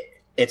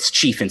it's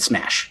Chief in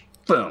Smash.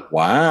 Boom.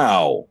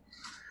 Wow.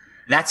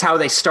 That's how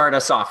they start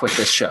us off with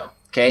this show.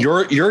 Okay.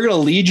 You're gonna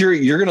lead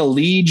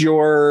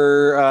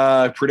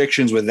your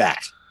predictions with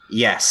that.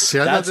 Yes. See,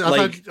 I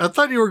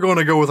thought you were going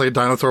to go with like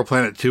Dinosaur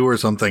Planet 2 or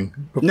something.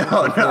 No.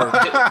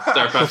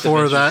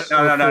 Before that.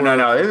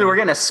 No. We're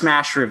getting a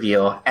Smash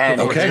reveal,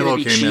 and it's going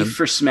to be Chief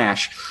for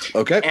Smash.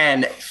 Okay.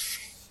 And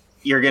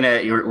we're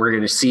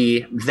gonna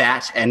see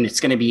that, and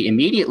it's going to be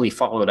immediately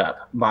followed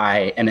up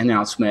by an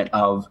announcement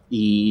of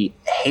the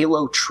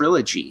Halo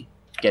trilogy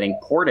getting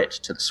ported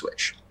to the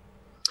Switch.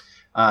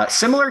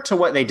 Similar to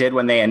what they did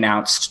when they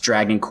announced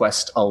Dragon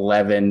Quest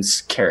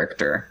XI's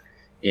character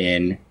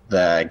in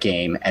the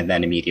game, and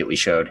then immediately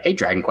showed, hey,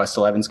 Dragon Quest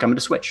XI's coming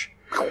to Switch.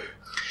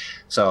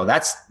 So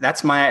that's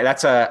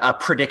a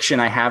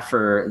prediction I have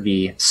for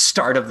the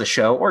start of the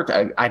show, or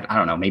I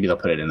don't know, maybe they'll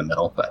put it in the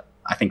middle, but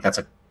I think that's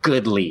a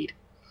good lead.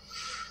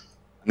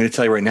 I'm going to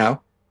tell you right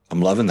now,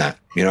 I'm loving that.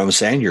 You know what I'm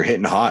saying? You're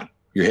hitting hot.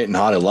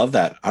 I love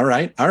that. All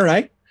right.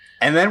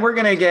 And then we're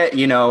going to get,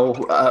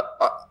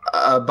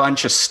 a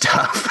bunch of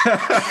stuff.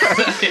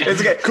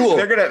 It's good. Cool.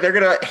 They're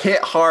gonna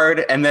hit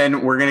hard, and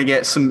then we're gonna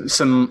get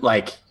some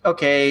like,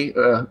 okay,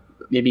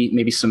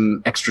 maybe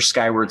some extra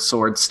Skyward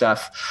Sword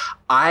stuff.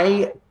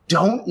 I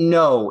don't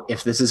know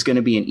if this is going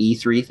to be an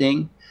E3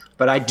 thing,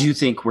 but I do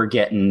think we're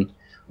getting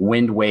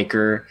Wind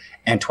Waker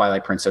and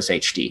Twilight Princess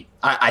HD.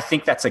 I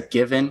think that's a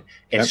given.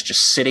 It's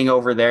just sitting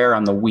over there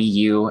on the Wii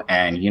U,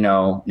 and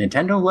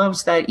Nintendo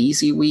loves that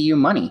easy Wii U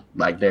money.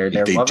 Like they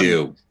do.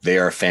 It. They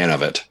are a fan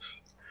of it.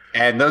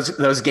 And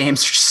those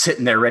games are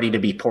sitting there ready to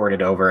be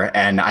ported over,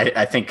 and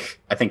I think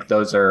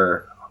those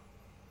are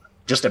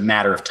just a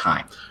matter of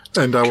time.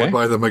 And I would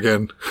buy them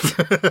again.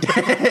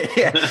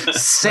 Yeah,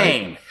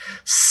 same.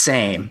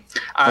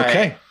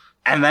 Okay.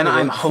 And then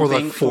I'm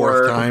hoping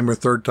for the 4th time or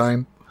 3rd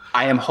time.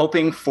 I am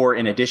hoping for,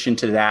 in addition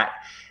to that,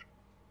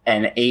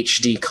 an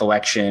HD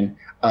collection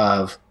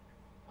of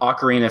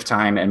Ocarina of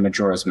Time and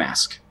Majora's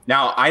Mask.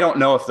 Now, I don't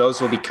know if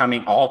those will be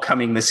all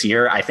coming this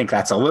year. I think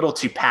that's a little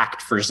too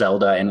packed for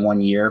Zelda in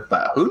 1 year,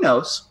 but who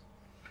knows?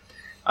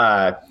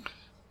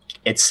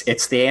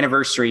 It's the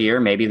anniversary year.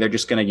 Maybe they're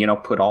just going to,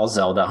 put all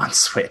Zelda on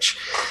Switch.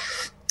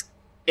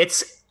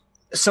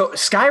 So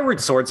Skyward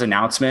Sword's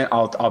announcement,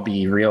 I'll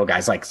be real,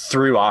 guys, like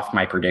threw off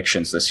my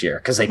predictions this year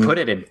because they put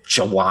it in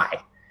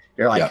July.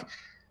 You're like,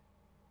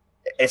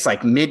 it's like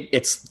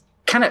it's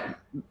kind of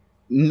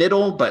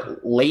middle,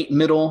 but late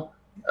middle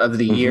of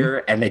the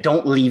year, and they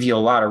don't leave you a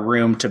lot of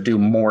room to do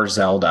more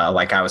Zelda.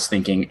 Like I was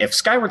thinking, if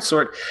Skyward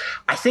Sword,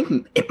 I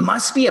think it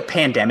must be a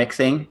pandemic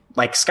thing.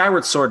 Like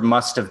Skyward Sword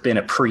must have been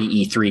a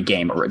pre-E3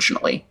 game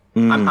originally.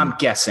 I'm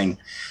guessing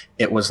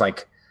it was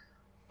like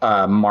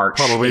March,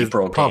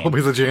 April game.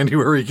 Probably the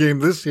January game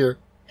this year.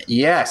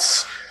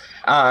 Yes.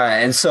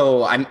 And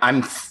so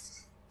I'm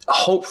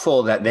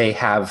hopeful that they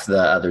have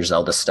the other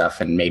Zelda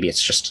stuff, and maybe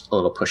it's just a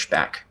little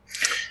pushback.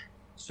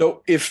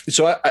 So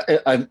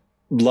I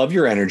love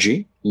your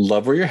energy.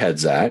 Love where your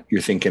head's at. You're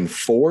thinking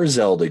 4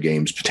 Zelda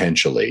games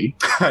potentially.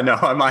 No,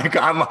 I'm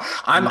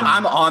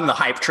on the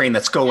hype train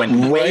that's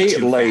going way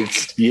too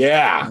fast.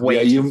 Yeah.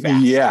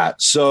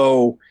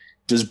 So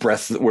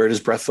where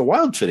does Breath of the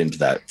Wild fit into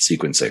that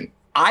sequencing?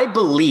 I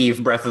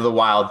believe Breath of the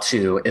Wild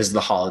 2 is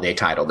the holiday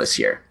title this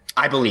year.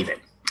 I believe it.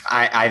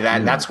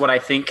 That's what I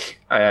think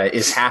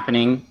is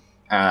happening.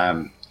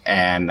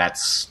 And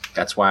that's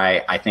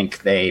why I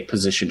think they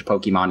positioned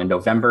Pokemon in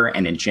November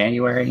and in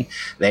January.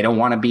 They don't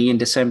want to be in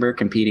December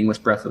competing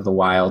with Breath of the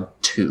Wild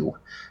 2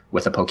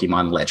 with a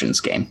Pokemon Legends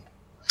game.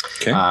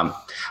 Okay.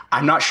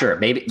 I'm not sure.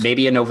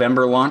 Maybe a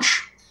November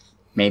launch.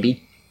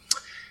 Maybe.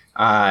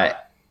 And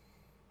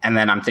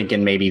then I'm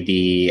thinking maybe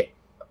the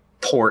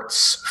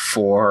ports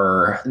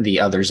for the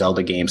other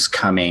Zelda games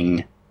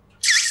coming.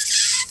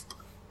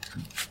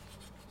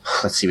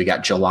 Let's see. We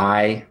got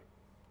July,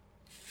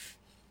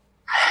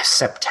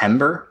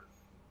 September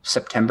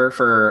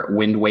for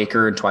Wind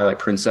Waker and Twilight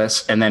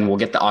Princess. And then we'll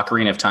get the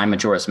Ocarina of Time,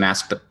 Majora's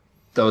Mask, but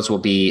those will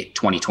be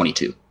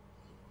 2022.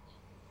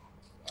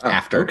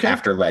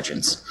 After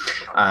Legends.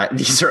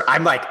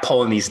 I'm like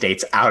pulling these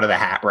dates out of the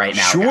hat right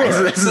now.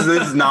 Sure. This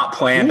is not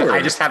planned. Sure.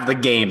 I just have the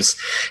games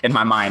in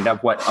my mind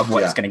of what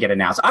is going to get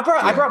announced. I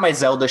brought my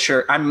Zelda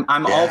shirt. I'm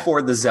all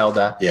for the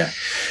Zelda. Yeah.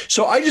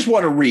 So I just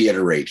want to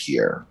reiterate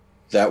here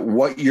that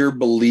what you're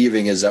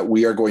believing is that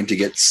we are going to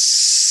get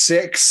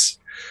 6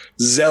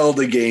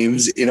 Zelda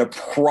games in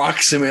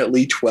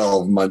approximately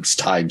 12 months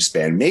time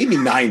span, maybe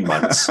 9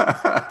 months.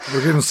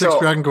 We're getting 6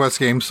 Dragon Quest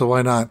games, so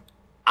why not?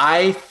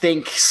 I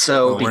think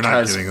so we're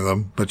not getting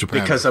them, but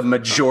Japan because a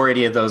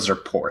majority of those are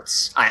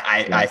ports.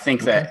 I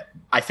think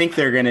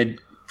they're going to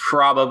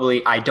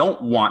probably. I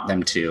don't want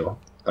them to,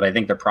 but I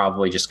think they're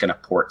probably just going to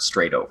port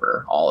straight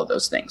over all of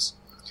those things.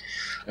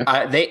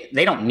 They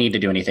don't need to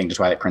do anything to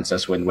Twilight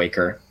Princess Wind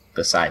Waker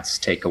besides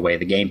take away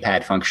the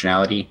gamepad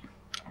functionality.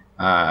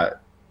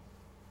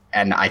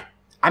 And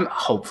I'm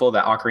hopeful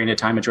that Ocarina of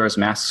Time, Majora's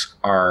Mask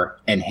are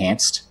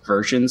enhanced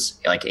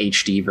versions, like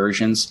HD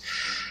versions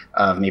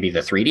of maybe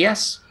the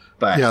 3DS.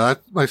 But yeah,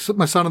 my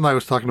son and I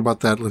was talking about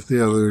that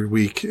the other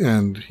week,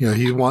 and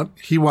he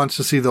wants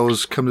to see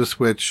those come to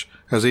Switch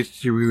as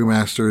HD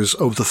remasters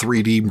of the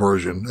 3D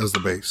version as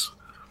the base.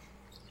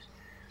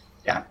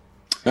 Yeah.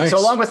 Nice. So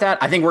along with that,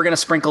 I think we're going to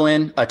sprinkle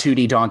in a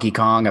 2D Donkey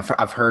Kong.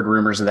 I've heard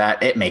rumors of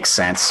that. It makes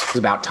sense. It's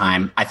about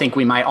time. I think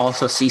we might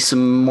also see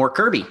some more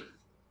Kirby,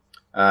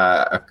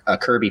 a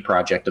Kirby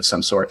project of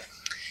some sort,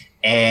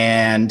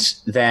 and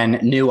then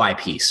new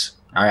IPs.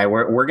 All right,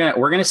 we're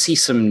gonna see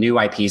some new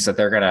IPs that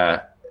they're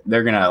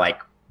gonna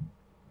like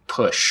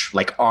push,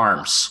 like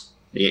ARMS.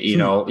 You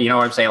know what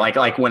I'm saying?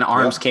 Like when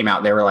ARMS came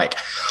out, they were like,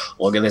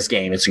 "Look at this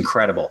game, it's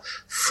incredible!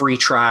 Free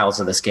trials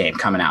of this game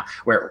coming out."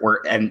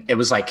 And it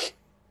was like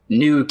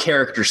new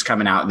characters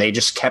coming out. And they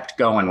just kept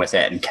going with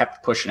it and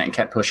kept pushing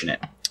it.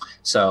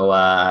 So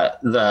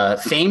the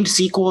famed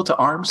sequel to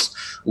ARMS,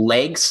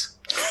 Legs,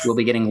 we'll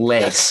be getting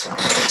Legs.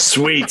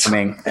 Sweet,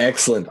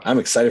 excellent! I'm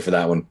excited for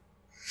that one.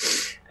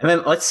 And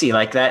then let's see,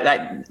 like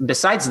that.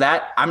 Besides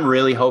that, I'm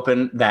really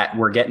hoping that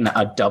we're getting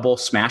a double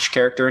Smash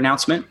character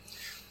announcement.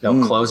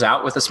 They'll close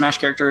out with a Smash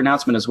character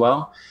announcement as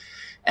well,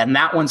 and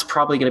that one's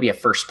probably going to be a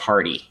first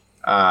party.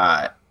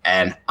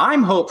 And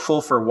I'm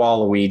hopeful for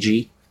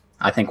Waluigi.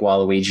 I think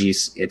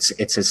Waluigi's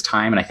it's his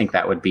time, and I think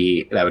that would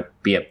be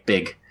a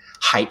big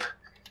hype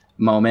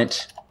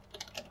moment.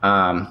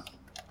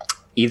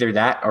 Either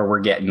that, or we're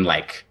getting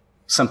like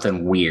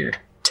something weird.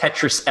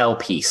 Tetris L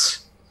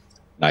piece.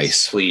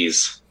 Nice,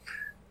 please.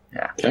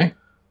 Yeah. Okay.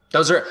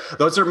 Those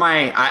are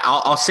my.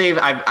 I'll save.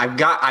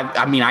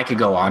 I mean, I could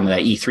go on the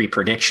E3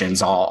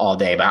 predictions all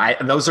day,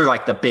 but those are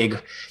like the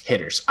big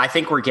hitters. I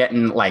think we're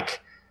getting like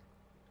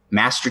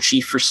Master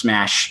Chief for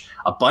Smash,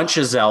 a bunch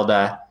of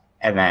Zelda,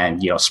 and then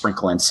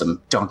sprinkle in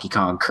some Donkey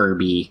Kong,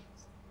 Kirby,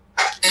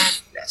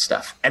 that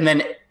stuff. And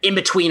then in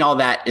between all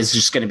that is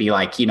just going to be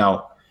like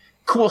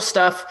cool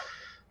stuff,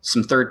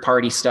 some third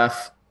party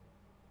stuff,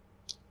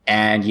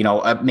 and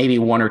maybe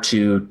 1 or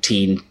 2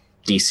 teen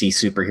DC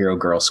superhero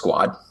girl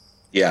squad.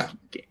 Yeah,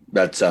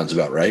 that sounds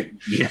about right.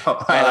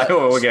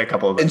 We'll get a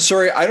couple of them. And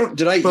sorry,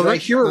 did I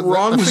hear it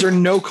wrong? Was there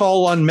no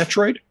call on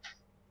Metroid?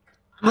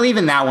 I'm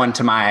leaving that one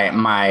to my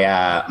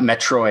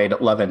Metroid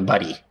loving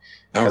buddy,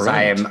 because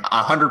I am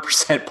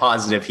 100%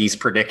 positive he's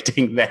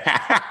predicting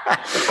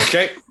that.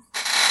 Okay.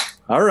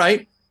 All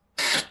right.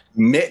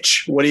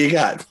 Mitch, what do you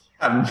got?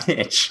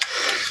 Mitch.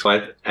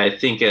 Well, I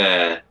think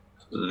they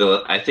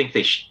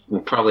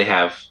will probably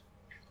have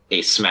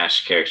a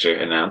Smash character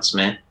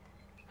announcement.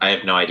 I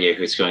have no idea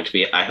who it's going to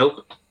be. I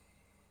hope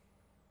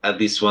at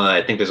least one.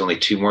 I think there's only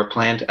 2 more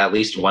planned. At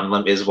least one of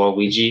them is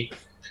Waluigi.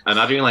 I'm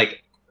not even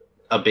like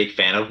a big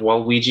fan of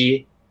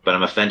Waluigi, but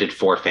I'm offended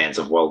for fans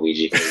of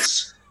Waluigi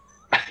because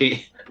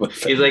he's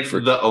like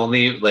the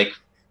only like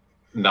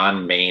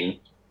non-main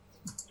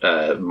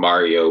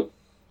Mario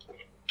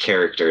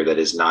character that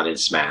is not in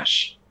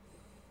Smash.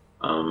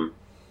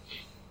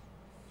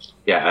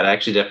 Yeah, I'd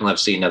actually definitely love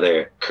to see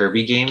another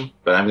Kirby game,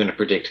 but I'm going to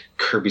predict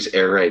Kirby's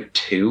Air Ride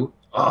 2.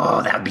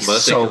 Oh, that'd be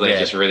mostly so good. I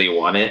just really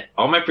want it.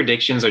 All my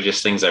predictions are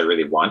just things I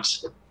really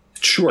want.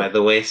 Sure. By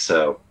the way,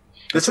 so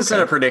this isn't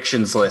a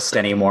predictions list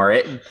anymore.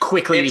 It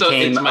quickly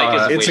became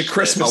it's a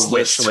Christmas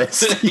wish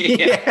list.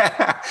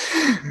 Yeah.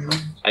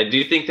 I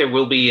do think there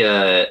will be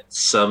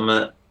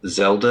some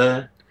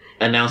Zelda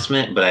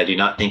announcement, but I do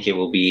not think it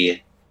will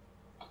be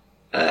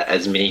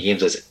as many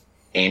games as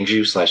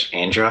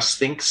Andrew/Andros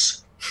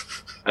thinks.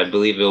 I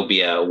believe it will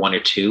be 1 or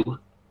 2.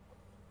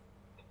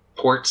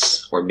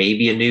 ports or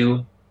maybe a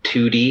new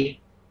 2D.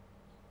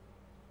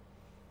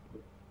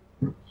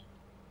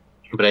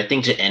 But I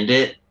think to end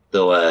it,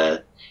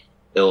 they'll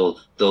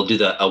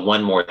do a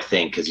one more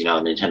thing because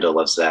Nintendo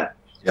loves that.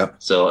 Yep.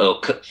 So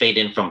it'll fade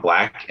in from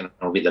black, and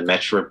it'll be the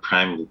Metroid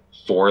Prime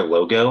 4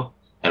 logo,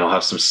 and it'll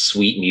have some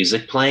sweet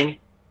music playing,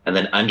 and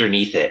then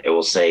underneath it, it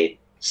will say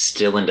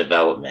 "Still in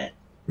development,"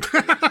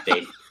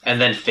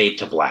 and then fade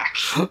to black.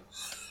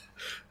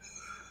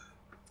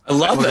 I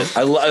love it.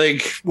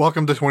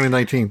 Welcome to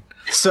 2019.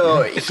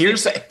 So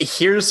here's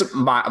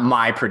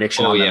my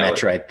prediction on the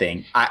Metroid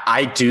thing.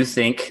 I do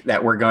think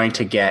that we're going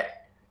to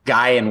get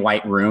guy in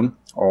white room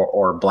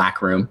or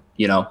black room,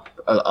 not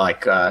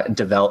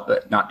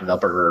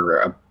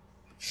developer, or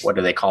what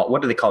do they call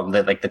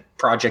them? Like the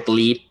project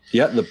lead.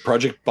 Yeah, the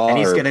project boss. And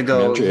he's going to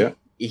go, manager, yeah.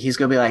 He's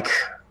going to be like,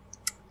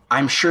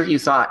 I'm sure you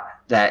thought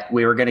that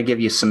we were going to give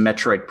you some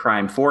Metroid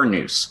Prime 4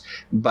 news,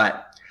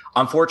 but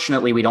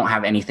unfortunately we don't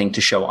have anything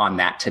to show on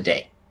that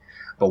today.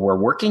 But we're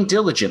working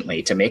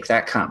diligently to make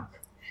that come.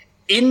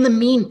 In the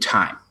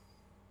meantime,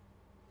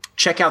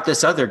 check out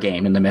this other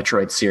game in the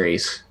Metroid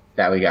series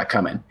that we got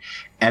coming.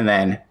 And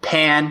then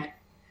Pan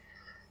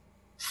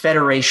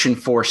Federation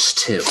Force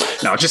 2.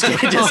 No, just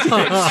kidding.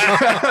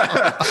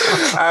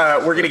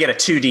 We're going to get a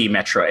 2D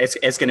Metroid.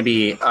 It's going to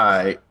be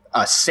a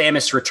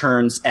Samus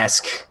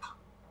Returns-esque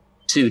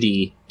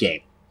 2D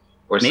game.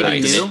 Or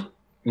maybe new?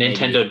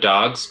 Nintendo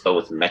Dogs, but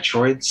with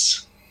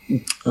Metroids.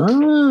 Oh,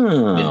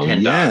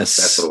 Nintendo yes. Dogs,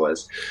 that's what it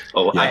was.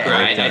 Oh,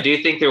 yeah, I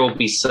do think there will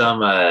be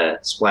some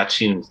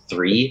Splatoon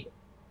 3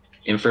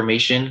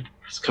 information.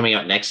 It's coming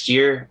out next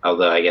year,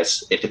 although I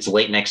guess if it's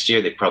late next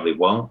year, they probably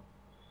won't.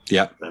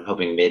 Yeah. I'm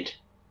hoping mid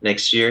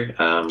next year.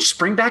 Just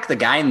bring back the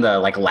guy in the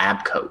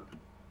lab coat.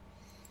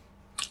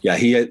 Yeah,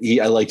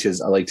 I liked his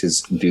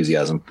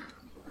enthusiasm.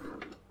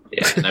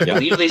 Yeah, and I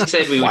believe they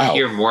said we would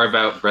hear more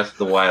about Breath of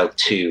the Wild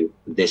 2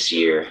 this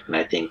year, and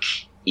I think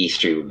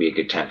E3 would be a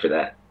good time for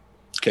that.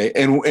 Okay,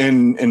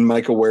 and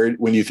Michael, when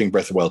do you think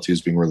Breath of the Wild 2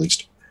 is being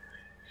released?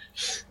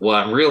 Well,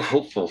 I'm real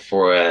hopeful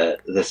for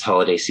this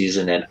holiday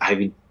season, and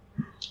I'm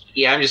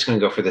just going to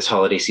go for this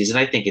holiday season.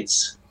 I think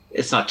it's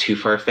not too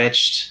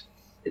far-fetched.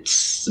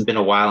 It's been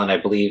a while, and I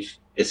believe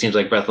it seems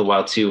like Breath of the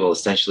Wild 2 will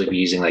essentially be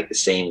using the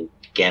same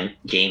game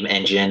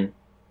engine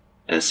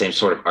and the same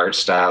sort of art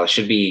style. It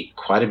should be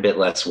quite a bit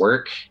less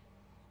work,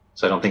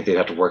 so I don't think they'd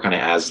have to work on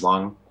it as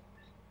long.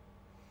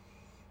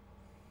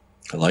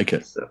 I like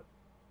it. So.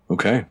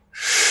 Okay,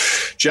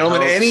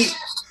 gentlemen,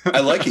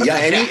 I like it.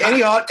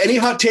 Yeah, any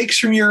hot takes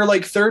from your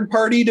third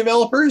party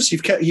developers?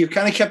 You've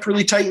kind of kept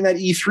really tight in that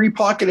E3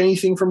 pocket.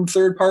 Anything from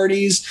third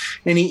parties?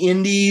 Any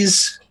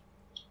indies?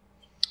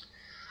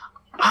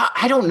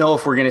 I don't know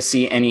if we're going to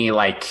see any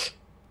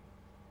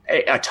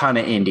a ton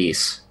of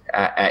indies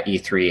at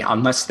E3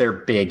 unless they're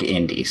big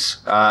indies.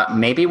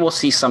 Maybe we'll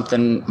see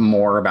something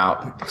more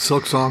about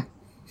Silksong.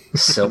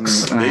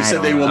 They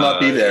said they will not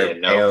be there.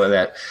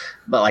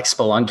 But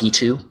Spelunky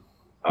 2.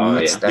 Oh,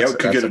 that's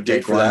could get a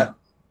date for that.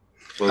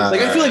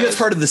 I feel like that's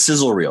part of the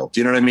sizzle reel.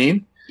 Do you know what I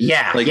mean?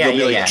 Yeah,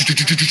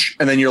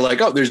 and then you're like,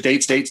 oh, there's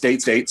dates. And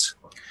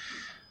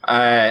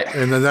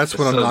then that's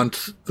when I'm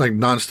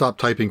nonstop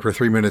typing for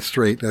 3 minutes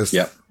straight as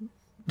trying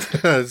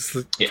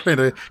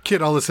to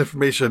get all this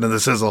information in the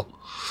sizzle.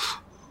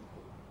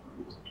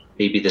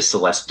 Maybe the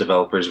Celeste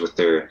developers with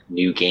their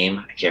new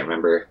game. I can't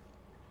remember.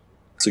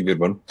 It's a good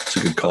one. It's a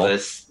good call. It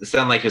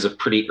sounded like it was a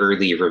pretty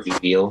early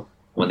reveal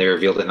when they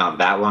revealed it not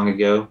that long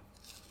ago.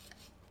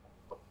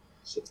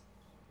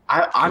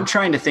 I'm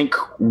trying to think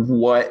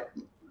what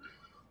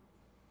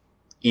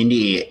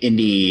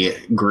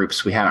indie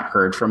groups we haven't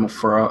heard from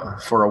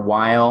for a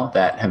while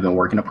that have been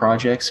working on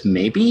projects.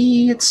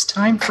 Maybe it's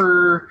time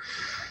for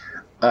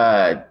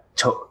Toby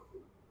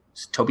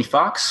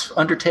Fox,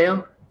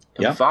 Undertale.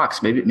 Toby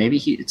Fox. Maybe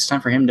it's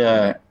time for him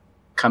to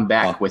come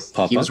back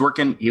he was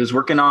working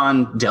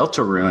on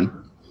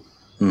Deltarune.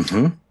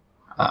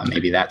 Mm-hmm.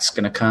 Maybe that's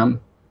going to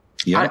come.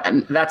 Yeah,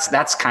 and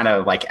that's kind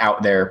of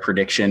out there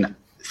prediction.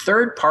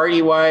 Third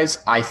party wise,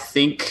 I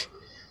think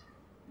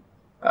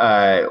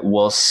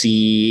we'll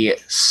see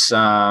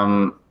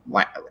some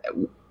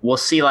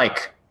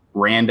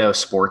rando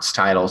sports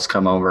titles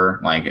come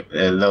over.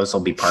 Those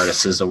will be part of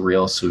Sizzle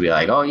Reel. So we'll be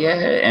like, oh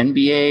yeah,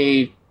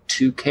 NBA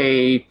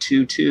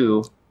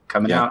 2K22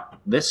 coming out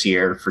this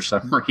year for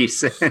some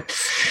reason.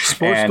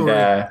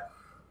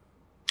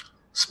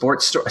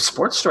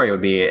 Sports Story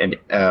would be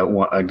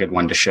a good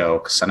one to show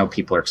because I know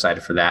people are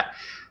excited for that.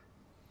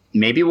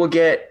 Maybe we'll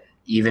get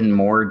even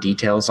more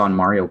details on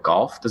Mario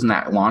Golf. Doesn't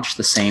that launch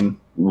the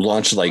same?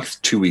 Launch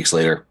 2 weeks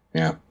later.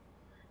 Yeah,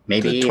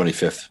 maybe the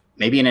 25th.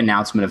 Maybe an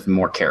announcement of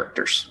more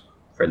characters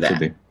for that. Could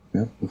be.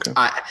 Yeah. Okay.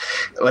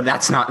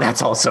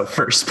 That's also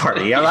first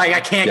party. I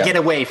can't get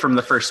away from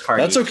the first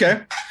party. That's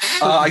okay.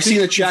 I see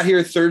in the chat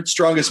here, third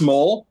strongest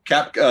mole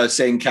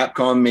saying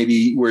Capcom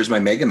maybe where's my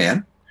Mega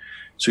Man.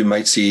 So we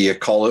might see a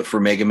call it for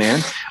Mega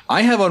Man.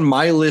 I have on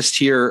my list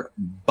here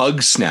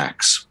Bug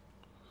Snacks.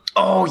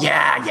 Oh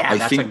yeah,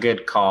 that's a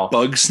good call.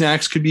 Bug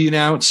Snacks could be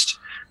announced.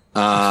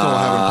 I still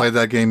haven't played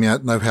that game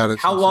yet, and I've had it.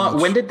 How long?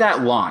 When did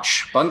that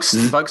launch? Bugs.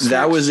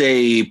 That was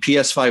a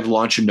PS5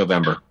 launch in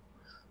November.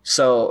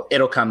 So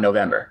it'll come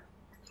November.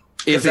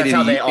 If they did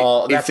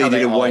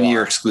a 1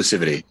 year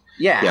exclusivity.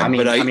 Yeah, I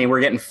mean,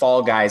 we're getting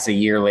Fall Guys a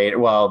year later.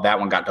 Well, that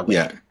one got delayed.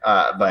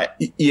 Yeah, but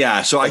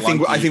so I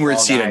think we're going to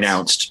see it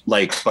announced,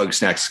 like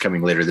Bugsnax is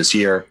coming later this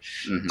year.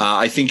 Mm-hmm.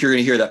 I think you're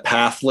going to hear that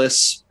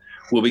Pathless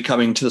will be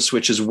coming to the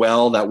Switch as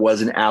well. That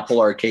was an Apple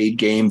Arcade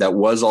game that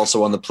was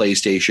also on the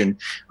PlayStation.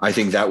 I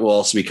think that will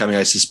also be coming,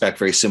 I suspect,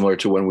 very similar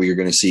to when we are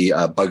going to see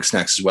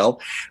Bugsnax as well.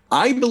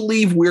 I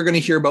believe we're going to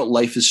hear about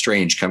Life is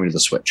Strange coming to the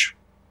Switch.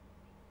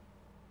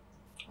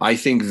 I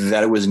think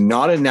that it was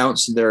not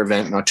announced at their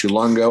event not too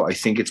long ago. I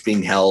think it's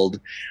being held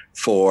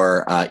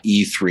for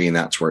E3, and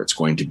that's where it's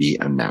going to be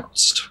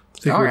announced.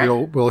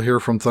 Think we'll hear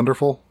from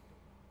Thunderful?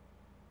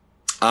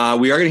 We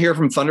are going to hear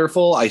from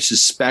Thunderful. I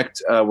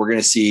suspect we're going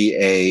to see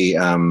a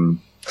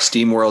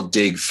SteamWorld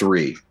Dig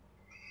 3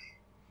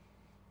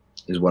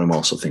 is what I'm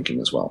also thinking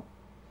as well.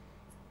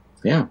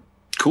 Yeah.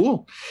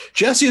 Cool.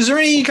 Jesse, is there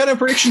any kind of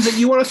predictions that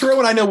you want to throw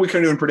in? I know we're kind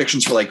of doing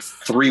predictions for like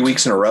 3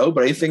 weeks in a row,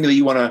 but anything that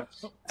you want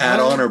to add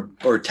on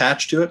or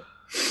attach to it?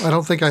 I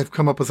don't think I've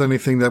come up with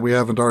anything that we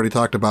haven't already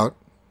talked about.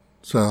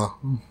 So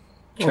I'll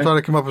try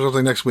to come up with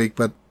something next week,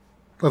 but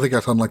I think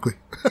that's unlikely.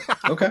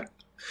 Okay.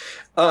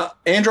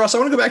 Andros, I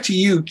want to go back to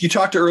you. You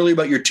talked earlier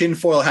about your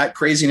tinfoil hat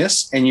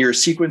craziness and your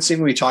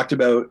sequencing. We talked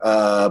about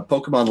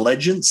Pokemon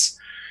Legends.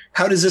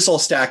 How does this all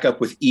stack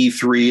up with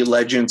E3,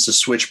 Legends, the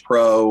Switch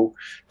Pro?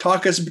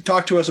 Talk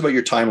to us about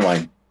your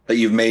timeline that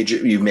you've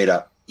made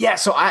up. Yeah,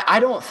 so I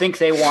don't think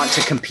they want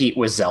to compete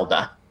with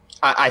Zelda.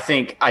 I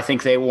think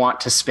they want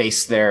to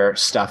space their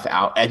stuff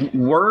out, and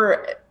we're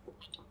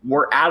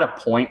at a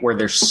point where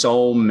there's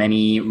so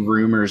many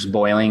rumors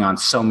boiling on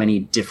so many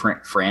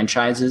different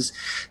franchises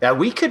that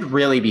we could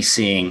really be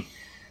seeing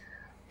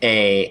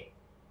a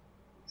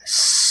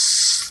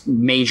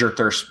major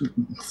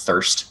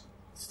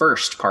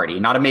first party,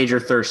 not a major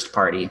thirst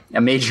party, a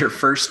major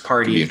first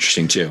party. Could be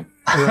interesting too.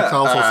 That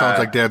also sounds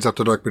like Dad's Up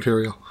to Dark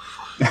material.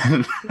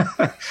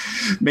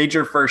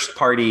 Major first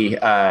party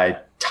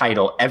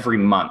title every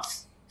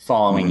month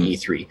following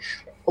E3.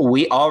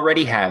 We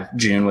already have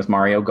June with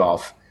Mario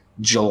Golf,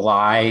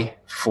 July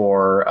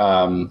for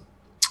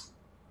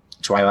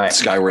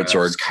Skyward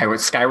Sword.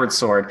 Skyward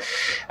Sword.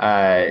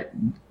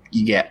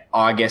 You get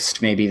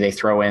August, maybe they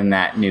throw in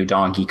that new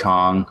Donkey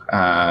Kong.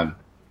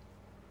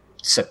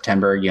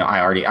 September, I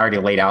already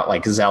laid out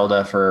like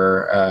Zelda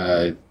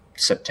for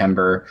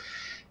September,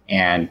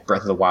 and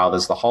Breath of the Wild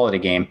is the holiday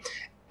game.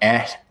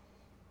 And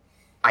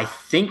I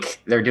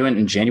think they're doing it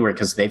in January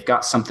because they've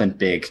got something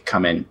big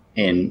coming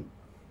in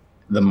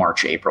the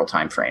March-April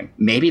timeframe.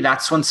 Maybe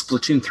that's when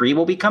Splatoon 3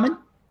 will be coming.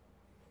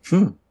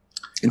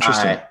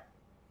 Interesting.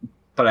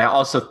 But I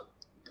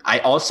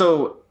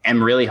also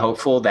am really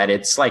hopeful that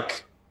it's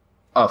like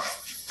a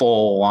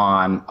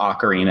full-on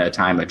Ocarina of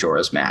Time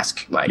Majora's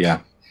Mask.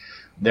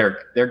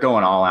 They're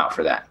going all out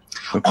for that.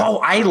 Okay. Oh,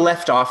 I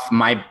left off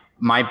my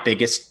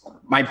biggest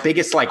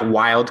like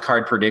wild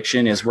card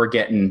prediction is we're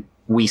getting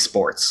Wii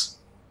Sports.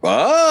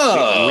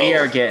 Oh, we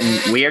are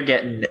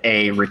getting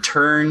a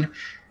return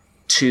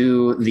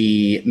to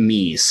the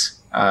Mii's.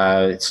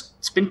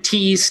 It's been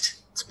teased.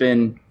 It's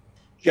been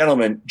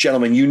gentlemen.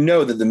 You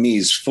know that the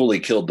Mii's fully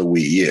killed the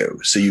Wii U,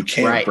 so you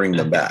can't bring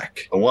them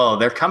back. Well,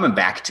 they're coming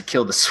back to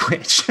kill the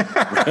Switch.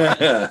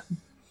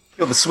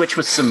 Kill the Switch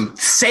with some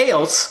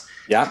sales.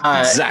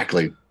 Yeah,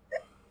 exactly.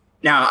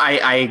 Now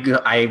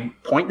I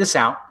point this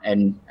out,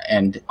 and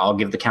I'll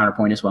give the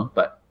counterpoint as well.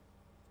 But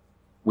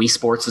Wii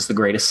Sports is the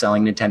greatest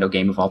selling Nintendo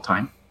game of all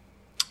time.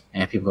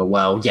 And people go,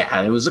 well,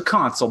 yeah, it was a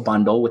console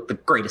bundle with the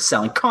greatest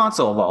selling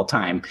console of all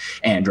time,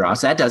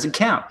 Andros. That doesn't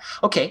count.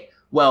 Okay,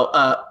 well,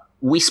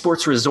 Wii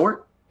Sports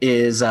Resort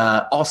is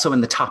also in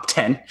the top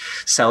 10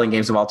 selling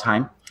games of all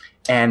time.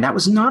 And that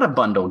was not a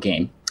bundle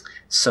game.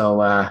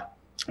 So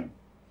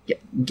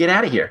get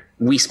out of here.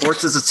 Wii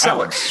Sports is a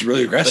seller. It's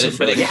really aggressive.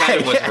 But it kind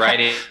of was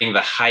riding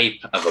the hype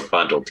of a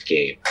bundled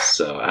game.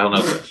 So I don't know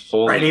if it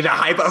fully... Riding the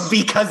hype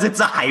because it's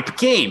a hype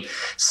game.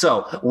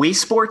 So Wii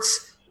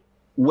Sports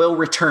will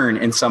return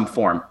in some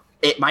form.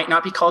 It might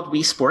not be called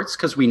Wii Sports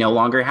because we no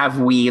longer have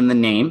Wii in the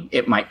name.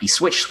 It might be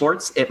Switch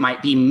Sports. It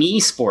might be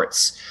Mii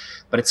Sports.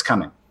 But it's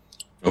coming.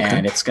 Okay.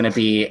 And it's going to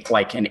be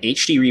like an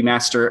HD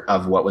remaster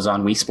of what was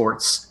on Wii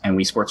Sports and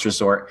Wii Sports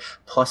Resort,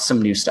 plus some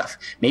new stuff.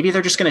 Maybe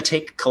they're just going to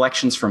take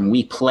collections from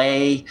Wii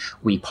Play,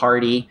 Wii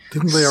Party.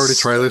 Didn't they already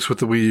try this with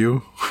the Wii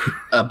U?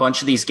 A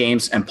bunch of these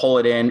games and pull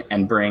it in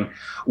and bring.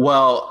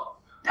 Well,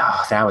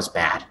 that was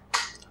bad.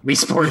 Wii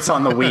Sports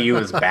on the Wii U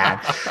was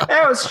bad.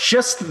 That was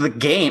just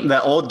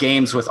the old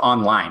games with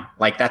online.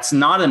 Like that's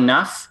not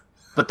enough,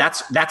 but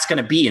that's going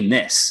to be in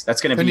this.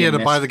 That's going to be. And you had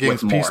to buy the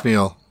games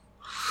piecemeal.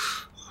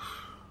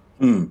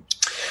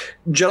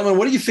 Gentlemen,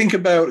 what do you think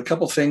about a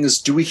couple things?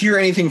 Do we hear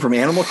anything from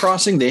Animal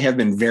Crossing? They have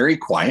been very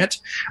quiet.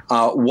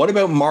 What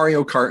about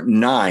Mario Kart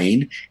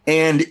 9?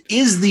 And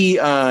is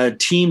the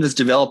team that's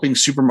developing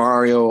Super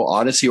Mario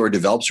Odyssey or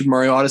developed Super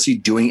Mario Odyssey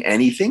doing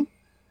anything?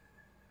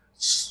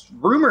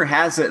 rumor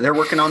has it they're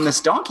working on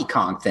this Donkey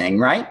Kong thing,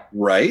 right?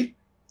 Right.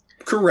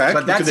 Correct.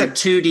 But that's a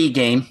 2D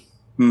game.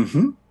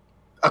 Mm-hmm.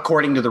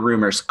 According to the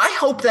rumors. I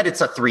hope that it's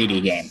a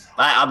 3D game.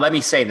 Let me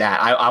say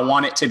that. I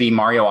want it to be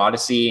Mario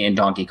Odyssey and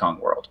Donkey Kong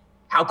World.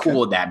 How cool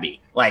would that be?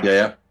 Like,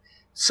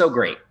 so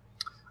great.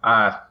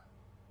 Yeah.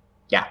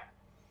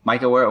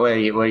 Micah, what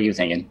are you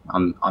thinking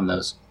on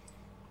those?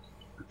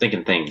 I'm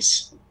thinking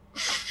things.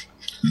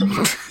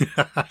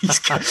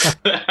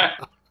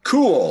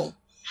 Cool.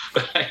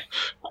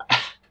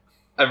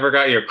 I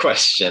forgot your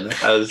question.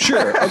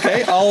 Sure.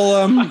 Okay.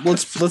 I'll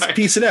let's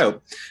piece it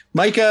out.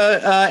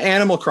 Micah,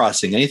 Animal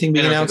Crossing. Anything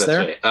being announced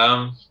there?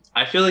 Right.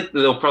 I feel like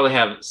they'll probably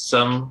have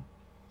some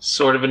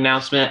sort of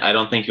announcement. I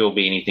don't think it will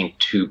be anything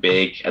too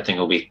big. I think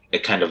it'll be a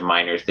kind of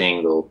minor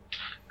thing. They'll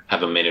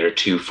have a minute or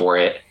two for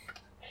it,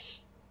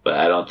 but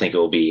I don't think it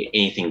will be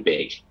anything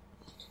big.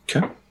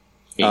 Okay.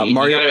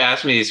 Mario, you got to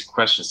ask me these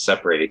questions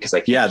separated because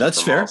I can't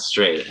that's fair.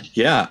 Straight.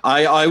 Yeah,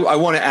 I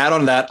want to add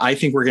on that. I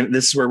think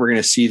this is where we're going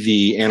to see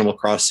the Animal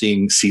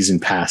Crossing season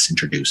pass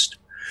introduced.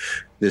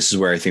 This is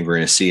where I think we're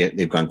going to see it.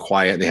 They've gone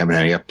quiet. They haven't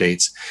had any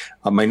updates.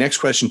 My next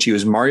question to you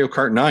is Mario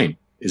Kart 9.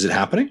 Is it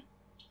happening?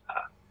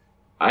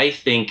 I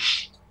think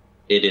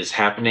it is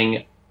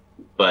happening,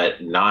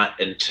 but not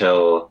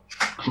until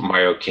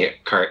Mario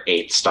Kart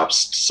 8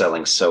 stops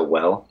selling so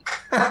well.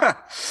 I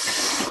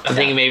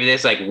think maybe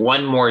there's like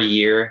one more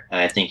year, and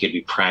I think it'd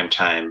be prime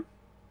time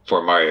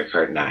for Mario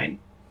Kart 9.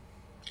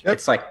 Yep.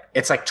 It's like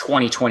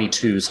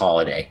 2022's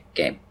holiday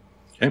game.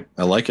 Okay,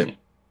 I like it.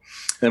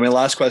 And my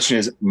last question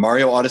is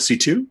Mario Odyssey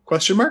 2?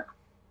 Question mark?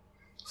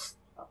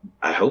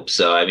 I hope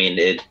so. I mean,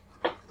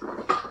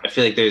 I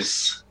feel like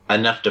there's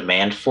enough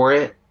demand for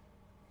it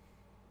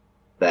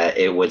that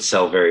it would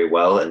sell very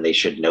well, and they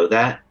should know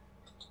that.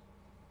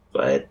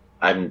 But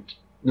I'm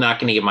not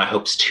going to get my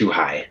hopes too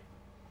high.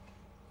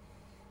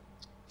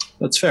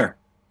 That's fair.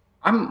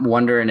 I'm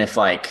wondering if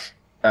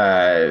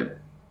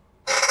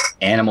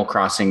Animal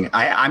Crossing.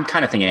 I'm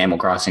kind of thinking Animal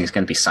Crossing is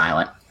going to be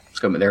silent.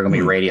 There are going to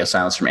be radio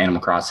silence from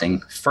Animal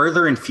Crossing.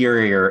 Further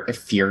infuriating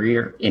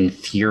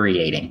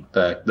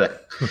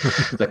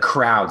the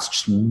crowds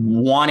just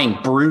wanting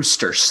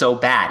Brewster so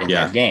bad in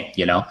their game.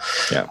 You know.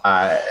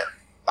 Yeah.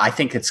 I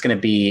think it's going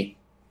to be.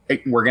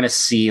 We're going to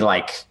see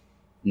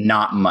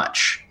not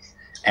much,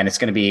 and it's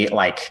going to be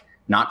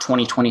not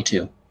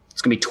 2022.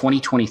 It's going to be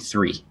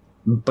 2023.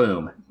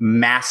 Boom.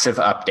 Massive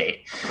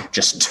update.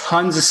 Just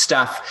tons of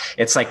stuff.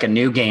 It's like a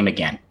new game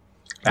again.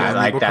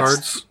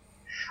 Cards.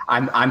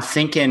 I'm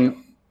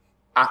thinking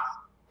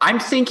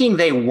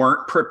they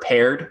weren't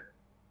prepared.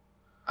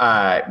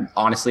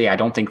 Honestly, I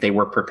don't think they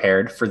were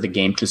prepared for the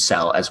game to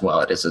sell as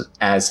well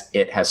as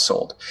it has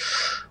sold.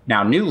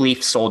 Now, New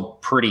Leaf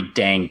sold pretty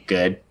dang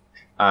good.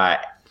 And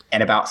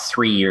about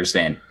 3 years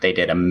in, they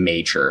did a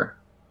major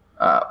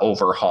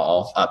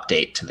overhaul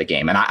update to the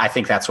game. And I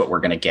think that's what we're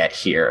going to get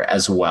here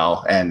as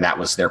well. And that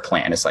was their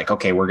plan. It's like,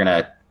 okay, we're going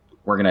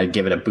to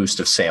give it a boost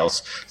of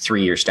sales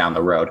 3 years down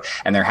the road.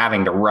 And they're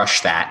having to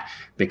rush that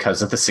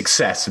because of the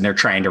success. And they're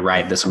trying to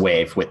ride this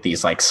wave with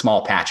these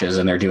small patches.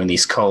 And they're doing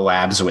these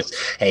collabs with,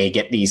 hey,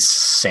 get these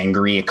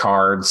Sangria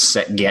cards,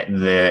 get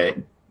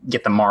the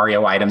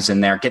Mario items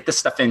in there, get this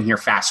stuff in here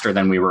faster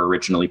than we were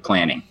originally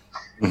planning.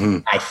 Mm-hmm.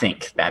 I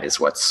think that is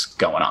what's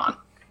going on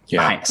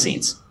behind the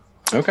scenes.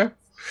 Okay.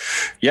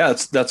 Yeah,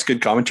 that's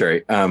good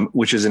commentary,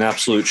 which is an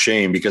absolute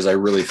shame because I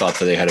really thought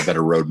that they had a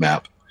better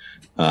roadmap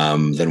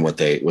than what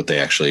they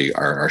actually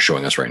are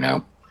showing us right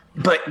now.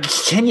 But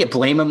can you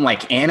blame them?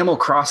 Animal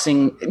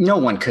Crossing, no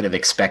one could have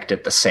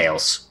expected the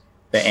sales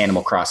that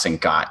Animal Crossing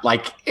got.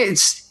 It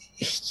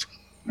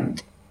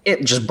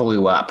just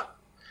blew up.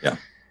 Yeah.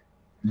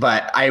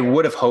 But I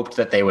would have hoped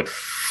that they would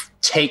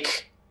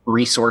take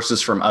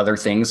resources from other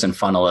things and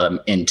funnel them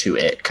into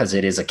it because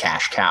it is a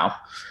cash cow.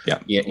 Yeah.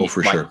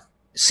 For sure.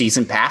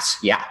 Season pass.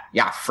 Yeah,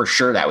 for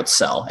sure that would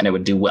sell and it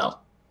would do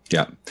well.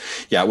 Yeah.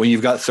 Yeah. When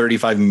you've got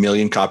 35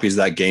 million copies of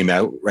that game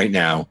out right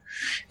now,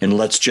 and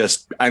let's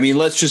just play,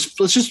 right?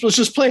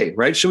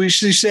 Let's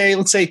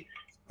say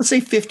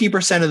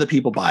 50% of the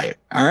people buy it.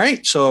 All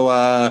right.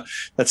 So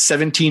that's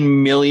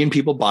 17 million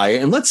people buy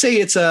it. And let's say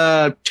it's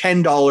a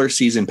 $10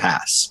 season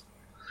pass.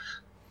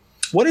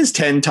 What is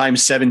 10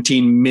 times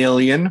 17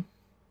 million?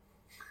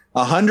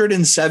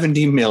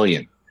 170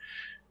 million.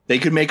 They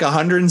could make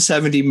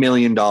 $170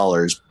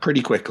 million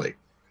pretty quickly.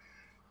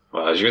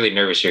 Well, I was really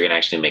nervous you're going to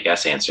actually make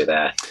us answer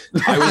that.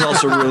 I was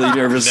also really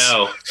nervous.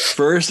 No.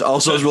 First, I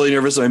was really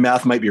nervous that my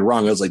math might be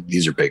wrong. I was like,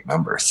 these are big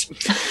numbers.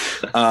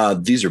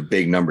 These are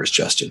big numbers,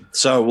 Justin.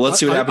 So let's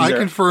see what happens I there.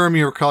 confirm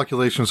your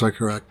calculations are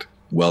correct.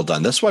 Well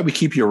done. That's why we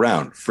keep you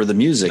around for the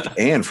music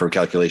and for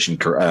calculation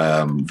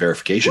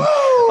verification.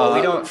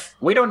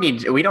 We don't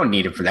need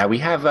it for that. We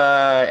have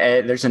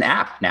there's an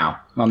app now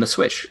on the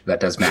Switch that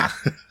does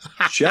math.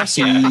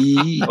 Jesse,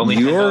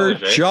 your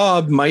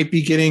job might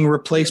be getting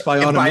replaced by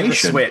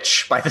automation.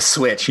 By the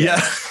Switch. Yeah.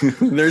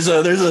 there's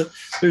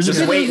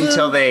just wait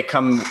until they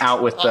come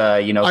out with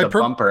the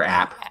bumper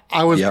app.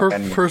 I was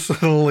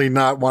personally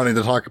not wanting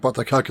to talk about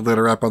the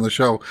calculator app on the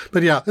show,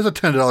 but yeah, there's a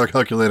 $10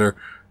 calculator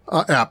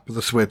app for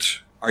the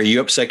Switch. Are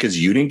you upset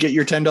because you didn't get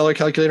your $10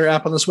 calculator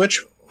app on the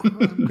Switch?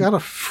 I've got a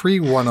free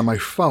one on my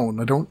phone.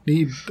 I don't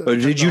need.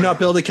 Did you not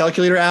build a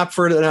calculator app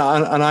for an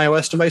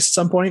iOS device at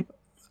some point?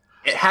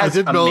 It has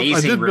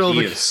amazing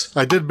reviews.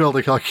 I did build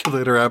a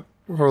calculator app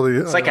for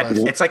the.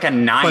 It's like a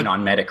 9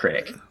 on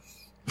Metacritic.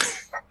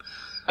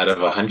 Out of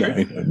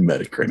 100?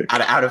 Metacritic.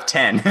 Out of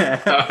 10.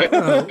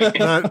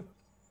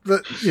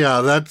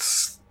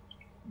 That's.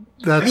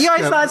 Have you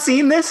guys not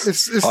seen this?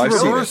 It's the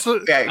reverse.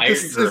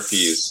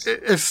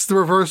 It's the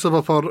reverse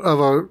of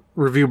a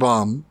review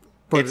bomb.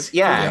 But it's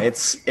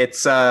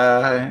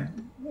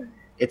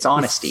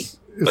honesty.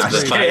 But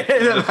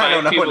the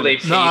five people they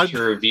paid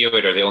to review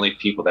it are the only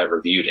people that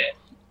reviewed it.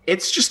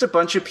 It's just a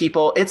bunch of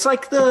people. It's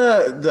like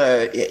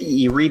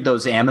you read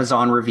those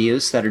Amazon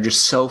reviews that are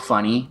just so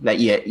funny that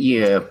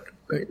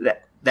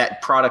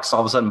that products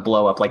all of a sudden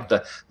blow up, like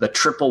the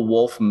Triple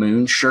Wolf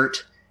Moon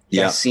shirt.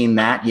 Yeah, seen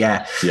that?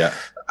 Yeah.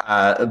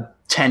 A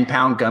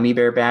 10-pound gummy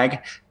bear bag.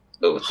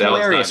 Oh,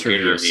 hilarious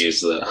reviews,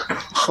 though.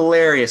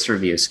 Hilarious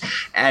reviews,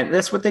 and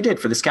that's what they did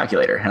for this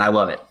calculator, and I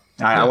love it.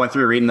 I went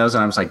through reading those,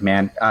 and I was like,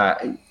 man,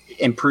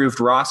 improved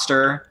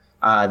roster.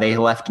 They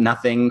left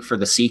nothing for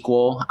the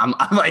sequel. I'm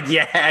like,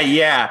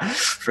 yeah,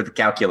 for the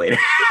calculator.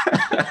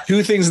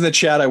 Two things in the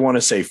chat I want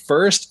to say.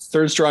 First,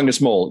 Third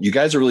Strongest Mole. You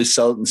guys are really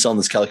selling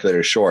this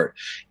calculator short.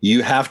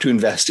 You have to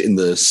invest in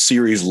the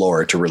series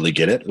lore to really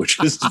get it, which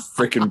is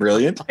freaking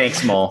brilliant.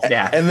 Thanks, Mole.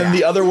 Yeah. And then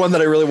the other one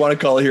that I really want to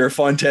call here,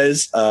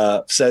 Fontes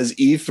says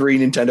E3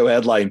 Nintendo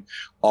headline,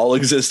 all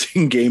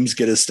existing games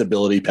get a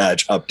stability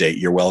patch update.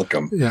 You're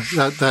welcome. Yeah,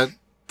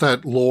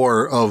 that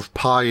lore of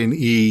Pi and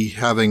E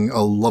having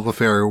a love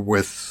affair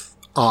with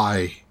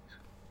I.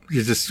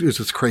 It's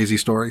just crazy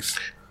stories.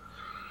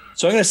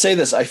 So I'm going to say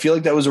this. I feel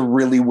like that was a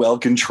really well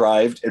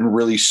contrived and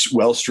really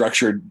well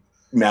structured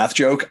math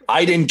joke.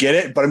 I didn't get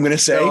it, but I'm going to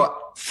say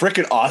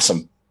freaking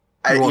awesome.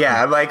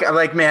 I'm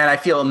like, man, I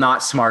feel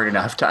not smart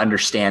enough to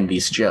understand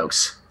these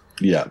jokes.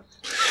 Yeah.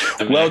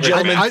 Well,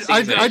 gentlemen,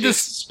 I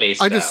just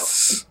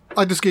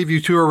gave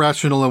you 2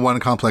 irrational and 1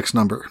 complex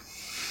number.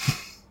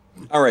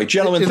 All right,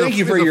 gentlemen, thank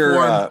you for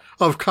your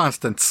of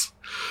constants.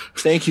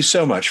 Thank you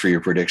so much for your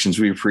predictions.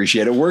 We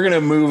appreciate it. We're going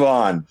to move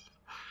on.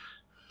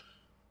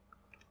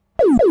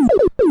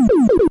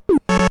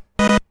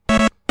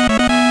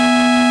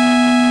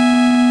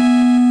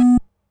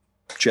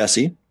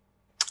 Jesse,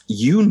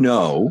 you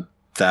know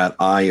that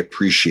I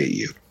appreciate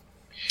you.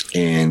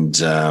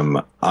 And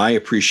I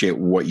appreciate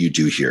what you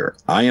do here.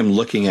 I am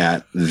looking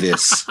at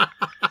this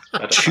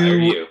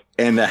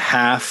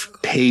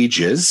 2.5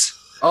 pages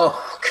of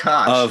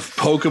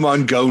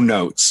Pokemon Go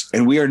notes,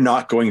 and we are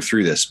not going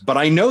through this. But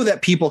I know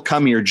that people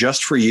come here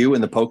just for you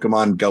and the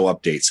Pokemon Go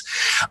updates.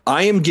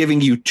 I am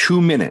giving you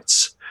 2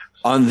 minutes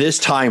on this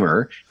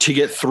timer to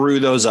get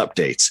through those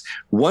updates.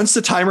 Once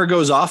the timer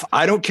goes off,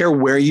 I don't care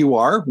where you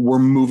are. We're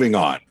moving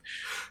on.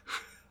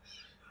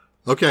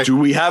 Okay. Do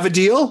we have a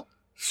deal?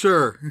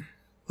 Sure.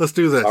 Let's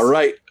do this. All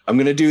right. I'm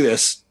going to do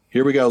this.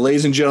 Here we go.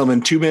 Ladies and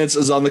gentlemen, 2 minutes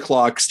is on the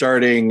clock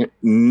starting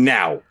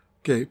now.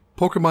 Okay.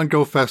 Pokemon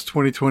Go Fest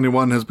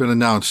 2021 has been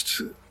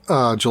announced.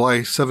 July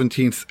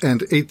 17th and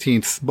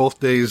 18th.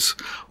 Both days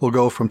will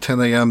go from 10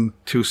 a.m.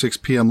 to 6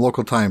 p.m.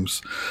 local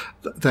times.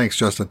 Thanks,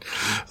 Justin.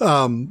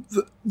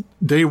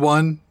 Day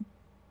 1,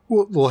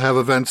 we'll have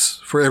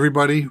events for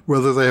everybody,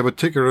 whether they have a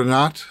ticket or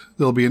not.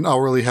 There'll be an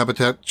hourly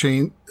habitat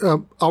changes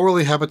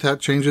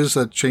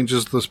that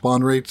changes the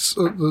spawn rates,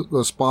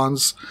 the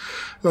spawns,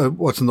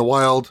 what's in the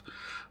wild.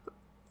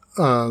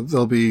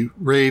 There'll be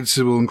raids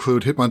that will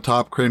include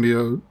Hitmontop,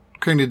 Cranidos,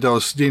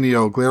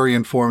 Dinio,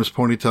 Galarian Forms,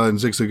 Ponyta, and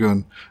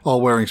Zigzagoon,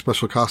 all wearing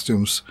special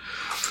costumes.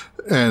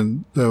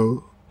 And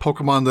the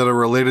Pokemon that are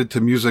related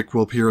to music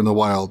will appear in the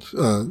wild.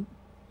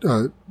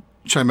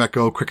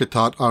 Chimecho,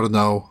 Kricketot,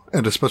 Audino,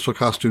 and a special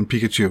costume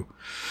Pikachu.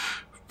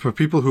 For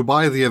people who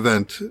buy the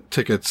event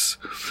tickets,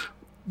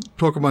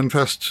 Pokemon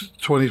Fest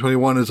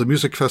 2021 is a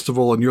music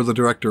festival, and you're the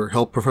director.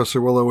 Help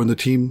Professor Willow and the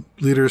team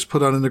leaders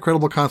put on an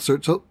incredible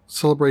concert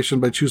celebration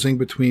by choosing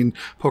between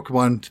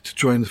Pokemon to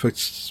join the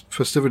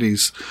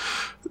festivities.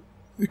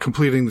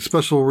 Completing the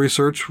special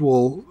research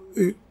will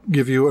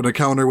give you an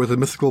encounter with a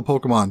mythical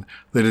Pokemon.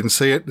 They didn't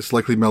say it. It's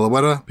likely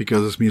Meloetta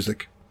because it's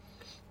music.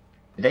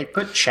 Did they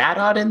put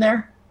Chatot in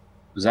there?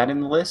 Was that in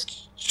the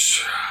list?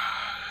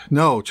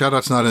 No,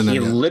 Chatot's not in there. He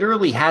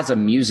literally has a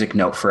music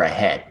note for a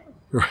head.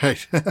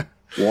 Right.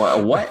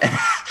 What?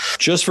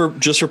 Just for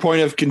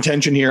point of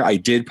contention here, I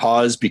did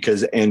pause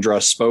because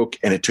Andros spoke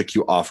and it took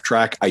you off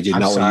track. I did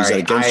not want to use that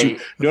against you.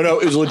 No,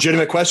 it was a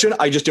legitimate question.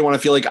 I just didn't want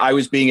to feel like I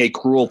was being a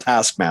cruel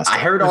taskmaster. I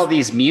heard all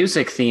these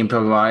music themed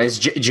Pokemon. Is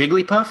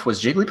Jigglypuff?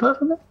 Was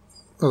Jigglypuff in there?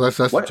 Oh, that's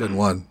Gen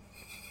 1.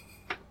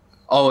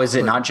 Oh, is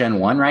it not Gen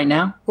 1 right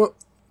now?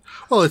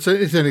 Well, it's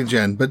any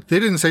gen, but they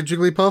didn't say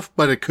Jigglypuff,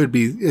 but it could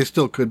be. It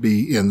still could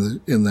be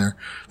in there.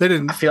 They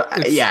didn't.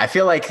 I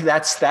feel like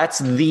that's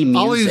the music.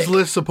 All these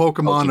lists of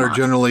Pokemon are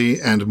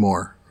generally and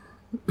more.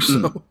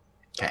 So.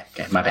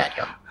 Okay, my bad,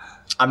 yo.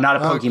 I'm not a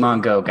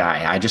Pokemon Go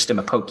guy. I just am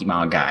a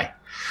Pokemon guy.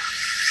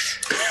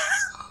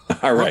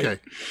 All right.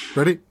 Okay.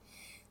 Ready?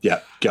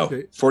 Yeah, go.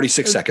 Okay.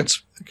 46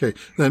 seconds. Okay.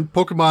 Then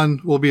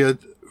Pokemon will be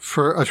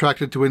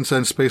attracted to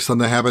incense based on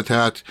the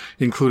habitat,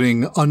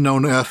 including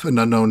Unknown F and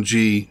Unknown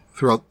G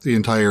throughout the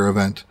entire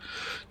event.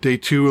 Day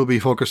 2 will be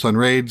focused on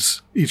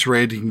raids. Each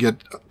raid you can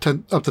get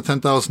up to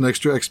 10,000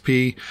 extra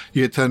XP.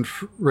 You get 10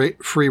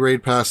 free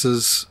raid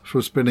passes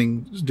for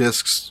spinning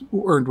discs,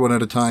 earned one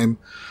at a time.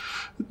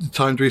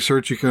 Timed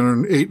research, you can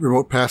earn 8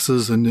 remote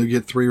passes and you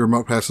get 3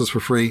 remote passes for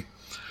free.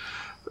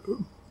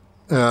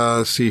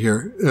 Let's see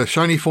here.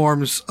 Shiny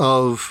forms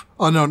of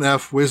Unknown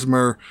F,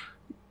 Whismur,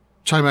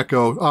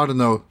 Chimecho,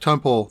 Audino,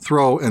 Temple,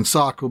 Throw, and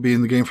Sock will be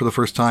in the game for the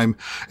first time,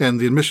 and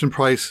the admission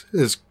price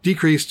is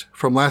decreased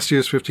from last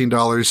year's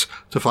 $15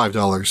 to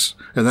 $5,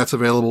 and that's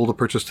available to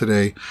purchase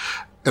today.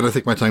 And I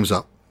think my time's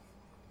up.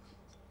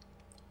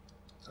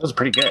 That was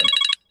pretty good.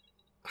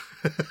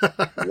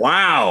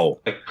 Wow.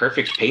 Like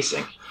perfect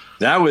pacing.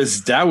 That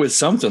was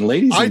something,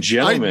 ladies and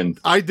gentlemen.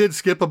 I did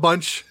skip a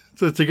bunch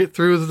to get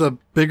through the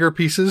bigger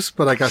pieces,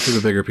 but I got through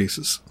the bigger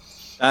pieces.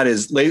 That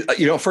is,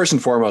 first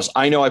and foremost,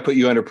 I know I put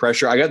you under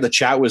pressure. I got the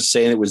chat was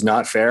saying it was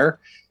not fair.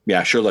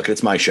 Yeah, sure. Look,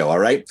 it's my show. All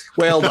right.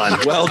 Well done.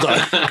 Well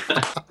done.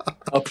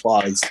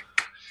 Applause.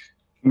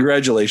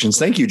 Congratulations.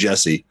 Thank you,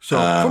 Jesse. So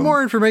for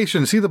more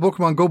information, see the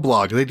Pokemon Go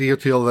blog. They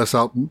detail this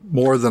out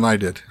more than I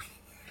did.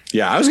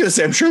 Yeah, I was going to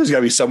say, I'm sure there's got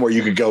to be somewhere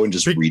you could go and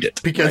just read it.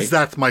 Because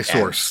that's my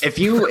source. If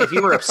you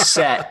were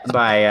upset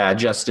by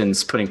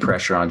Justin's putting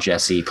pressure on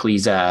Jesse,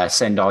 please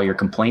send all your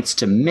complaints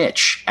to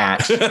Mitch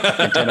at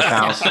Nintendo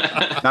Pals,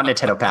 not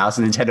Nintendo Pals,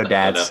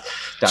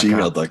 NintendoDads.com.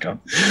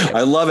 Gmail.com.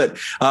 I love it.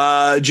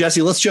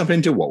 Jesse, let's jump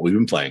into what we've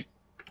been playing.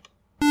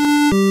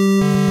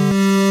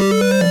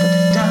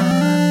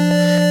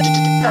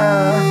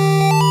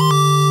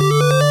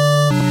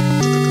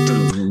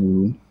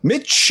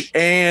 Mitch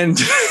and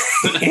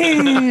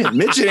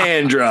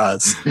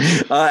Andros.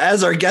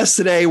 As our guests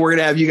today, we're going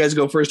to have you guys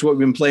go first. What we've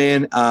been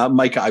playing.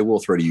 Micah, I will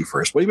throw to you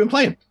first. What have you been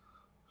playing?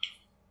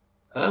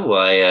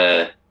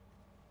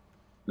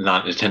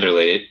 Not Nintendo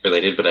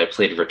related, but I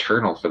played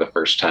Returnal for the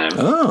first time.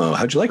 Oh,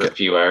 how'd you like it? A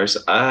few hours.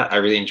 I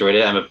really enjoyed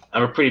it.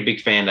 I'm a pretty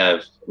big fan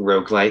of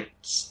roguelike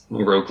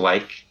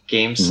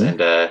games, and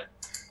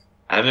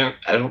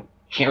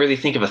can't really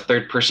think of a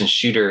third person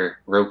shooter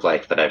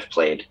roguelike that I've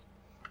played.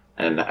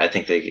 And I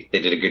think they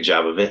did a good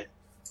job of it.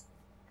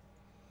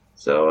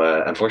 So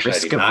unfortunately,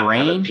 I do not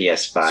have a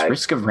PS5.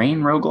 Risk of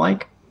Rain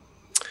roguelike?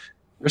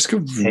 Risk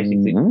of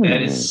Rain.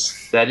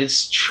 That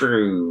is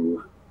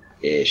true-ish.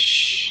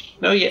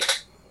 No, yeah,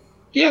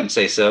 I'd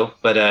say so.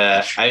 But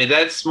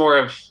that's more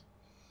of.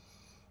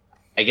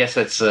 I guess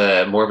that's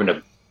more of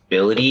an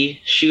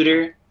ability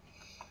shooter.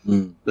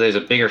 There's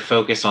a bigger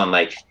focus on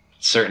like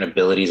certain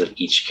abilities of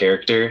each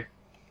character.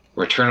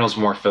 Returnal's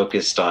more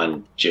focused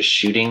on just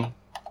shooting.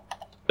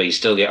 But you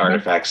still get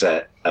artifacts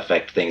that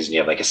affect things, and you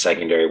have like a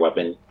secondary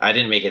weapon. I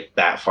didn't make it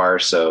that far,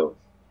 so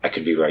I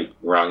could be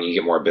wrong. You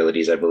get more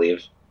abilities, I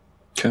believe.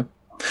 Okay.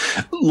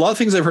 A lot of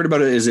things I've heard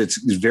about it is it's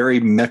very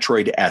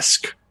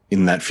Metroid-esque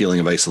in that feeling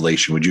of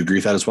isolation. Would you agree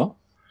with that as well?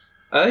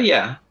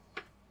 Yeah.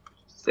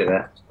 Say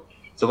that.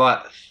 It's a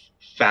lot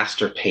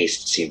faster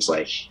paced, it seems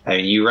like. I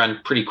mean, you run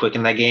pretty quick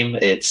in that game.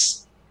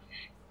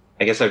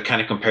 I guess I've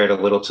kind of compared a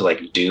little to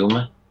like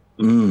Doom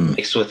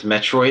mixed with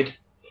Metroid.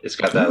 It's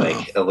got that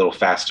like a little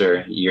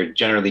faster. You're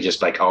generally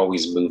just like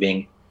always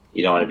moving.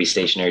 You don't want to be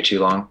stationary too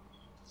long.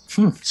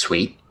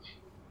 Sweet.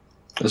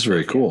 That's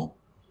very cool.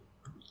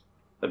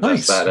 But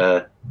nice. That,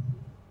 I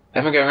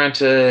haven't got around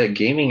to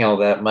gaming all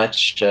that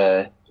much.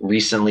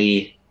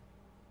 Recently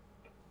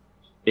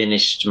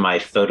finished my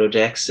photo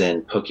decks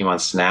in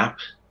Pokemon Snap.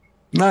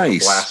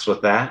 Nice. Blast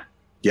with that.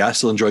 Yeah,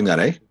 still enjoying that,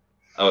 eh?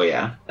 Oh,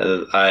 yeah.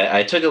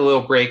 I took a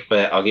little break,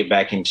 but I'll get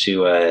back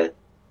into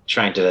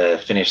trying to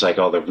finish like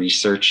all the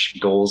research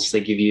goals they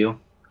give you.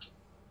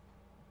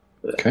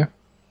 But, okay.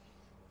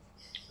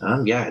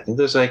 Yeah, I think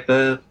those are like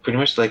pretty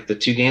much like the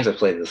 2 games I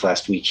played this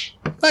last week.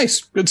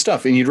 Nice, good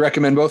stuff. And you'd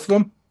recommend both of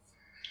them?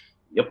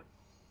 Yep.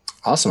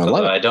 Awesome, I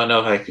love it. I don't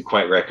know if I could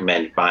quite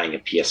recommend buying a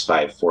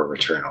PS5 for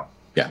Returnal.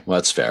 Yeah, well,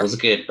 that's fair. It was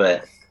good,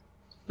 but I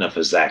don't know if it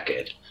was that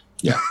good.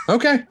 Yeah.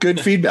 Okay. Good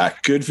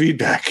feedback. Good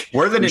feedback.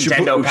 We're the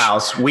Nintendo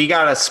pals. We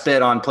gotta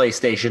spit on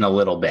PlayStation a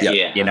little bit.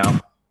 Yeah. You know.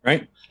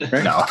 Right.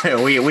 No,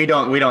 we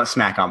don't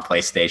smack on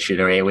PlayStation,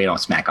 or we don't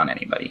smack on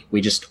anybody. We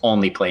just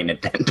only play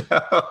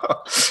Nintendo.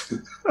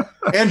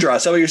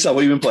 Andros, how about yourself?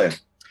 What have you been playing?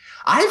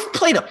 I've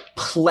played a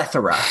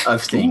plethora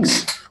of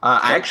things.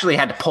 I actually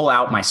had to pull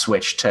out my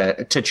Switch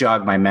to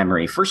jog my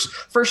memory. First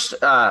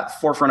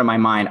forefront of my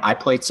mind, I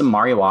played some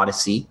Mario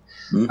Odyssey.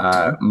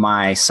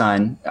 My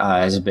son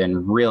has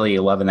been really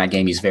loving that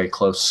game. He's very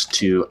close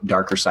to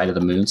Darker Side of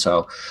the Moon,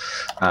 so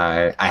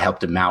I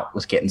helped him out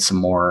with getting some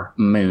more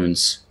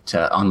moons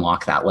to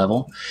unlock that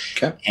level.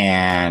 Okay.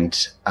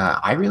 And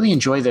I really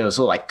enjoy those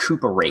little like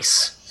Koopa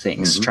race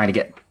things, trying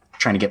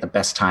to get the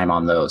best time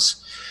on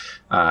those.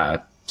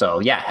 So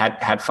yeah,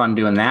 had fun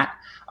doing that.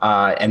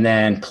 And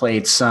then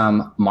played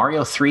some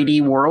Mario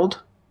 3D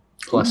World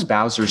plus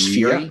Bowser's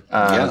Fury.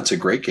 Yeah, it's a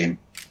great game.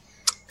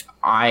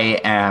 I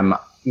am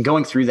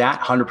going through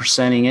that,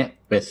 100%ing it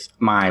with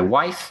my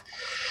wife,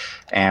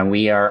 and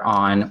we are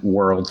on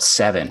World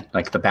 7,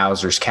 like the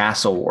Bowser's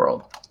Castle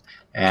world,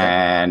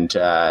 and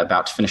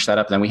about to finish that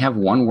up. Then we have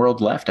one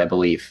world left, I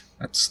believe.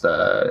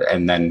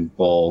 And then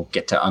we'll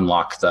get to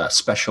unlock the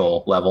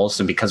special levels.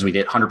 And because we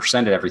did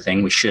 100% of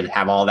everything, we should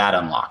have all that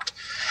unlocked.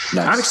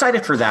 Nice. I'm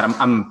excited for that.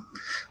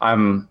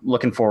 I'm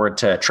looking forward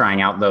to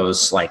trying out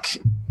those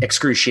like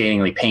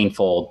excruciatingly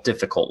painful,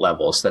 difficult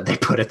levels that they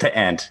put at the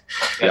end.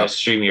 Gotta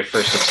stream your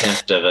first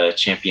attempt of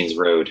Champions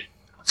Road.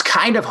 I was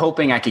kind of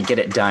hoping I could get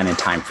it done in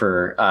time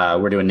for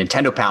we're doing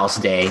Nintendo Pals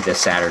Day this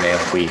Saturday,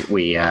 like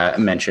we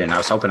mentioned. I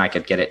was hoping I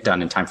could get it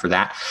done in time for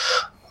that.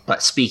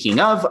 But speaking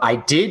of, I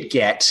did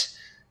get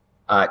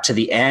to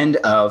the end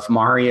of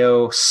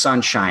Mario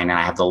Sunshine, and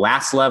I have the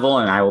last level,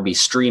 and I will be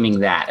streaming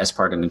that as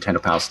part of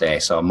Nintendo Pals Day.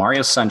 So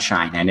Mario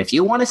Sunshine, and if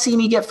you want to see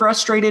me get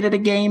frustrated at a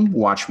game,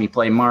 watch me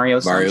play Mario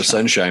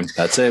Sunshine.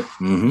 That's it.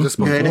 Mm-hmm. Just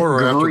before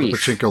or after the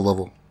Pachinko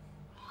level?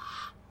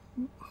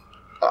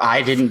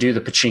 I didn't do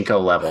the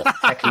Pachinko level.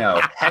 Heck no.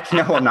 Heck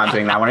no, I'm not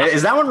doing that one.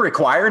 Is that one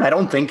required? I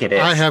don't think it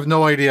is. I have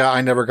no idea.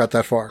 I never got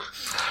that far.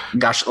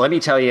 Gosh, let me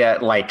tell you,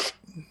 like,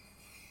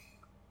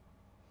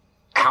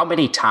 how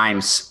many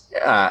times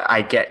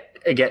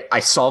I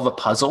solve a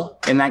puzzle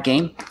in that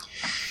game,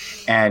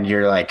 and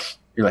you're like,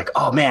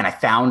 oh man, I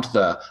found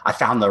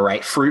the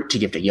right fruit to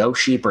give to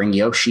Yoshi. Bring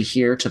Yoshi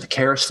here to the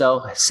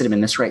carousel. Sit him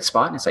in this right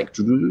spot, and it's like,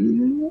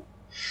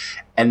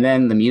 and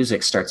then the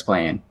music starts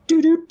playing,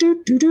 do do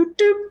do do do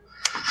do,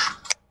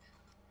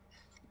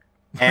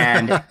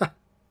 and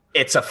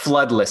it's a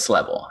floodless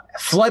level.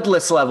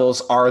 Floodless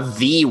levels are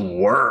the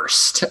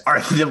worst.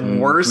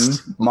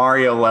 Worst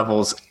Mario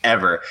levels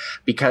ever,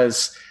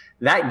 because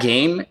that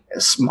game,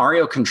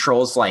 Mario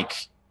controls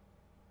like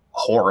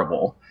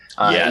horrible.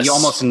 Yes. You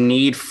almost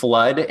need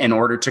FLUDD in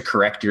order to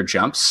correct your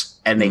jumps,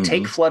 and they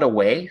take FLUDD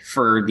away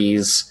for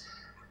these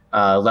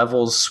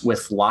levels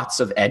with lots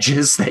of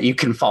edges that you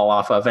can fall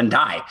off of and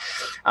die.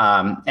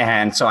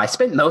 And so I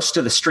spent most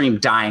of the stream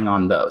dying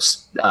on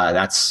those.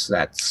 That's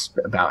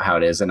about how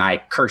it is. And I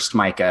cursed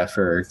Micah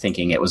for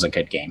thinking it was a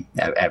good game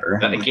ever.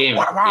 The game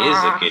is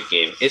a good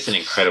game. It's an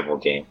incredible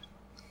game.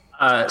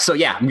 So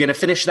yeah, I'm gonna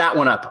finish that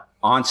one up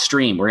on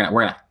stream. We're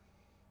gonna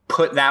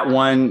put that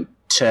one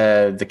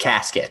to the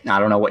casket. I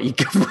don't know what you.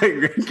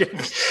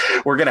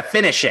 We're gonna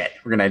finish it.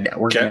 We're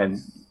gonna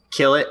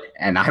kill it,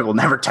 and I will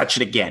never touch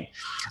it again.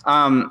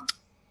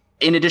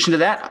 In addition to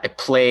that, I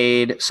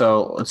played.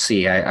 So let's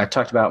see. I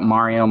talked about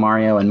Mario.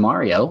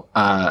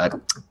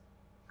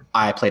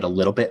 I played a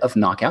little bit of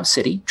Knockout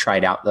City.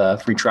 Tried out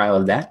the free trial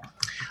of that.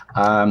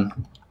 I'm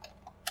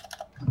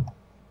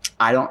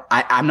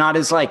not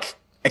as like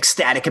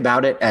ecstatic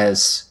about it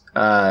as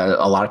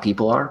a lot of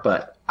people are,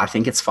 but I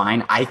think it's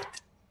fine. I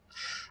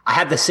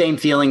had the same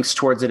feelings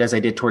towards it as I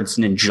did towards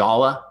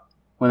Ninjala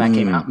when that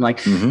came out. I'm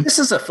like, this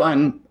is a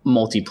fun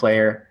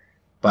multiplayer,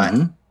 but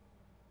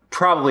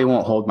probably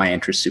won't hold my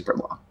interest super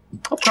long.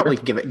 I'll probably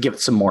give it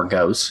some more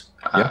goes.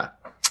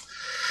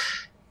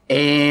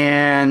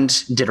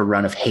 And did a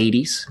run of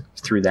Hades.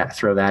 Throw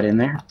that in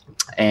there.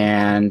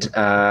 And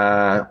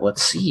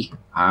let's see.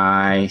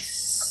 I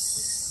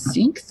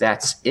think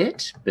that's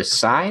it,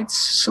 besides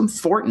some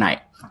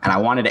Fortnite. And I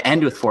wanted to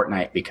end with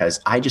Fortnite because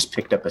I just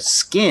picked up a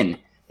skin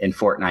in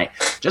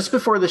Fortnite just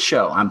before the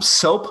show. I'm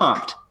so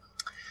pumped.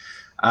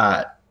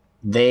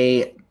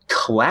 They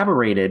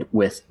collaborated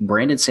with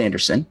Brandon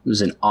Sanderson,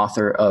 who's an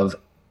author of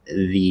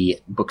the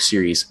book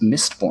series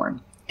Mistborn,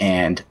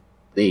 and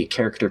the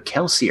character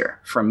Kelsier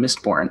from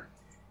Mistborn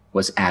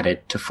was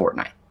added to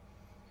Fortnite.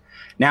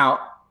 Now,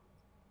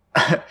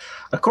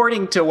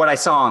 according to what I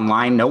saw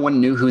online, no one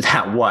knew who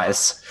that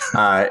was.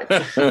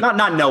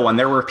 Not no one.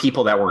 There were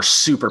people that were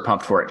super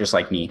pumped for it, just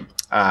like me.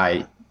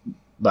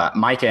 But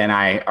Micah and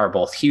I are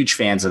both huge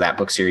fans of that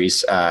book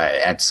series.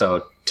 And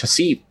so to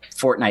see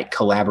Fortnite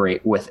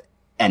collaborate with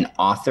an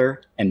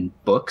author and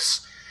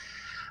books,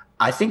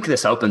 I think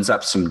this opens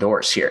up some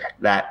doors here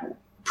that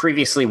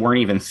previously weren't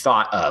even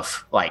thought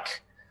of.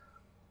 Like,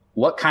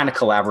 what kind of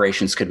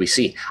collaborations could we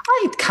see?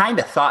 I kind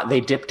of thought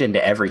they dipped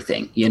into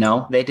everything. You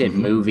know, they did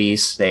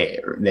movies.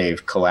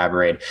 They've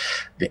collaborated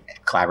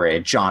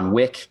John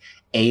Wick,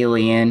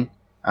 Alien.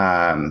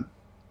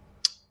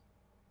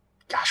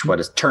 What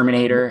is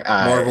Terminator?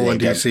 Marvel and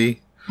DC.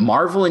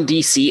 Marvel and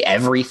DC,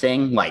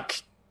 everything.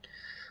 Like,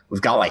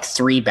 we've got like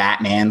 3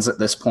 Batmans at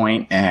this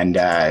point, and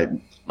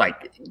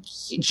like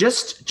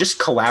just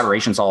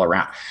collaborations all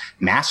around.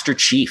 Master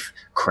Chief,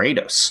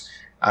 Kratos,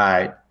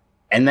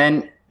 and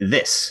then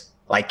this.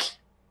 Like,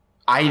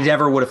 I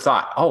never would have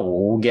thought,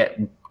 we'll get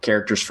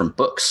characters from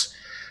books,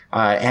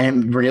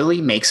 and it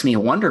really makes me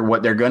wonder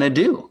what they're going to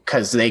do,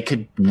 because they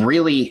could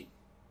really.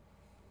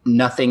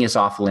 Nothing is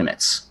off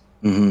limits.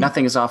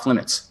 Nothing is off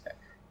limits.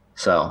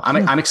 So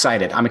I'm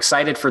excited. I'm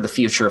excited for the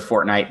future of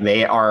Fortnite.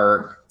 They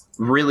are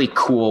really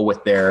cool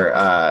with their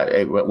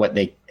what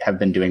they have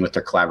been doing with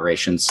their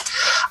collaborations.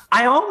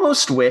 I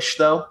almost wish,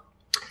 though,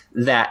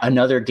 that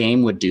another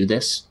game would do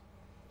this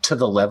to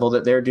the level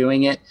that they're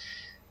doing it.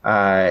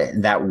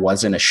 That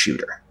wasn't a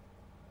shooter.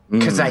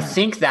 Because I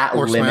think that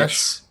Or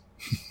limits.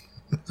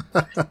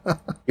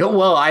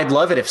 Well, I'd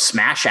love it if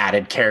Smash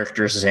added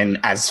characters in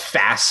as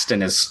fast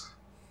and as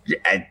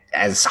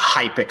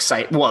hype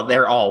excitement. Well,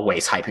 they're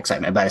always hype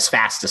excitement, but as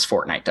fast as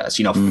Fortnite does.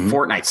 You know,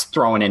 Fortnite's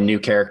throwing in new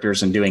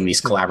characters and doing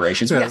these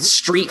collaborations. We got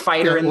Street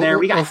Fighter in there.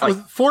 We got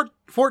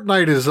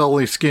Fortnite is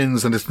only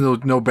skins and it's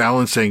no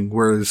balancing,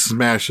 whereas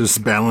Smash is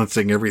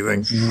balancing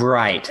everything.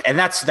 Right, and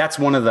that's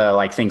one of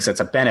the things that's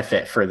a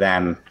benefit for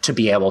them to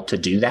be able to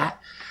do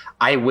that.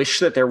 I wish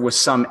that there was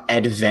some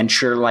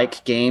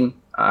adventure-like game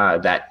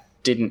that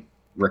didn't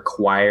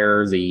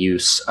require the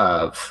use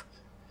of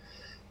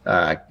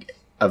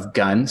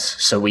guns,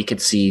 so we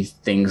could see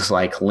things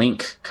like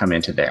Link come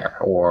into there,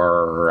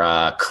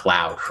 or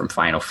Cloud from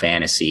Final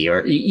Fantasy,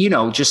 or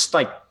just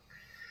like.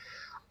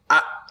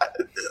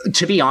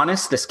 To be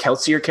honest, this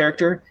Kelsier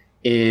character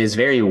is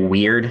very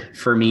weird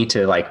for me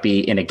to be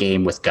in a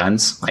game with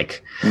guns,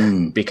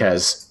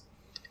 because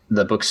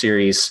the book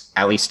series,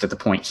 at least at the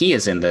point he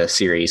is in the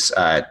series,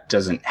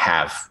 doesn't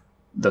have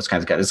those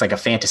kinds of guns. It's like a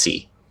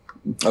fantasy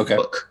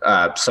book.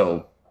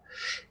 So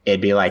it'd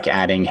be like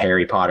adding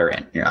Harry Potter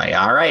in. You're like,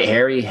 all right,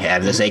 Harry,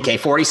 have this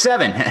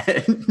AK-47,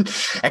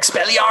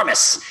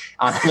 Expelliarmus.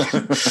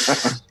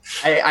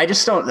 I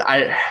just don't.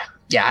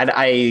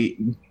 I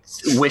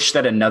wish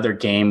that another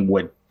game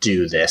would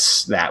do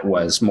this, that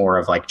was more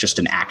of just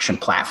an action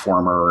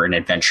platformer or an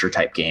adventure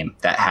type game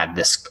that had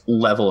this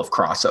level of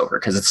crossover,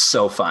 because it's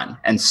so fun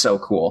and so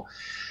cool.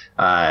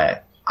 I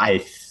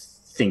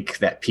think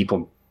that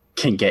people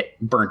can get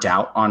burnt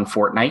out on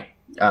Fortnite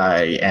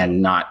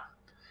and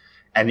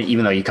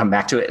even though you come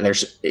back to it,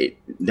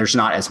 there's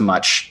not as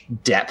much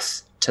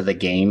depth to the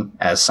game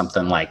as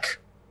something like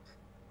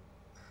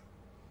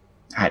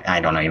I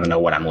don't even know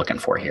what I'm looking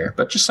for here,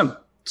 but just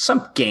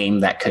some game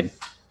that could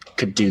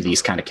do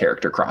these kind of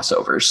character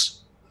crossovers.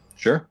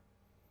 Sure.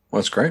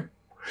 Well, that's great.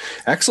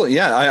 Excellent.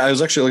 Yeah, I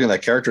was actually looking at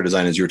that character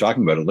design as you were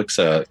talking about it.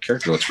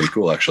 Character looks pretty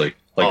cool, actually.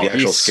 The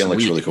actual skin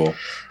looks really cool.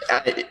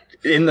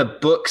 In the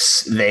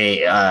books,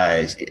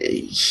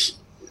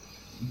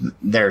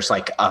 there's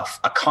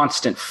a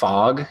constant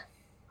fog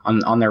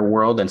on their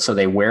world, and so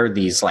they wear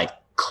these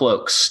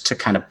cloaks to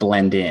kind of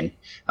blend in.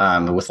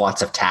 With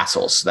lots of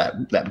tassels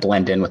that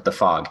blend in with the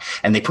fog.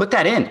 And they put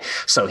that in.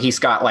 So he's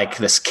got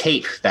this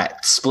cape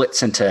that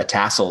splits into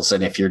tassels.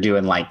 And if you're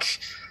doing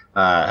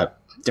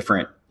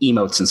different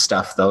emotes and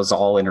stuff, those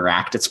all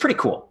interact. It's pretty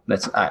cool.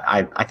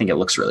 I think it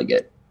looks really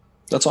good.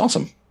 That's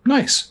awesome.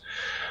 Nice.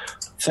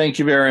 Thank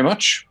you very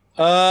much.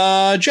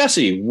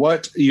 Jesse,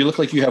 you look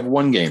like you have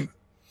one game.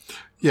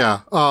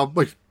 Yeah.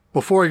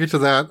 Before I get to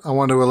that, I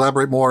want to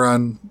elaborate more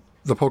on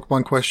the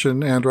Pokemon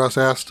question Andros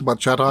asked about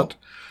Chatot.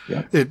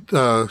 Yeah.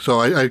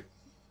 So I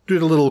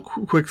did a little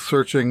quick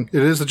searching.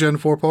 It is a Gen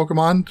 4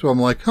 Pokemon, so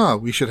I'm like,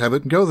 we should have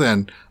it and go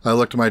then. I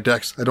looked at my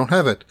decks. I don't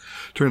have it.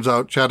 Turns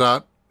out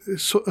Chatot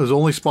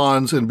only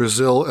spawns in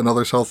Brazil and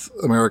other South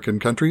American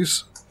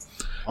countries.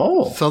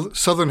 Oh.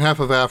 Southern half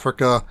of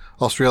Africa,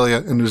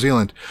 Australia, and New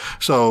Zealand.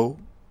 So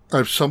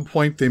at some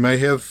point they may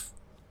have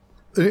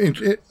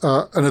an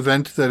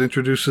event that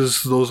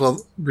introduces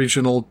those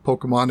regional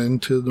Pokemon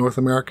into North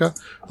America,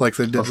 like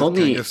they did with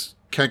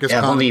Kangaskhan.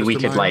 If only we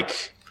could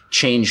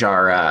change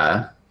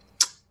our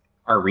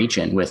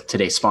region with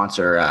today's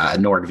sponsor,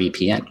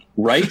 NordVPN.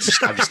 Right?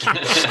 I'm just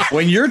kidding.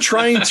 When you're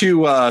trying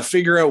to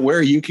figure out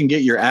where you can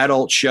get your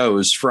adult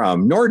shows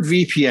from,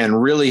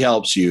 NordVPN really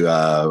helps you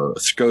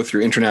go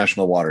through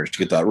international waters to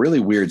get that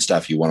really weird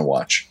stuff you want to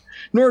watch.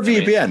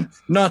 NordVPN,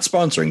 not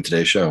sponsoring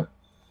today's show.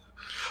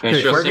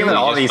 We're giving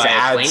all these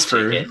ads for.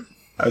 I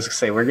was gonna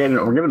say we're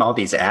giving all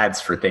these ads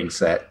for things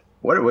that.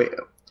 What are we?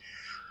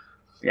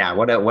 Yeah.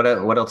 What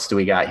else do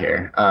we got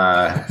here?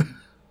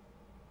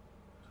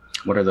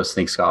 What are those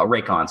things called?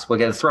 Raycons. We're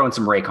gonna throw in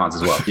some Raycons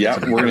as well. Yeah,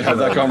 we're gonna have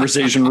that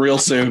conversation real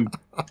soon.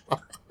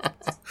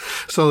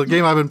 So the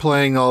game I've been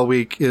playing all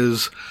week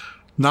is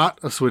not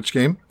a Switch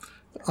game.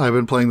 I've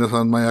been playing this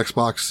on my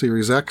Xbox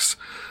Series X.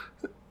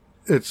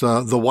 It's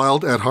The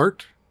Wild at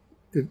Heart.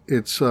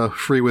 It's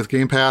free with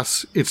Game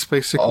Pass. It's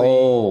basically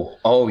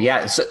oh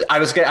yeah. So I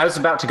was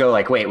about to go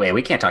wait,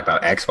 we can't talk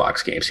about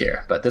Xbox games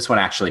here, but this one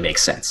actually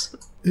makes sense.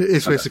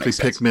 It's basically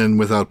Pikmin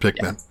without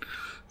Pikmin.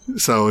 Yeah.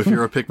 So if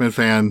you're a Pikmin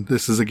fan,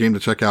 this is a game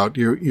to check out.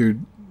 You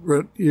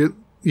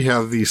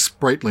have these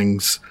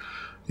Spritlings.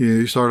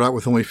 You start out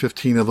with only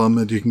 15 of them,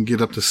 and you can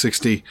get up to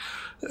 60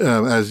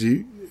 as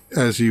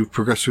you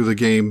progress through the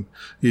game.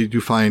 You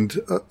do find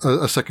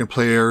a second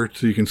player,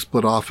 so you can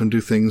split off and do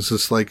things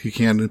just like you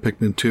can in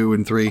Pikmin 2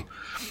 and 3.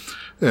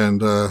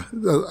 And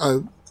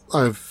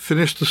I've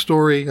finished the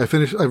story.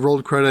 I've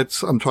rolled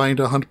credits. I'm trying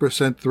to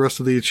 100% the rest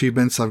of the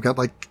achievements. I've got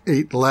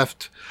 8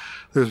 left.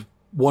 There's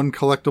one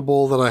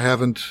collectible that I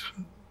haven't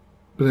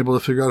been able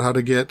to figure out how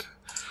to get.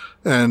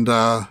 And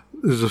I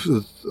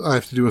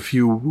have to do a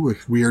few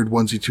weird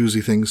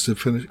onesie-twosie things to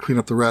clean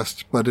up the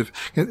rest. But if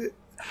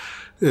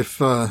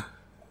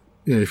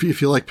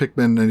you like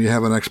Pikmin and you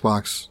have an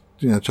Xbox,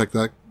 check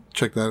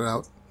that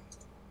out.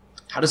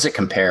 How does it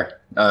compare?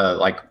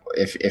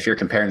 If you're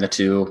comparing the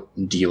two,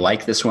 do you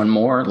like this one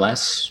more or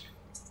less?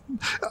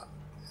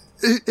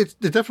 It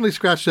definitely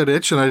scratched that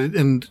itch,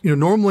 and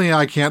normally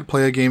I can't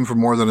play a game for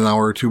more than an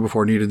hour or two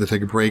before needing to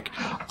take a break.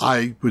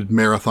 I was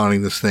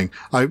marathoning this thing.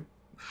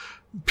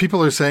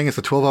 People are saying it's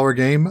a 12-hour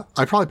game.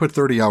 I probably put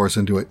 30 hours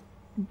into it.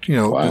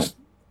 Wow. Just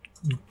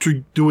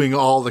doing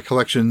all the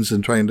collections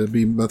and trying to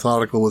be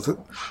methodical with it,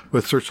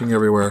 with searching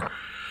everywhere.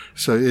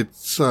 So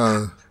it's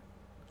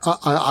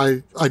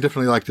I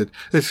definitely liked it.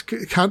 It's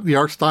kind of, the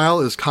art style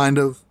is kind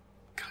of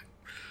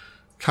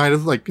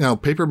like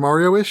Paper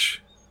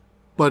Mario-ish.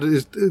 But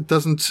it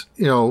doesn't,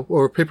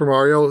 or Paper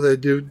Mario, they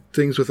do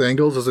things with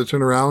angles as they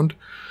turn around.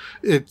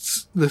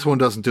 This one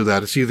doesn't do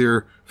that. It's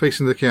either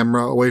facing the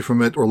camera, away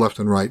from it, or left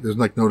and right. There's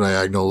no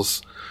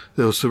diagonals.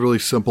 There's really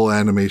simple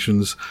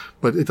animations,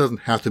 but it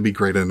doesn't have to be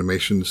great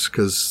animations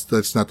because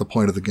that's not the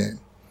point of the game.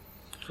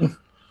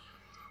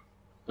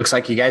 Looks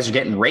like you guys are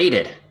getting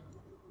raided.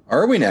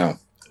 Are we now?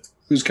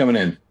 Who's coming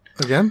in?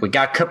 Again? We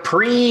got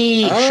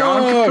Capri.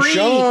 Sean Capri.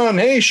 Sean.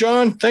 Hey,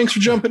 Sean. Thanks for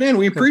jumping in.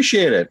 We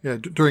appreciate it. Yeah,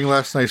 during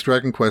last night's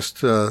Dragon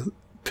Quest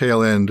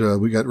tail end,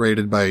 we got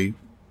raided by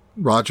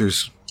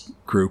Roger's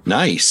group.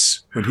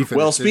 Nice. When he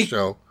finished his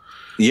show.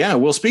 Yeah,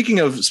 well, speaking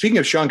of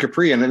Sean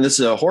Capri, and this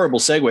is a horrible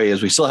segue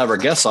as we still have our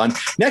guests on.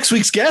 Next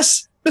week's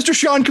guest, Mr.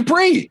 Sean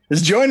Capri,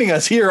 is joining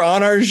us here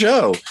on our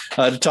show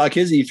to talk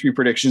his E3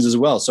 predictions as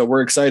well. So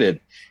we're excited.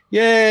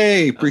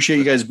 Yay. Appreciate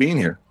you guys being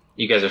here.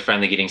 You guys are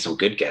finally getting some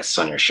good guests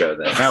on your show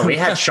then. No, we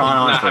had Sean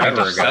on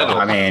forever ago.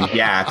 I mean,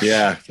 yeah.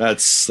 Yeah,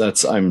 that's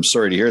I'm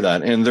sorry to hear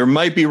that. And there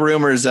might be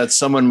rumors that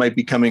someone might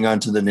be coming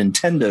onto the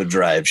Nintendo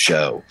Drive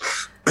show.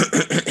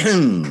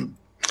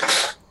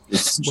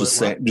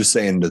 Just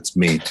saying that's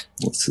me.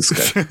 What's this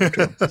guy?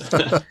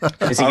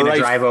 Is he going to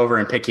drive over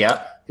and pick you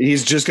up?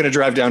 He's just going to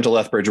drive down to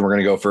Lethbridge, and we're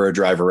going to go for a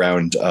drive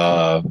around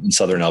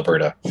southern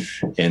Alberta,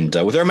 and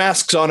with our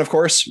masks on, of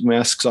course.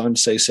 Masks on,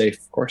 stay safe,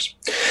 of course.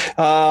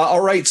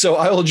 All right, so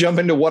I will jump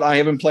into what I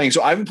have been playing.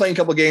 So I've been playing a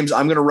couple of games.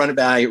 I'm going to run it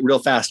by real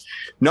fast.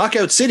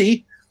 Knockout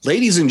City,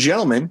 ladies and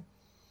gentlemen,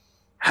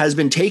 has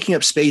been taking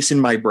up space in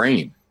my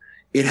brain.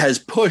 It has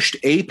pushed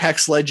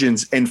Apex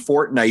Legends and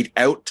Fortnite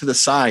out to the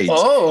sides.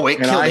 Oh, it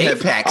killed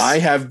Apex. I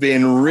have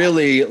been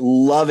really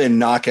loving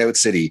Knockout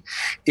City.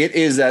 It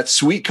is that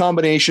sweet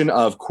combination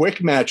of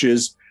quick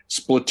matches,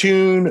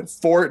 Splatoon,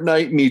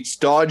 Fortnite meets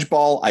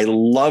Dodgeball. I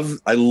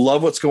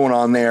love what's going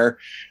on there.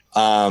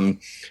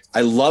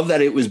 I love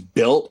that it was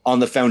built on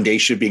the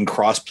foundation of being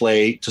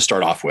cross-play to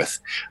start off with.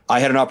 I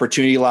had an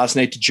opportunity last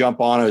night to jump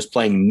on. I was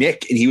playing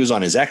Nick, and he was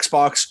on his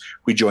Xbox.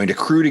 We joined a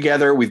crew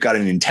together. We've got a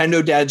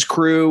Nintendo Dad's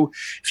crew.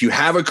 If you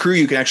have a crew,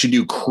 you can actually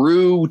do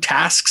crew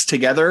tasks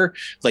together,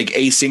 like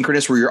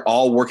asynchronous, where you're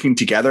all working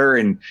together.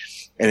 And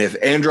if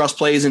Andros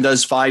plays and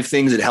does 5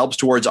 things, it helps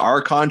towards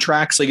our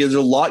contracts. Like, there's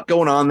a lot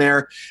going on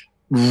there.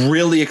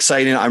 Really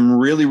exciting. I'm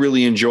really,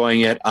 really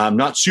enjoying it. I'm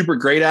not super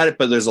great at it,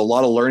 but there's a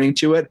lot of learning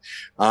to it.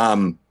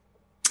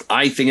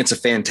 I think it's a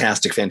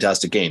fantastic,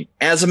 fantastic game.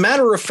 As a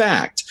matter of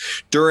fact,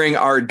 during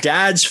our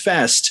Dad's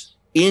Fest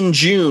in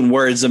June,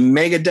 where it's the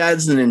Mega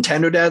Dads and the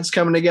Nintendo Dads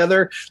coming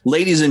together,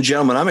 ladies and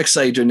gentlemen, I'm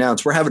excited to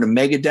announce we're having a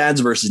Mega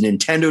Dads versus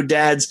Nintendo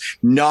Dads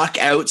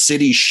Knockout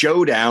City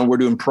showdown. We're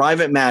doing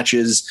private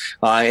matches,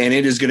 and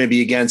it is going to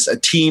be against a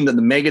team that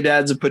the Mega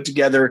Dads have put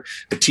together,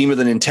 a team of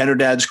the Nintendo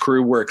Dads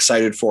crew. We're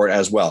excited for it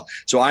as well.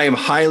 So I am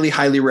highly,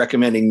 highly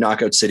recommending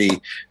Knockout City.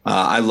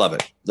 I love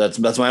it.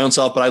 That's my own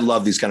self, but I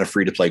love these kind of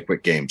free-to-play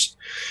quick games.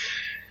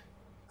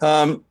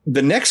 The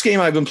next game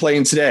I've been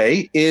playing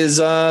today is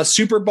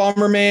Super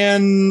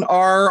Bomberman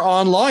R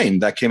Online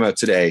that came out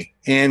today.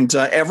 And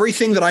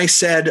everything that I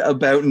said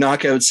about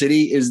Knockout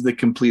City is the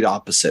complete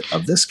opposite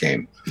of this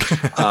game.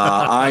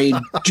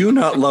 I do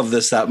not love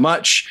this that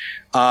much.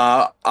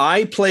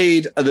 I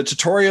played the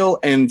tutorial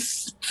and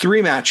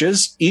 3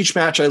 matches. Each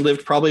match I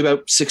lived probably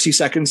about 60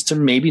 seconds to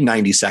maybe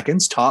 90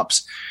 seconds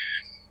tops.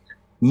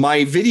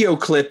 My video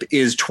clip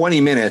is 20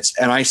 minutes,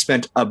 and I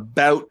spent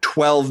about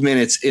 12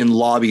 minutes in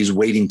lobbies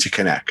waiting to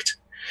connect.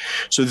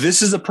 So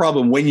this is the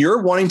problem. When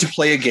you're wanting to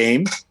play a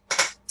game,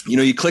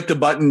 you click the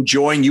button,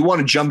 join, you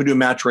want to jump into a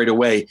match right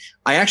away.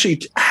 I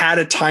actually had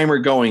a timer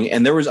going,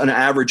 and there was an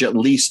average at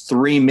least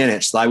 3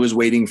 minutes that I was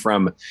waiting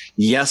from,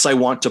 yes, I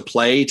want to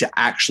play, to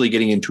actually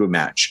getting into a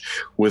match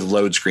with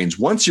load screens.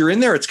 Once you're in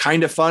there, it's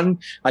kind of fun.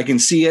 I can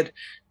see it.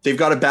 They've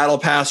got a battle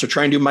pass. They're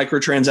trying to do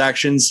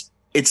microtransactions.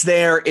 It's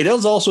there. It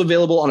is also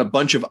available on a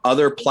bunch of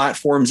other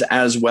platforms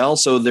as well.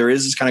 So there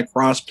is this kind of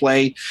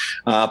cross-play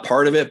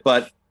part of it,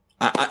 but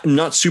I'm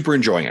not super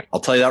enjoying it. I'll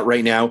tell you that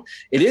right now.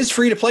 It is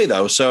free to play,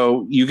 though,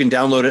 so you can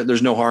download it.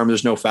 There's no harm.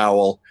 There's no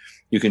foul.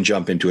 You can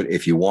jump into it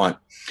if you want.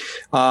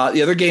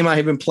 The other game I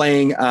have been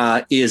playing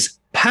is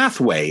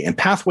Pathway, and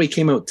Pathway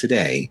came out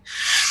today.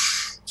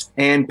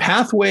 And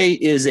Pathway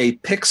is a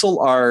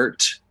pixel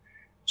art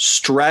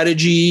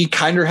strategy,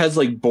 kind of has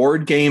like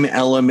board game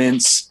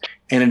elements,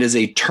 and it is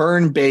a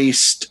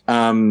turn-based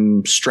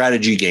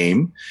strategy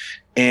game.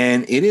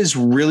 And it is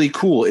really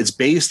cool. It's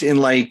based in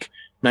like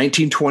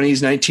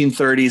 1920s,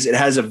 1930s. It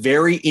has a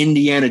very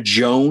Indiana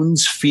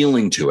Jones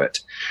feeling to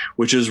it,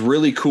 which is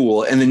really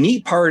cool. And the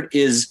neat part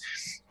is,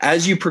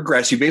 as you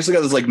progress, you basically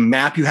got this like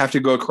map you have to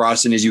go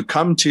across. And as you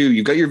come to,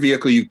 you've got your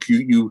vehicle,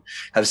 you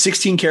have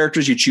 16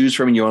 characters you choose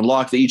from and you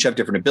unlock. They each have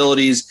different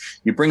abilities.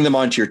 You bring them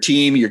onto your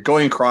team. You're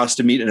going across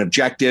to meet an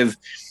objective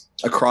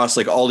across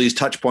like all these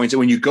touch points. And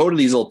when you go to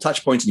these little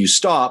touch points and you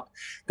stop,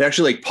 they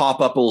actually like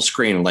pop up a little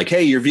screen like,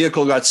 hey, your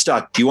vehicle got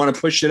stuck. Do you want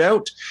to push it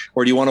out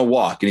or do you want to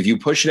walk? And if you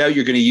push it out,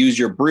 you're going to use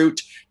your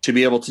brute to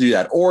be able to do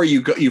that. Or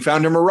you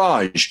found a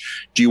mirage.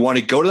 Do you want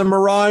to go to the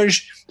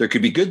mirage? There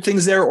could be good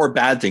things there or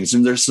bad things.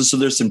 And there's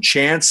some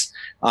chance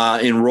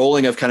in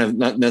rolling of kind of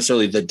not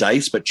necessarily the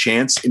dice, but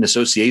chance in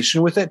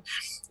association with it.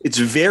 It's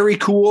very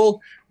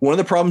cool. One of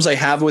the problems I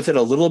have with it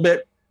a little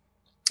bit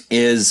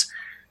is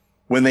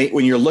when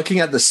you're looking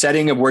at the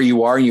setting of where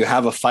you are and you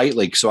have a fight,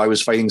 like, so I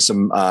was fighting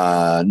some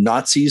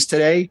Nazis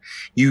today,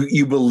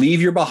 you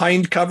believe you're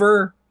behind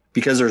cover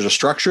because there's a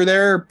structure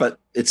there, but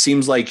it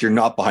seems like you're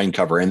not behind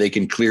cover and they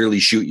can clearly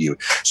shoot you.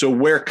 So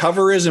where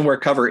cover is and where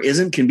cover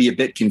isn't can be a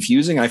bit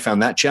confusing. I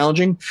found that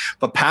challenging,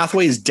 but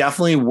Pathway is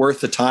definitely worth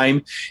the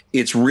time.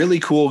 It's really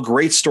cool.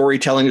 Great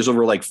storytelling. There's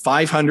over like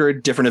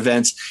 500 different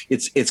events.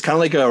 It's kind of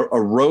like a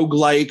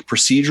roguelike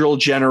procedural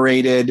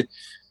generated.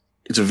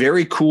 It's a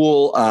very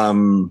cool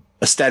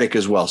aesthetic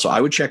as well. So I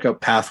would check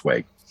out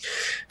Pathway.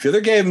 The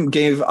other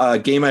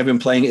game I've been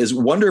playing is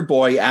Wonder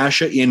Boy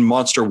Asha in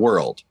Monster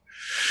World.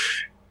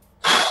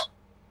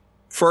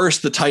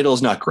 First, the title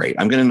is not great.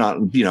 I'm not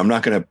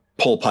going to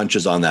pull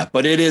punches on that,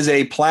 but it is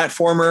a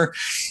platformer.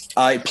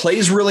 It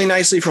plays really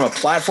nicely from a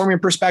platforming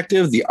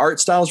perspective. The art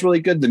style is really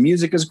good. The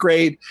music is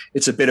great.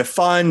 It's a bit of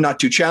fun, not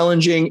too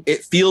challenging.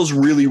 It feels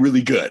really,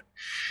 really good.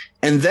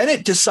 And then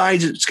it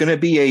decides it's going to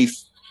be a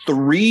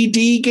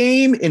 3D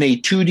game in a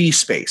 2D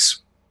space.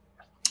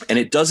 And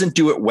it doesn't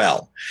do it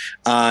well.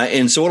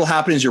 And so what'll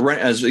happen is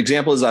as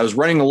example is I was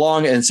running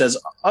along and it says,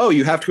 oh,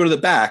 you have to go to the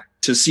back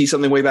to see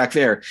something way back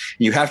there.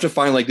 You have to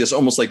find like this,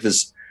 almost like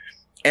this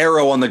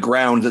arrow on the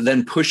ground that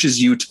then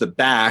pushes you to the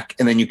back.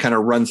 And then you kind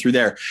of run through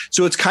there.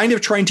 So it's kind of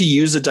trying to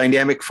use the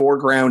dynamic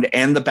foreground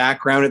and the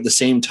background at the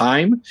same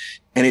time.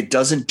 And it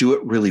doesn't do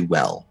it really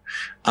well.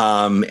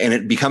 And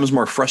it becomes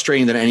more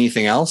frustrating than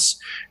anything else.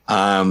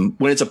 When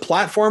it's a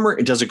platformer,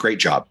 it does a great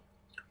job.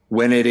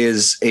 When it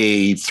is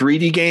a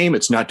 3D game,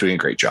 it's not doing a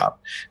great job.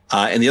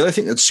 And the other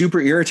thing that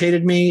super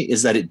irritated me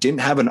is that it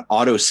didn't have an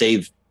auto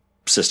save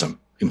system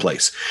in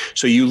place.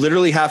 So you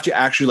literally have to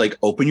actually like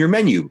open your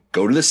menu,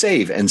 go to the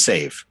save and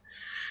save.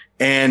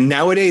 And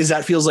nowadays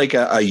that feels like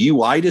a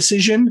UI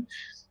decision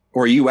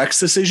or a UX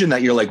decision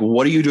that you're like,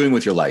 what are you doing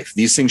with your life?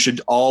 These things should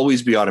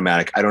always be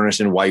automatic. I don't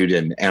understand why you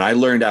didn't. And I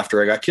learned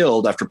after I got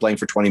killed after playing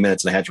for 20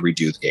 minutes and I had to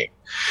redo the game.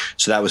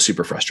 So that was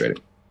super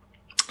frustrating.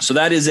 So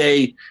that is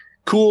a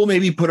cool.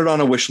 Maybe put it on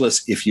a wish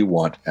list if you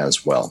want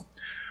as well.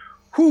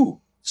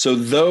 Whew. So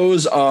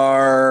those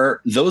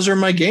are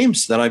my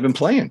games that I've been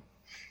playing.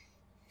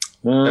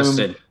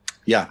 Justin,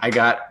 yeah, I've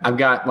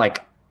got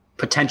like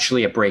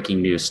potentially a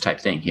breaking news type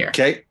thing here.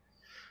 Okay.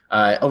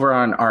 Over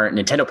on our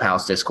Nintendo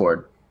Pals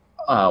Discord,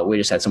 we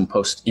just had some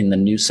post in the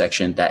news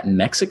section that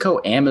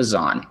Mexico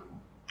Amazon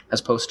has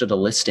posted a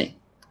listing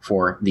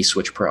for the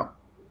Switch Pro.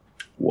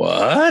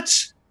 What?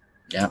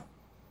 Yeah.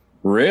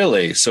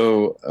 Really?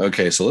 So,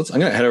 okay. So I'm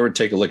going to head over and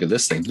take a look at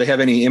this thing. Do they have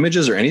any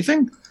images or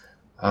anything?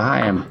 I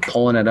am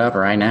pulling it up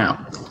right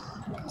now.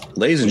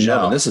 Ladies and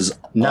gentlemen, this is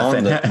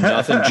nothing.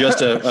 Nothing.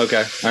 Just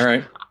okay. All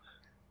right.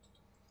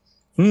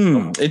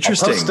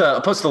 Interesting. I'll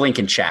post the link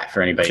in chat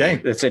for anybody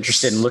that's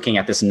interested in looking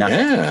at this. Nothing.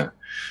 Yeah.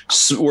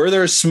 So where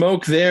there's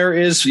smoke, there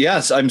is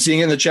yes. I'm seeing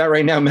in the chat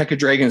right now. Mecha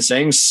Dragon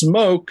saying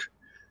smoke.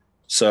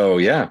 So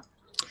yeah.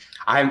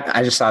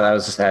 I just thought that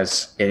was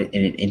as an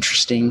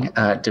interesting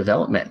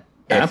development.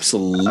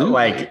 Absolutely.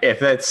 Like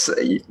if it's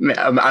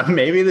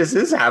maybe this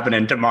is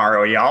happening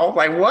tomorrow, y'all.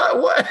 Like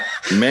what?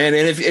 Man,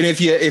 and if it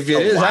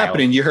is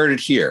happening, you heard it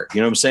here. You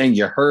know what I'm saying?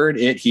 You heard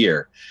it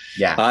here.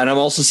 Yeah. And I'm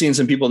also seeing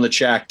some people in the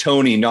chat.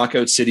 Tony,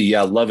 Knockout City,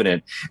 yeah, loving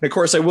it. And of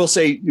course, I will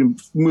say,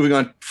 moving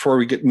on before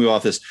we move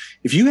off this,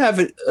 if you have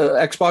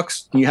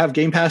Xbox, you have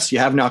Game Pass, you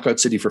have Knockout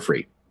City for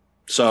free.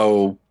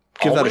 So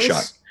give that a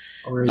shot.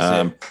 Or is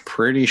it?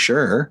 Pretty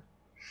sure.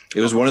 It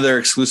was one of their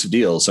exclusive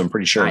deals, so I'm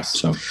pretty sure. Nice.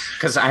 So,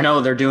 because I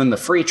know they're doing the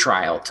free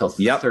trial till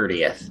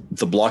 30th.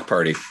 The block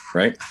party,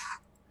 right?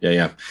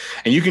 Yeah.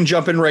 And you can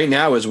jump in right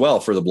now as well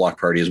for the block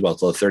party as well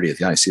till the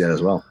 30th. Yeah, I see that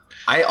as well.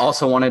 I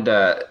also wanted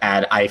to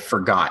add, I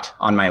forgot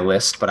on my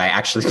list, but I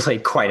actually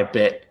played quite a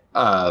bit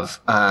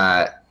of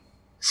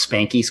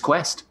Spanky's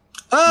Quest.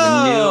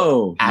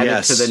 Oh,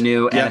 added to the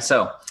new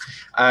NSO.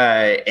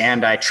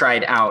 And I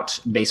tried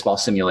out Baseball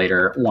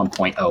Simulator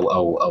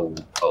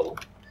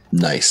 1.000.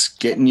 Nice.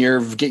 Getting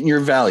your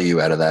value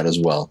out of that as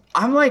well.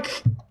 I'm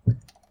like,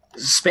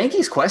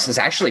 Spanky's Quest is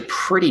actually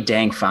pretty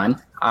dang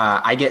fun.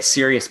 I get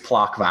serious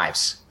Plock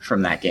vibes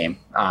from that game,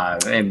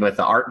 and with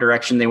the art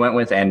direction they went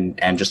with, and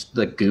just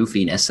the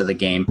goofiness of the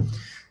game.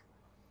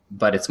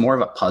 But it's more of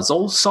a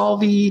puzzle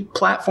solvey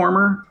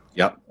platformer.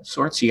 Yep. Of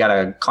sorts. You got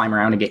to climb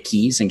around and get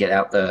keys and get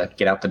out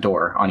the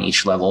door on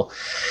each level.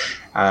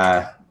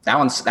 That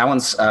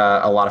one's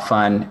a lot of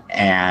fun,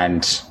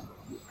 and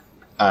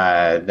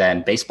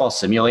then Baseball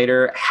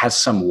Simulator has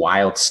some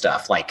wild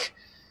stuff like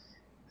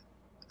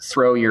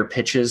throw your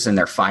pitches and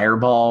they're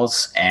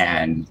fireballs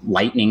and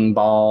lightning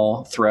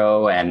ball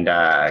throw. And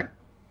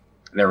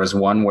there was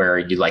one where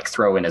you like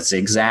throw in a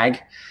zigzag.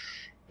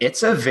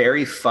 It's a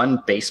very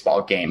fun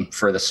baseball game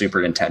for the Super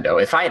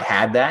Nintendo. If I had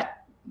had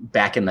that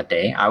back in the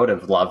day, I would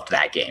have loved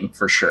that game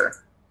for sure.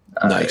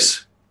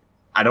 Nice.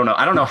 I don't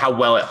know how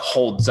well it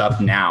holds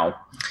up now.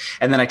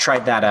 And then I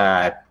tried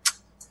that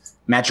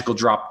Magical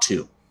Drop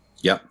 2.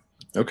 Yep.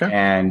 Okay.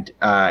 And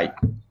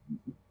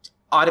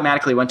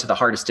automatically went to the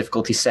hardest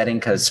difficulty setting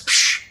because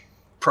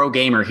pro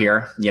gamer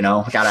here,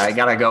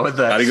 gotta go with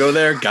the. Gotta go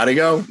there. Gotta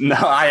go. No,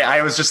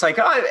 I was just like,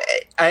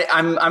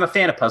 I'm a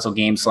fan of puzzle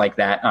games like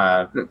that.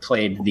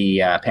 Played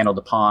the Panel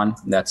de Pon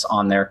that's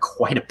on there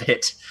quite a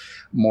bit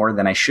more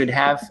than I should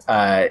have,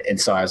 and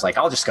so I was like,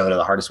 I'll just go to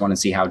the hardest one and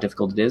see how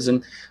difficult it is,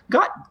 and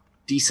got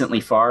decently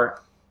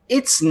far.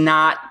 It's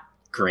not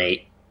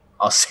great.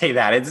 I'll say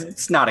that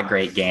it's not a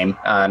great game.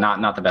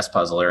 Not the best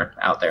puzzler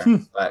out there,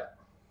 but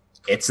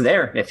it's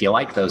there if you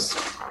like those.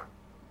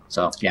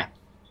 So yeah.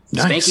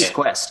 Nice. Spanky's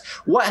Quest.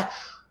 What?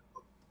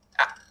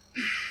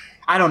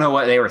 I don't know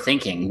what they were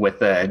thinking with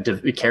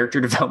the character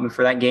development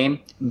for that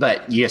game,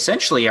 but you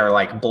essentially are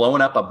like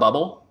blowing up a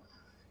bubble,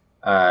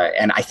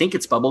 and I think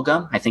it's bubble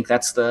gum. I think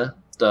that's the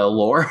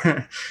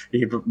lore.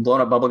 You're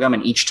blowing up bubble gum,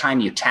 and each time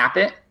you tap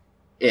it,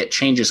 it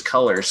changes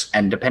colors,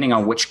 and depending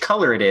on which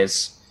color it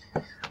is,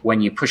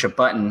 when you push a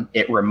button,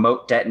 it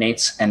remote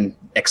detonates and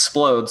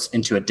explodes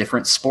into a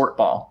different sport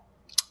ball.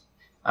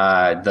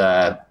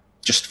 The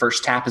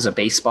first tap is a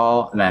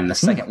baseball, and then the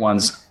second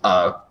one's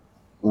a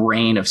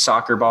rain of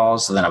soccer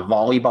balls, and then a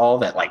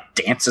volleyball that like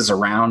dances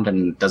around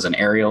and does an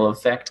aerial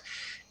effect.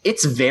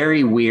 It's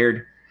very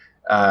weird,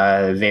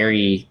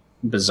 very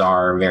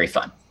bizarre, very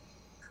fun.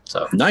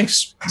 So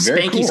nice.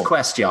 Very Spanky's cool.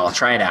 Quest, y'all.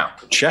 Try it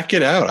out. Check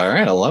it out. All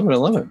right. I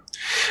love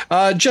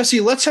it. Jesse,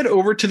 let's head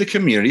over to the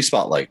community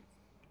spotlight.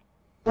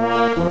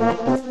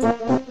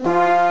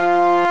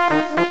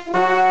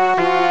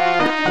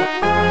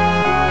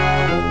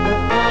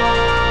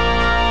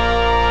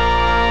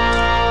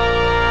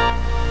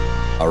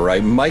 All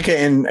right, Micah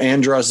and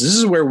Andros, this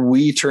is where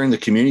we turn the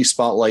community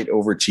spotlight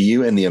over to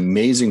you and the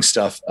amazing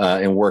stuff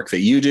and work that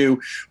you do,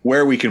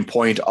 where we can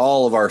point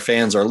all of our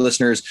fans, our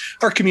listeners.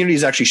 Our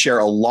communities actually share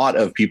a lot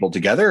of people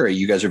together.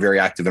 You guys are very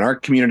active in our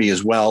community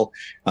as well.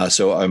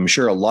 So I'm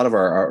sure a lot of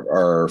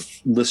our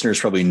listeners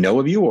probably know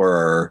of you, or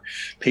our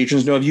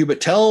patrons know of you,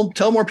 but tell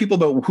more people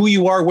about who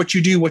you are, what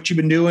you do, what you've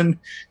been doing,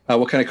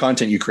 what kind of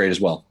content you create as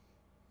well.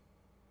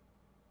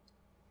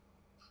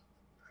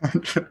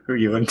 Who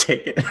you want to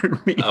take it?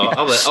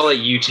 I'll let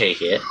you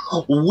take it.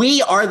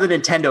 We are the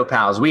Nintendo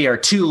Pals. We are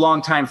two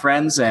longtime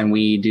friends, and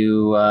we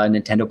do a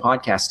Nintendo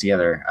podcast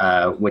together,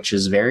 which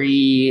is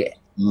very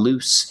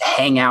loose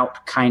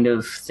hangout kind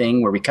of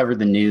thing where we cover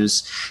the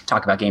news,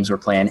 talk about games we're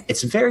playing.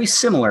 It's very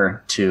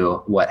similar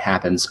to what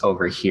happens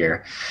over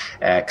here,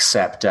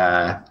 except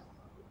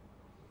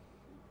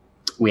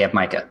we have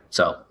Micah.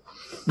 So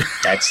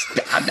that's,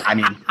 I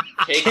mean,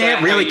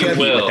 can't really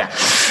compete with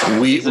that.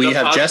 We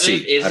have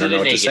Jesse. I don't know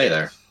what to say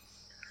there.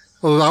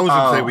 Well, I was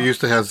going to say we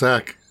used to have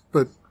Zach,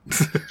 but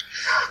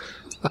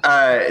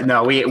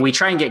no, we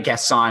try and get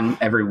guests on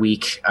every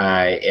week,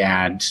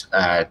 and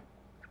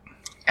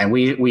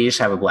we just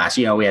have a blast.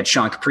 You know, we had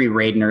Sean Capri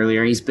Raiden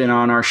earlier. He's been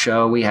on our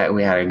show. We had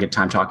a good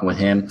time talking with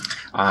him.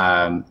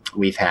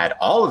 We've had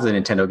all of the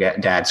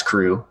Nintendo Dad's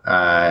crew,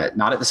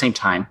 not at the same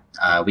time.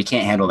 We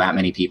can't handle that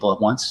many people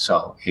at once,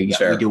 so we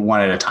do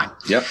one at a time.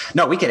 Yep.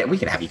 No, we could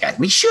have you guys.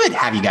 We should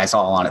have you guys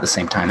all on at the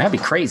same time. That'd be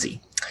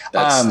crazy.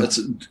 That's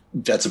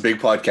a big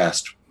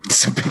podcast.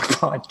 It's a big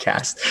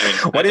podcast.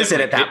 I mean, what is it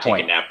at that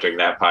point? Take a nap during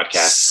that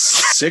podcast.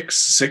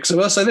 Six of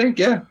us, I think.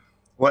 Yeah.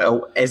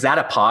 What is that,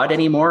 a pod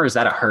anymore, or is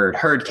that a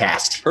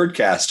herdcast?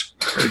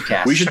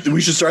 Herdcast.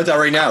 We should start that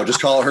right now. Just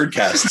call it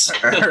Herdcasts.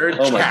 Herdcast.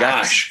 Oh my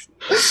gosh.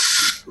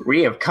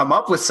 We have come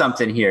up with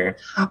something here.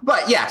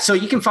 But yeah, so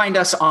you can find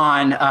us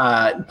on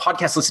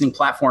podcast listening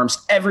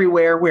platforms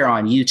everywhere. We're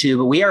on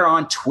YouTube. We are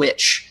on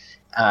Twitch,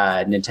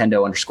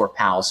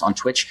 Nintendo_Pals on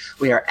Twitch.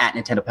 We are at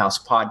Nintendo Pals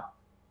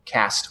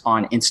Podcast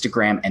on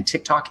Instagram and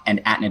TikTok,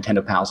 and at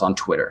Nintendo Pals on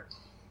Twitter.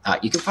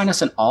 You can find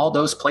us in all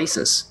those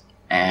places.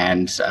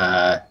 And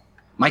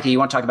Micah, you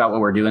want to talk about what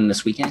we're doing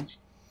this weekend?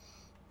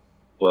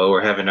 Well,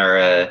 we're having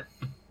our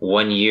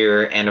 1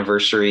 year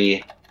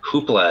anniversary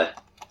hoopla.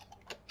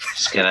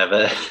 Just kind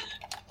of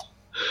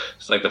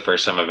it's like the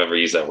first time I've ever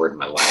used that word in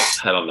my life.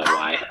 I don't know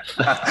why.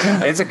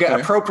 It's a good,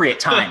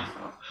 appropriate time.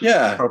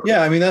 Yeah.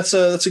 I mean, that's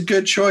a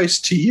good choice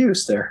to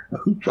use there.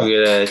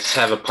 We're gonna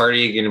have a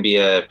party. Going to be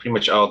pretty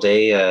much all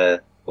day.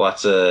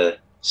 Lots of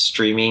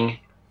streaming,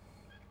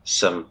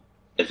 some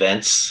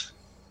events,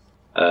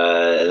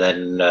 and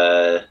then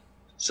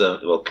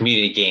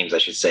community games, I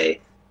should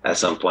say, at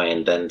some point,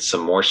 and then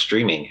some more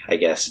streaming. I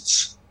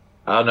guess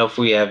I don't know if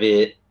we have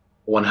it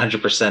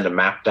 100%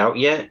 mapped out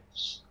yet.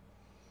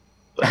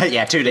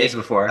 Yeah, 2 days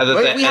before.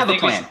 We have a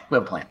plan.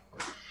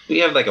 We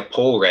have like a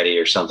poll ready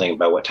or something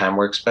about what time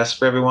works best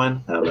for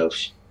everyone. I don't know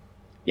if.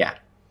 Yeah.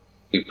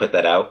 we put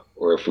that out,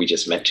 or if we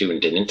just meant to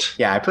and didn't.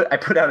 Yeah, I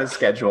put out a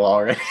schedule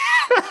already.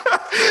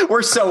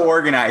 We're so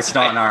organized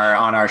on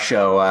our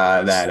show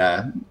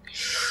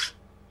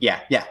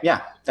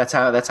yeah. That's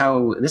how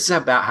this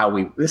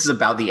is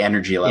about the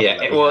energy level.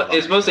 Yeah, well,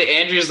 it's mostly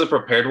Andrew's the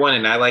prepared one,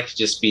 and I like to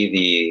just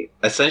be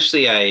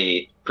essentially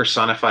I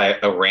personify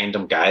a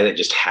random guy that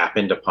just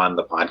happened upon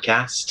the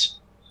podcast.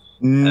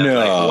 No.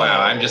 Like,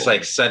 wow, I'm just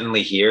like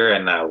suddenly here,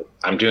 and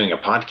I'm doing a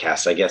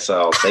podcast. I guess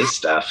I'll say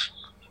stuff.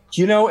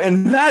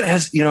 And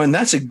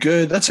that's a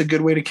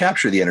good way to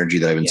capture the energy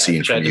that I've been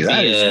seeing from you.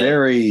 That is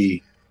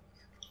very.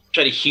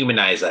 Try to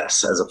humanize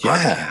us as a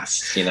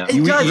podcast. It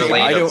does.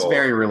 It's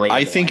very relatable.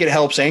 I think it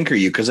helps anchor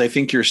you because I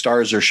think your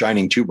stars are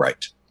shining too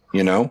bright.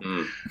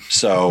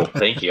 So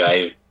thank you.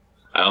 I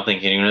don't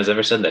think anyone has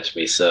ever said that to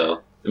me.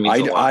 So it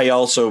means a lot. I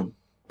also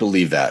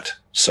believe that.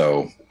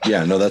 So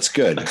yeah, no, that's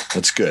good.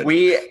 That's good.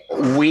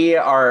 We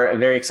are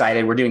very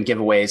excited. We're doing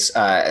giveaways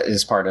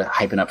as part of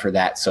hyping up for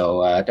that.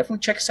 So definitely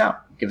check us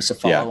out. Give us a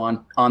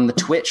follow on the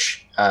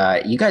Twitch.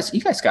 You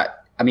guys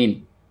got. I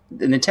mean,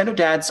 the Nintendo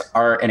Dads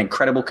are an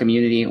incredible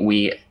community.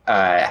 We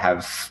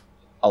have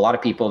a lot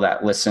of people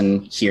that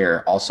listen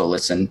here also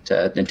listen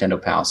to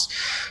Nintendo Pals.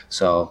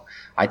 So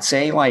I'd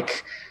say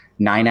like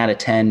 9 out of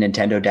 10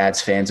 Nintendo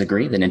Dads fans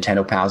agree that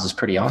Nintendo Pals is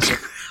pretty awesome.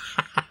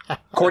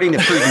 According to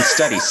proven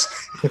studies.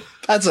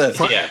 That's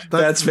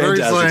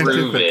fantastic.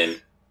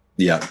 Proven.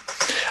 Yeah.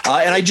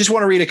 And I just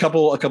want to read a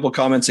couple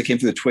comments that came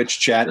through the Twitch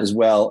chat as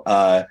well.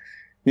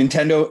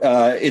 Nintendo,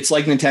 it's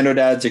like Nintendo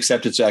Dads,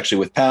 except it's actually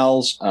with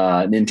pals.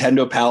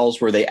 Nintendo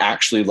Pals, where they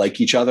actually like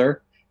each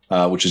other,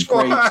 which is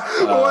great. Wait.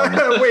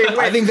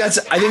 I think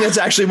that's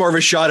actually more of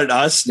a shot at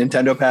us,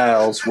 Nintendo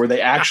Pals, where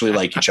they actually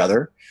like each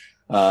other.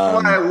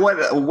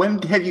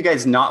 When have you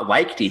guys not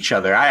liked each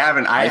other?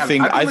 I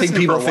think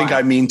people think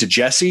I'm mean to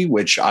Jesse,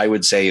 which I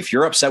would say if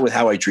you're upset with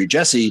how I treat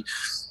Jesse,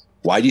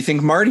 why do you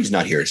think Marty's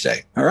not here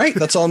today? All right.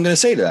 That's all I'm going to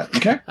say to that.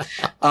 Okay.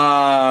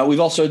 We've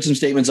also had some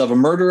statements of a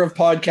murder of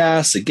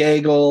podcasts, a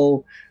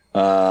gaggle.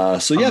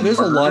 There's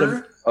a lot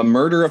of a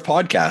murder of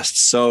podcasts.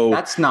 So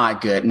that's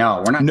not good.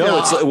 No, we're not.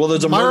 No,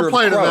 there's a my murder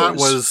reply of to crows. that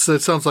was,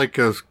 it sounds like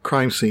a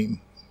crime scene.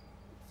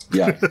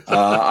 Yeah.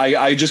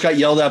 I just got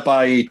yelled at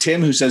by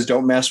Tim, who says,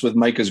 don't mess with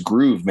Micah's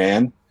groove,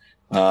 man.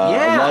 Tim.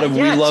 A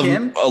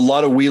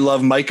lot of we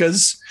love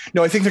Micah's.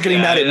 No, I think they're getting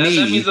mad at me.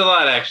 That means a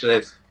lot,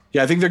 actually.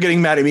 Yeah, I think they're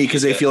getting mad at me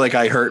because they feel like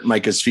I hurt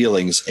Micah's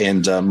feelings.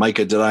 And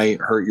Micah, did I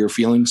hurt your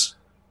feelings?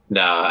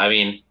 No, I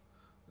mean,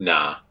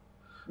 nah.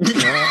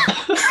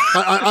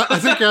 I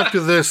think after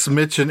this,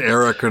 Mitch and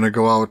Eric are going to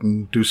go out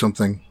and do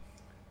something.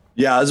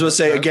 Yeah, I was going to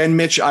say, again,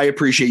 Mitch, I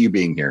appreciate you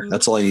being here.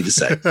 That's all I need to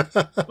say.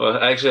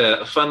 Well, actually,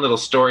 a fun little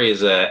story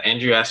is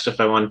Andrew asked if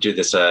I wanted to do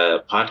this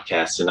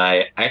podcast, and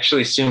I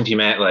actually assumed he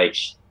meant like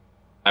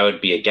I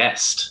would be a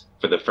guest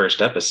for the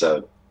first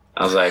episode.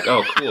 I was like,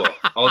 oh, cool.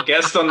 I'll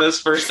guest on this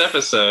first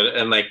episode.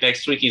 And like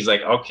next week, he's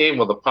like, okay,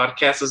 well, the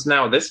podcast is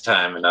now this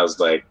time. And I was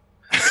like,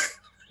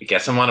 I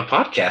guess I'm on a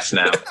podcast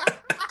now.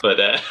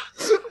 But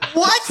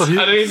what?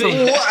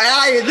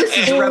 This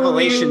is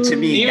revelation to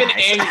me. Even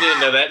guys. Andrew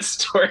didn't know that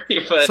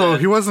story. But so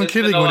he wasn't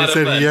kidding when he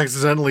said fun. he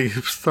accidentally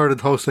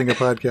started hosting a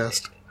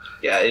podcast.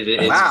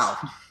 Yeah, wow.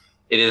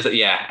 It is,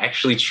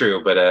 actually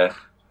true. But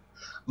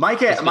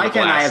Micah and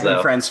I have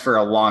been friends for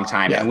a long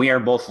time, and we are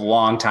both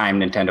longtime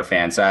Nintendo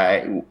fans.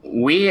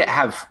 We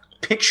have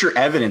picture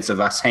evidence of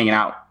us hanging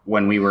out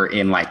when we were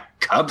in like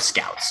Cub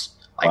Scouts.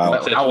 Like,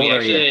 wow. How old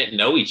are you? Didn't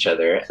know each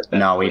other.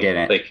 No, we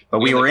didn't. But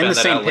we were in the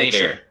same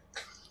picture.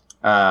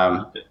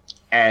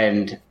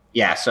 And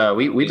yeah, so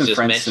we've been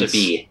friends since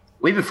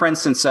we've been friends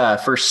since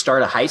first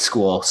start of high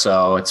school.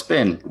 So it's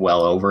been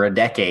well over a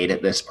decade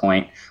at this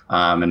point,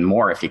 and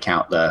more if you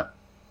count the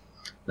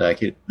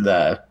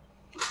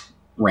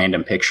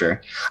random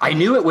picture. I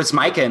knew it was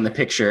Micah in the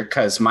picture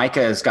because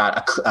Micah has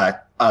got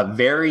a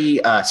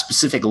very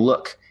specific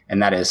look, and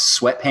that is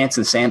sweatpants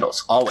and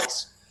sandals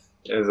always.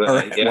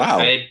 Wow.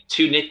 I had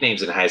 2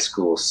 nicknames in high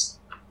school.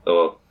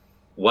 So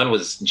one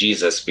was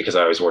Jesus because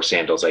I always wore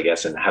sandals, I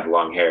guess, and had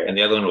long hair, and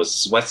the other one was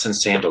Sweats and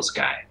Sandals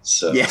Guy.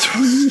 So yeah.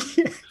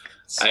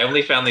 I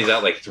only found these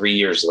out like 3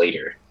 years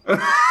later.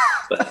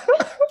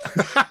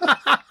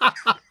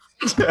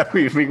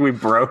 We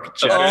broke.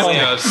 Apparently,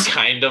 I was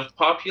kind of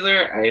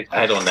popular.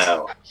 I don't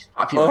know.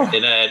 Popular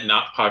in a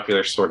not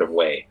popular sort of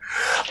way.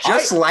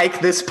 Just like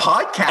this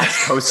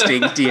podcast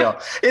hosting deal.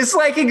 It's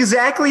like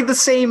exactly the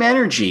same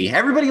energy.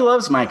 Everybody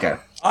loves Micah.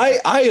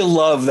 I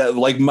love that.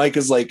 Like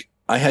Micah's like,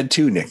 I had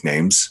 2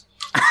 nicknames,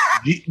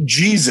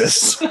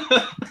 Jesus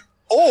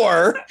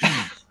or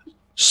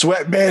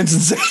Sweatbands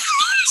and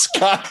Sandals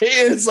Guy.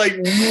 It's like,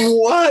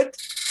 what?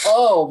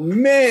 Oh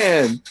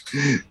man,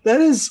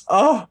 this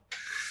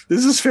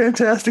is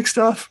fantastic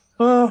stuff.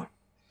 Oh,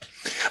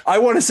 I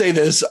want to say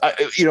this,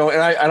 and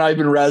I've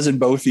been razzing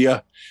both of you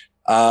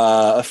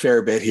a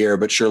fair bit here,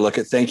 but sure,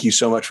 thank you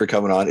so much for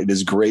coming on. It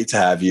is great to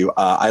have you.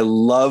 I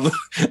love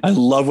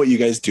what you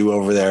guys do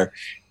over there.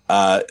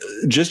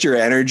 just your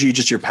energy,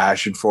 just your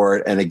passion for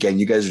it. And again,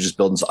 you guys are just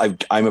building.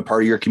 I'm a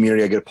part of your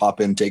community. I get to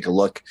pop in, take a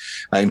look,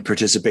 and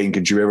participate and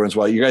contribute every once in a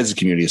while. You guys'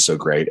 community is so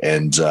great.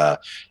 And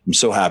I'm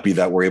so happy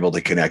that we're able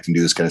to connect and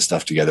do this kind of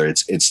stuff together.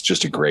 It's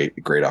just a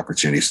great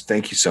opportunity. So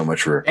thank you so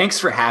much thanks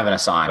for having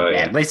us on,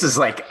 man. This is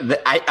like,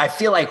 I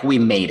feel like we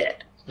made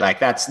it. Like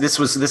this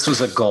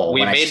was a goal.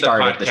 We when made I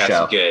started the the podcast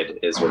show. Good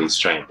is what he's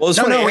trying. Well,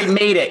 No, we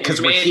made it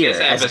because we're here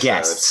as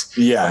guests.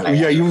 Yeah.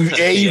 You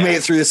made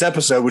it through this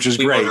episode, which is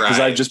great because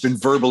I've just been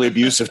verbally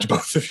abusive to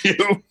both of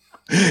you.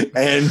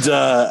 And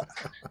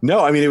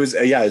no, I mean, it was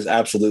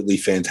absolutely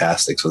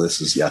fantastic. So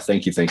this is,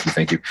 thank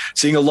you.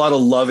 Seeing a lot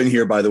of love in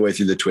here, by the way,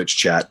 through the Twitch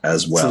chat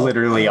as well. It's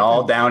literally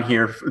all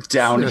downhill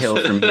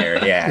from here.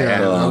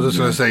 Yeah. I was just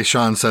going to say,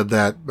 Sean said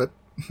that, but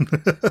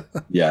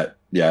yeah.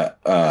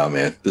 Oh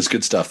man, this is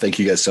good stuff. Thank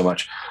you guys so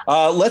much.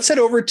 Let's head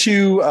over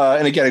to,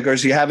 and again, of course,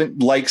 if you haven't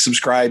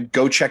subscribed,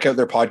 go check out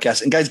their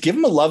podcast. And guys, give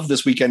them a love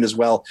this weekend as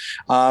well.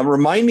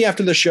 Remind me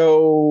after the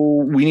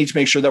show, we need to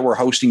make sure that we're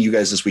hosting you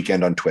guys this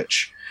weekend on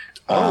Twitch.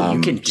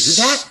 You can do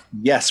that?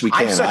 Yes, we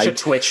can. I'm such a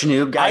Twitch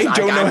noob, guys. I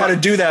don't know how to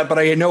do that, but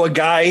I know a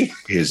guy,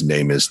 his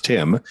name is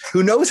Tim,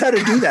 who knows how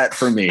to do that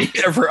for me,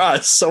 for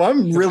us. So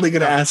I'm really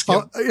going to ask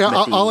him.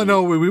 All I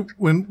know,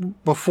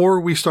 before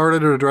we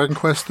started a Dragon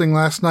Quest thing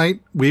last night,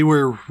 we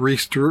were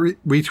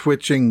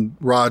retwitching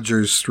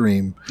Roger's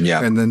stream.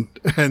 Yeah. And then,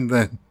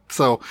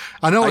 so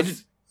I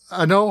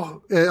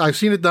know, I've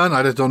seen it done.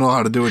 I just don't know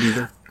how to do it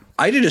either.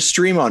 I did a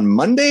stream on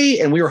Monday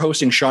and we were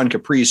hosting Sean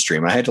Capri's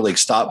stream. And I had to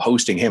stop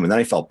hosting him. And then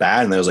I felt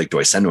bad. And I was like, do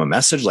I send him a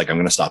message? I'm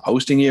going to stop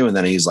hosting you. And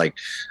then he's like,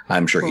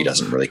 I'm sure he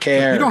doesn't really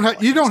care.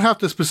 You don't have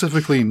to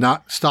specifically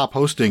not stop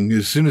hosting.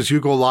 As soon as you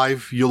go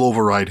live, you'll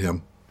override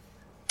him.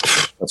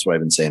 That's what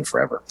I've been saying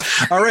forever.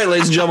 All right,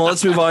 ladies and gentlemen,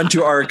 let's move on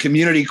to our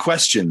community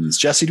questions.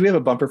 Jesse, do we have a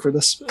bumper for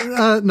this?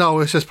 No,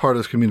 it's just part of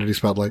this community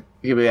spotlight.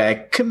 You'll be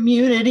like,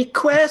 community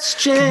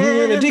questions.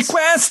 Community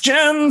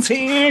questions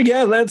here.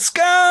 Yeah, let's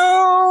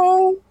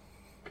go.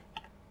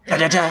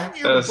 Da-da-da.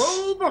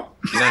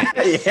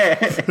 Nice.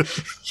 Yeah.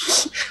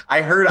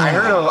 I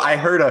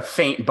heard a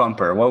faint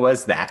bumper. What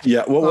was that?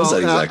 Yeah, what was that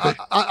exactly?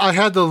 I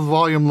had the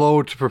volume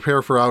low to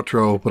prepare for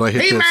outro, but I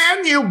hit this.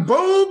 Man, you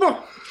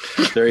boob!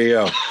 There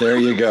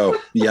you go.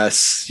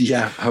 Yes.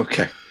 Yeah.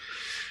 Okay.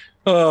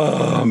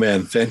 Oh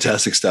man,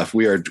 fantastic stuff.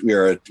 We are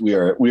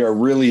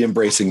really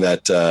embracing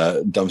that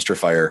dumpster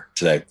fire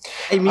today.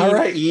 I mean, all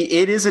right.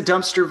 It is a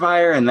dumpster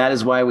fire, and that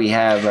is why we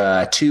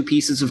have 2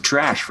 pieces of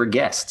trash for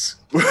guests.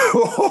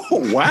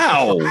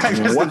 Wow. I'm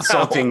just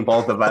insulting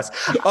both of us.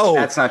 Oh,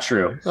 that's not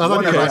true.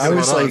 I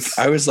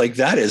was like,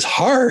 that is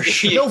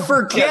harsh. No,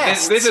 for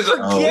guests. This is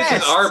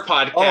our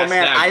podcast. Oh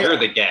man, you're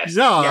the guest.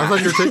 Yeah, I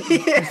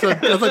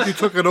thought you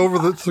took it over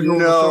the.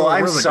 No,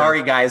 I'm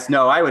sorry, guys.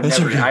 No, I would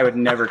never. Okay. I would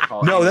never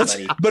call. No,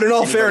 But in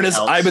all fairness,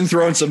 I've been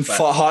throwing some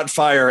hot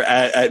fire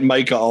at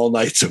Micah all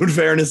night. So in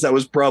fairness, that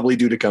was probably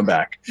due to come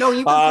back. No,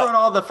 you've been throwing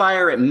all the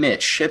fire at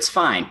Mitch. It's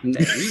fine.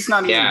 He's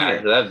not even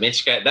here. That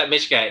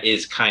Mitch guy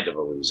is kind of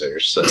a loser.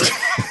 So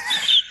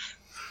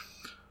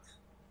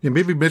yeah,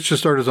 maybe Mitch should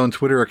start his own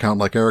Twitter account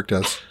like Eric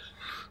does.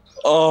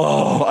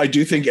 Oh, I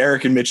do think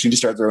Eric and Mitch need to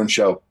start their own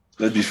show.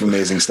 That'd be some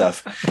amazing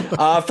stuff.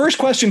 First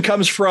question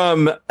comes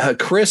from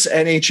Chris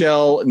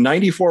NHL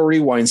 94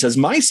 Rewind says,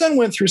 my son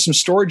went through some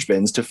storage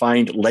bins to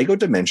find Lego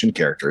Dimension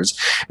characters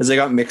as they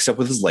got mixed up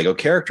with his Lego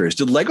characters.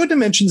 Did Lego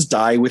Dimensions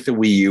die with the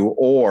Wii U,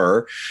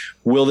 or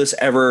will this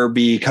ever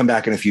come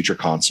back in a future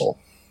console?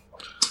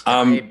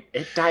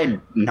 It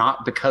died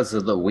not because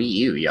of the Wii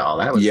U, y'all.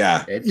 That was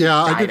I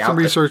did some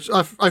research.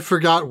 I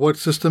forgot what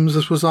systems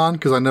this was on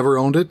because I never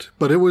owned it,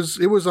 but it was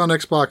on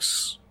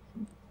Xbox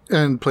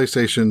and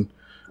PlayStation,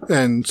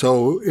 and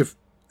so if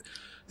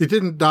it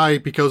didn't die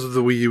because of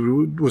the Wii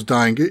U was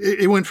dying,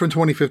 it went from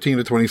 2015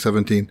 to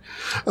 2017.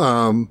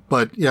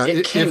 But yeah,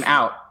 it came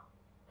out.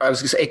 I was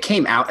going to say it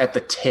came out at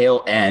the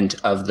tail end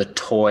of the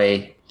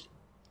toy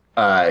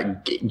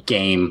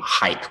game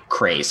hype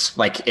craze.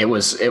 Like it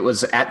was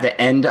at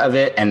the end of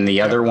it, and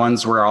the other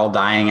ones were all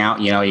dying out.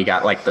 You know, you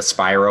got like the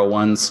Spyro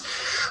ones.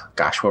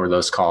 Gosh, what were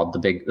those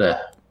called? The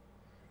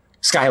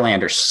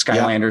Skylanders.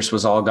 Skylanders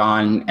was all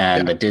gone,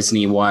 and the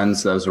Disney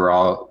ones, those were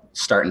all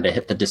starting to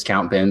hit the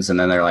discount bins. And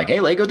then they're like, "Hey,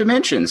 Lego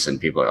Dimensions," and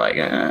people are like,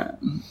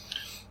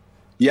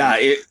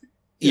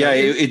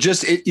 It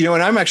just and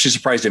I'm actually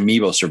surprised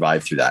Amiibo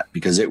survived through that,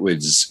 because it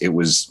was,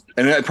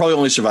 and it probably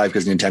only survived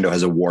because Nintendo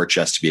has a war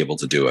chest to be able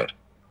to do it.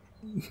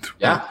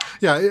 Yeah.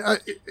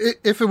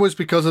 If it was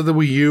because of the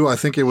Wii U, I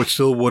think it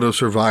would have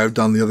survived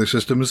on the other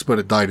systems, but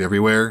it died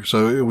everywhere.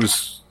 So it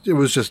was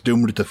just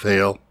doomed to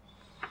fail.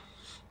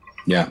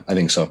 Yeah, I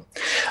think so.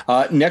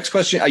 Next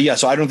question.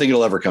 So I don't think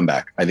it'll ever come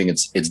back. I think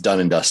it's done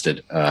and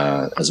dusted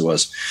as it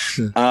was.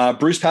 Yeah.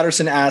 Bruce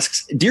Patterson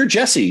asks, Dear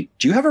Jesse,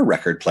 do you have a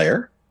record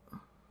player?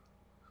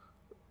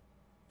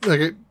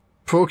 Okay.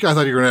 I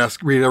thought you were going to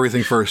read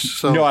everything first.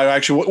 So no,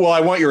 I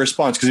want your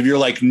response, because if you're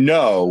like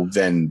no,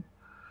 then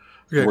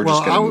we're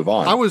just going to move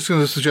on. I was going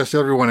to suggest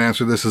everyone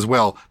answer this as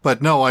well,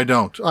 but no, I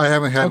don't. I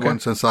haven't had one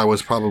since I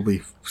was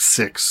probably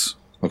 6.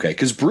 Okay,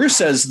 because Bruce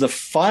says the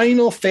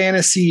Final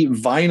Fantasy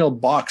vinyl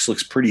box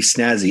looks pretty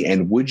snazzy,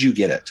 and would you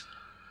get it?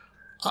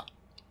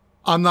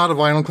 I'm not a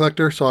vinyl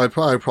collector, so I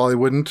probably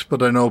wouldn't,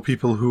 but I know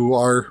people who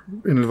are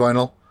into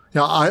vinyl.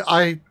 Yeah,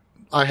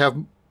 I have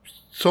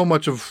so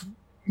much of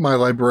my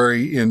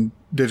library in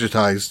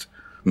digitized,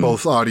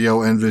 both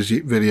audio and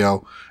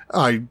video.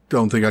 I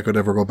don't think I could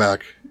ever go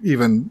back,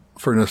 even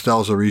for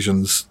nostalgia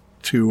reasons,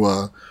 to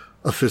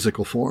a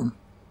physical form.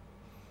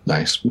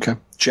 Nice. Okay.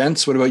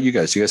 Gents, what about you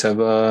guys? Do you guys have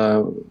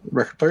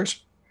record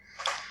players?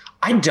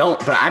 I don't,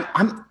 but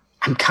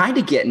I'm kind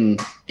of getting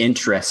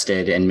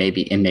interested in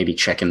maybe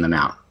checking them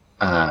out.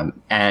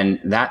 And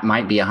that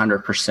might be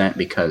 100%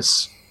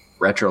 because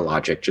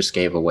RetroLogic just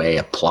gave away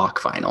a Plock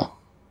vinyl.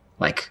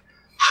 Like,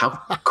 how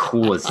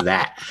cool is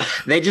that?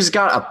 They just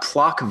got a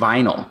Plock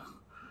vinyl.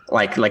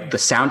 Like the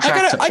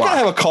soundtrack to Plock. I gotta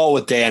have a call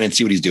with Dan and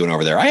see what he's doing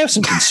over there. I have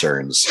some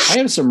concerns. I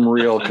have some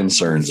real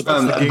concerns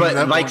about that. But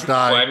like,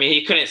 well, I mean,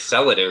 he couldn't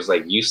sell it. It was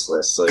like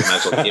useless, so he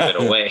might as well give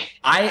it away.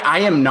 I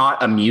am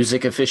not a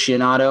music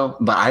aficionado,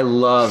 but I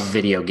love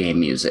video game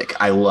music.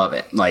 I love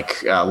it.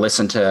 Like,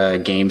 listen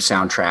to game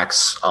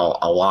soundtracks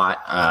a lot.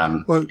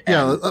 Well,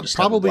 yeah,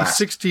 probably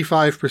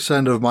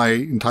 65% of my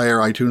entire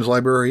iTunes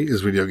library is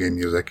video game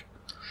music.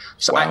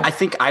 So wow. I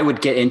think I would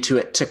get into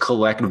it to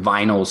collect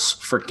vinyls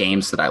for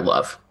games that I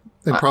love.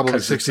 And probably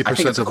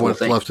 60% of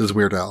what's left is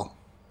Weird Al.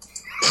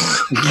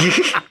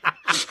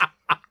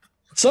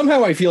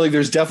 Somehow I feel like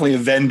there's definitely a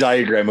Venn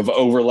diagram of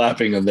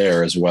overlapping in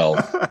there as well.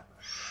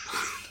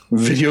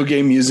 Video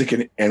game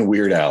music and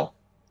Weird Al.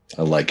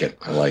 I like it.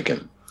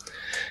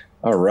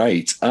 All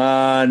right.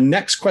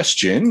 Next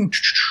question.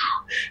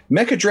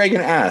 Mecha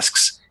Dragon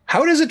asks,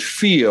 how does it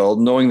feel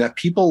knowing that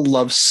people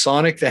love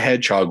Sonic the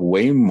Hedgehog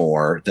way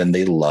more than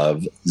they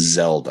love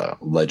Zelda,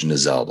 Legend of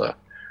Zelda?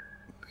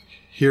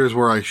 Here's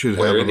where I should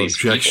have an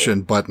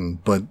objection button,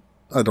 but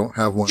I don't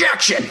have one.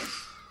 Objection!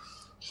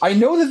 I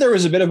know that there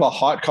was a bit of a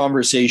hot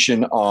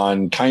conversation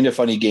on Kind of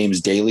Funny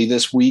Games Daily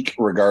this week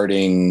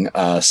regarding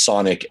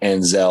Sonic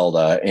and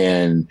Zelda,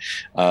 and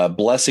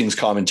Blessing's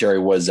commentary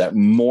was that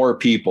more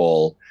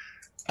people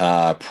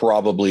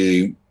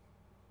probably...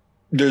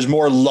 There's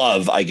more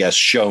love, I guess,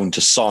 shown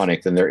to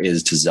Sonic than there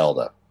is to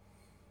Zelda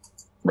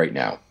right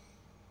now.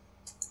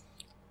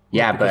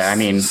 Yeah, but I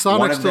mean,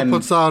 Sonic still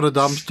puts out a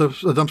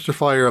dumpster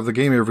fire of the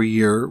game every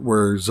year,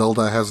 where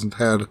Zelda hasn't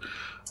had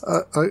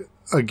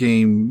a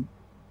game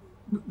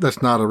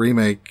that's not a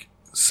remake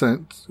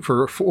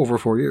for over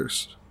 4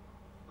 years.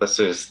 Unless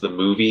there's the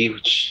movie,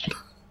 which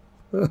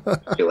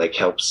I feel like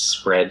helps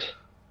spread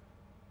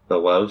the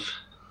love.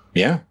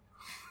 Yeah,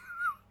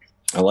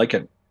 I like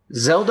it.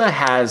 Zelda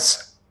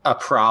has a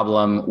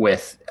problem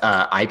with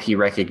IP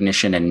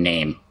recognition and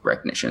name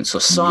recognition. So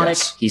Sonic,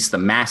 yes. He's the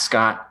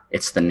mascot.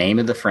 It's the name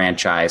of the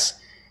franchise.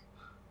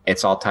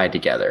 It's all tied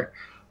together.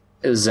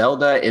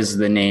 Zelda is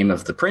the name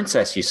of the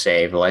princess you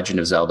save, The Legend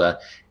of Zelda,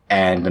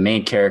 and the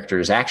main character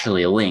is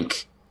actually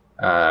Link.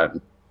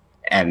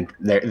 And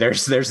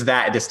there's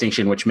that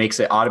distinction, which makes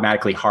it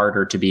automatically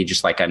harder to be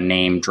just like a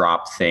name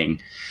drop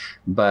thing.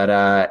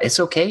 But it's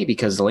okay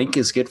because Link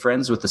is good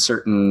friends with a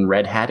certain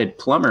red-hatted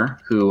plumber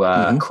who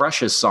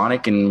crushes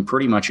Sonic in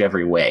pretty much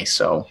every way.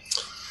 So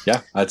yeah,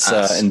 that's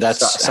and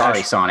that's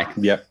sorry, Sonic.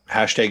 Yep.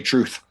 Hashtag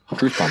truth.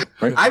 Truth bomb.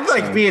 Right?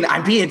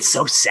 I'm being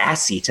so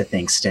sassy to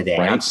things today.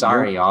 Right? I'm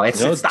sorry, y'all. It's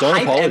the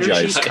hype apologize.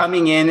 energy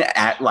coming in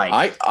at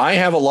like. I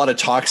have a lot of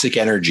toxic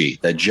energy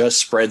that just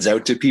spreads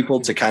out to people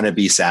to kind of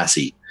be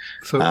sassy.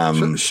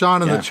 So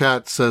Sean in the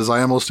chat says,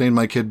 I almost named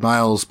my kid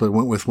Miles, but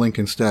went with Link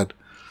instead.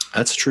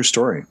 That's a true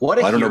story. What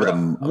a hero.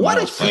 What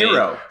a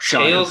hero.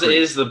 Tails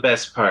is the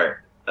best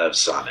part of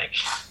Sonic.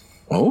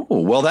 Oh,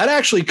 well, that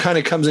actually kind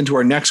of comes into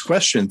our next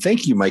question.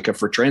 Thank you, Micah,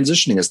 for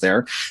transitioning us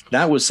there.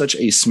 That was such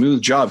a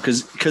smooth job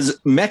because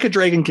Mecha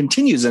Dragon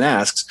continues and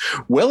asks,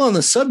 well, on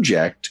the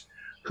subject,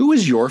 who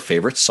is your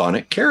favorite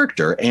Sonic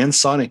character and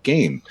Sonic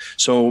game?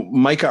 So,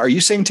 Micah, are you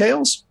saying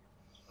Tails?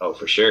 Oh,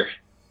 for sure.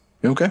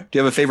 Okay. Do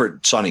you have a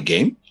favorite Sonic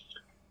game?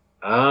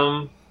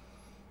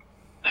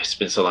 It's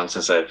been so long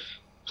since I've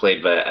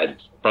played, but I'd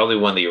probably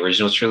one of the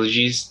original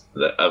trilogies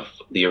of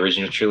the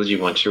original trilogy,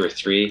 1, 2, or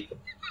 3.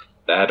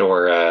 That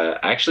or I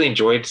actually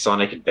enjoyed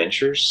Sonic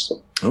Adventures.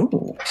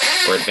 Oh.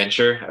 Or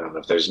Adventure. I don't know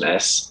if there's an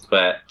S.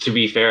 But to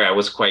be fair, I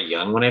was quite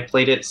young when I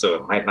played it, so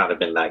it might not have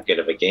been that good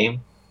of a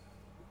game.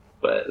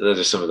 But those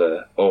are some of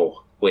the...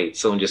 Oh, wait,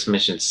 someone just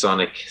mentioned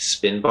Sonic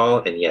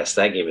Spinball, and yes,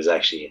 that game is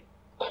actually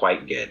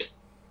quite good.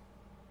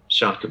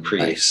 Sean Capri.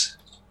 Nice.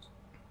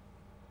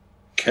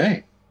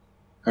 Okay.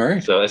 All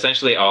right. So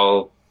essentially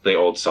all the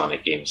old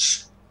Sonic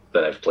games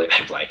that I've played,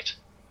 I've liked.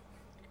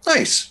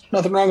 Nice.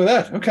 Nothing wrong with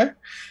that. Okay.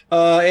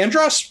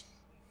 Andros?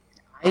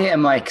 I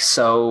am like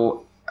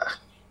so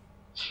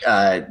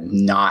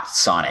not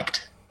Sonic.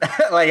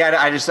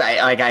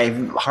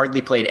 I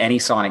hardly played any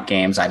Sonic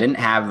games. I didn't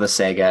have the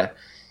Sega,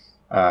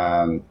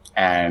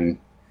 and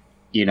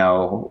you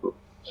know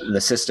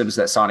the systems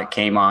that Sonic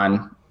came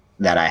on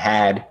that I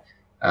had.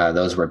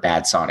 those were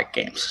bad Sonic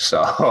games.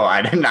 So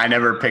I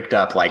never picked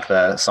up like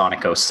the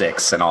Sonic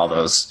 06 and all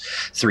those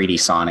 3D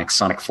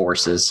Sonic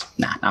Forces.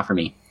 Nah, not for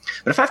me.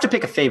 But if I have to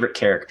pick a favorite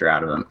character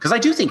out of them, because I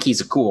do think he's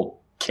a cool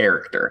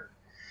character.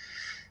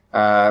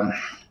 I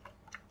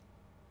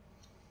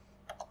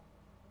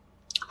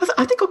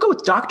think I'll go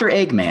with Dr.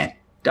 Eggman.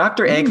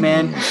 Dr.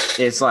 Eggman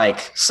is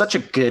like such a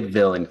good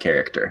villain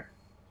character.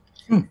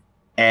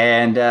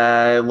 And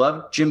I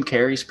love Jim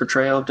Carrey's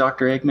portrayal of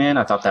Dr. Eggman.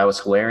 I thought that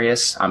was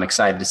hilarious. I'm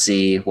excited to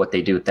see what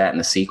they do with that in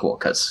the sequel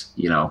because,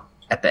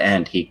 at the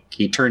end,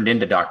 he turned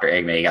into Dr.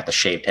 Eggman. He got the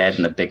shaved head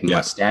and the big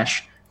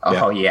mustache.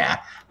 Oh, yeah.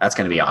 That's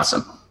going to be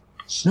awesome.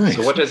 Nice.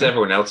 So what does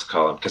everyone else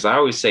call him? Because I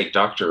always say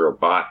Dr.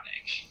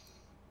 Robotnik.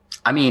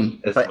 I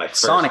mean, but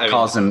Sonic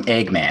calls him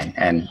Eggman.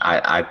 And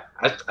I'm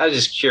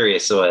just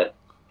curious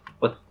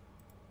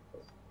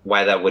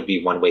why that would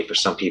be one way for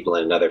some people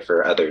and another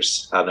for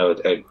others. I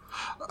don't know.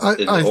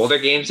 In older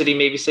games, did he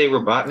maybe say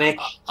Robotnik?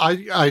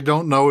 I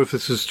don't know if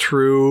this is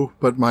true,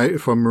 but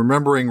if I'm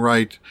remembering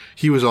right,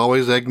 he was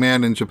always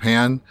Eggman in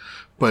Japan,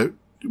 but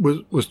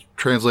was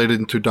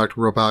translated into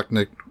Dr.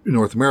 Robotnik in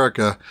North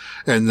America,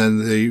 and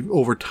then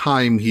over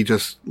time he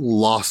just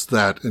lost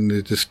that and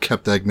it just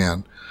kept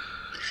Eggman.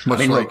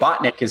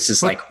 Robotnik is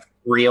his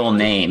real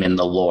name in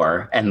the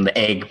lore, and the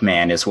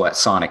Eggman is what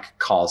Sonic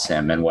calls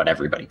him and what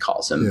everybody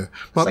calls him. Yeah,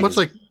 but much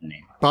like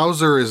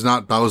Bowser is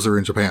not Bowser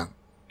in Japan.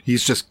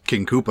 He's just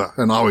King Koopa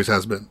and always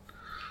has been.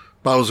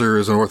 Bowser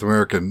is a North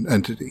American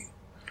entity.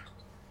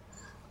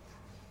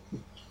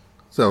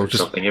 So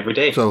just something every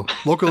day. So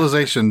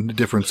localization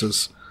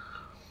differences.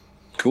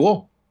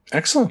 Cool.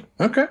 Excellent.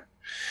 Okay.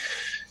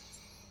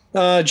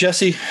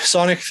 Jesse,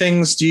 Sonic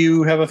things, do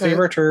you have a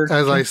favorite?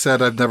 As I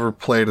said, I've never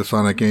played a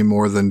Sonic game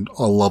more than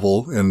a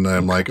level, and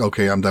I'm like,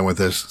 okay, I'm done with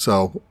this.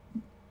 So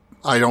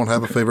I don't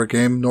have a favorite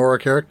game nor a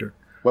character.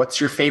 What's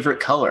your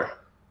favorite color?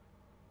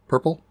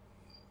 Purple.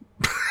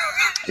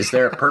 Is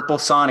there a purple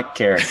Sonic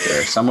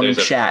character? Someone in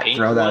chat,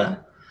 throw that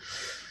up.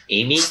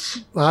 Amy?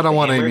 I don't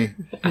want Amy.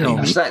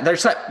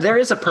 There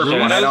is a purple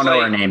one. I don't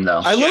know her name,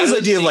 though. I love this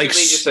idea of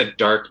just a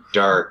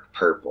dark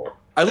purple.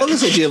 I love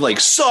this idea of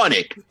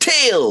Sonic,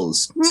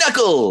 Tails,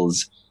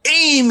 Knuckles,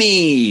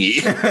 Amy.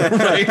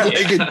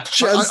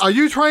 Right? Are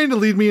you trying to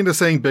lead me into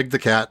saying Big the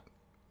Cat?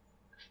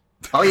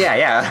 Oh,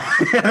 yeah.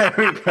 There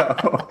we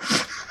go.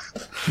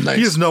 Nice.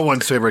 He is no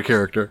one's favorite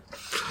character.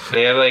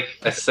 They have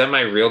a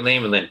semi-real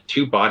name and then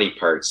 2 body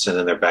parts, and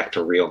then they're back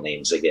to real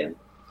names again.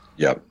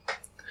 Yep.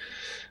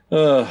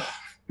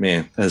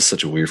 Man, that is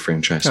such a weird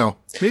franchise.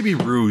 Maybe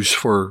Rouge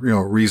for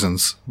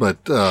reasons, but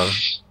other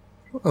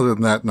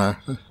than that, nah,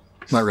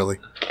 not really.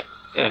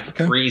 Yeah,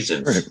 okay.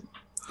 Reasons. Right.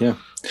 Yeah.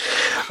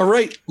 All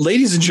right,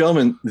 ladies and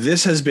gentlemen,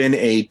 this has been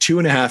a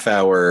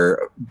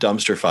 2.5-hour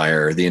dumpster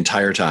fire the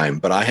entire time,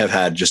 but I have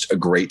had just a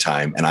great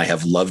time and I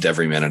have loved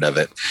every minute of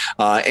it.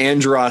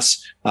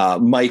 Andros,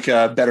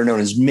 Micah, better known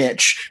as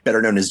Mitch,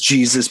 better known as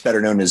Jesus,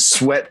 better known as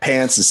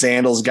Sweatpants and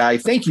Sandals Guy.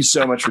 Thank you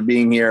so much for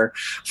being here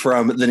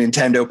from the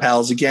Nintendo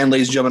Pals. Again,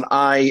 ladies and gentlemen,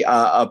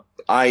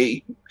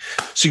 I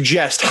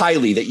suggest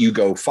highly that you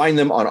go find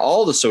them on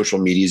all the social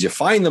medias. You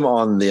find them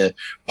on the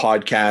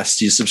podcast.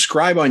 You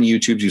subscribe on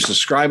YouTube. You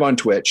subscribe on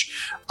Twitch,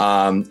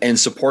 and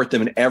support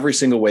them in every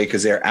single way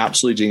because they're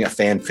absolutely doing a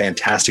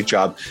fantastic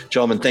job.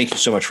 Gentlemen, thank you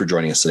so much for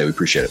joining us today. We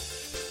appreciate it.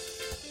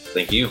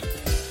 Thank you.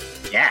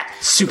 Yeah,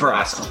 super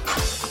awesome.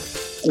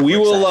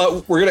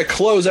 We're going to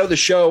close out the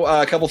show.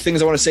 A couple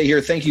things I want to say here.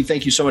 Thank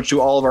you so much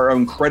to all of our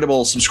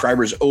incredible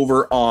subscribers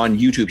over on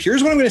YouTube.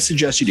 Here's what I'm going to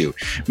suggest you do.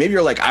 Maybe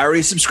you're like, I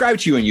already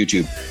subscribed to you on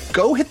YouTube.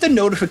 Go hit the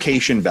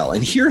notification bell.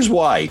 And here's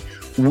why.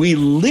 We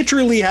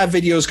literally have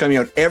videos coming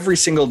out every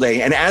single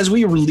day. And as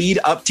we lead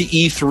up to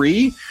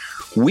E3,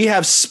 we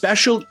have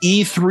special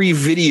E3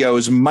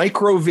 videos,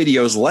 micro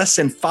videos, less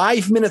than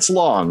 5 minutes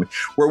long,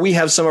 where we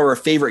have some of our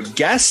favorite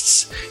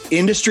guests,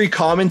 industry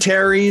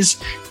commentaries,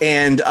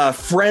 and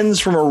friends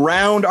from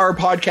around our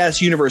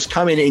podcast universe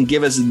come in and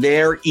give us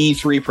their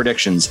E3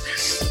 predictions.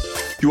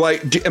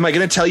 Am I going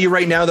to tell you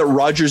right now that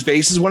Rogers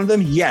Base is one of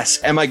them?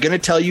 Yes. Am I going to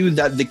tell you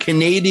that the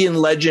Canadian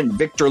legend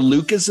Victor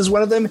Lucas is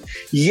one of them?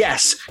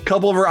 Yes. A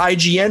couple of our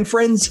IGN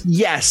friends?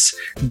 Yes.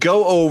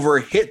 Go over,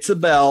 hit the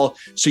bell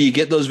so you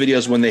get those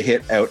videos when they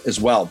hit out as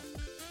well.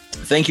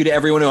 Thank you to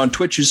everyone on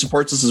Twitch who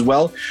supports us as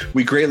well.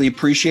 We greatly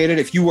appreciate it.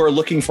 If you are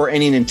looking for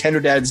any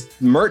Nintendo Dads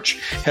merch,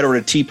 head over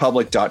to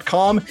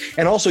tpublic.com.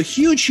 And also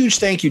huge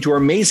thank you to our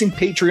amazing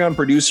Patreon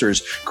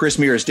producers, Chris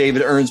Mears,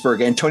 David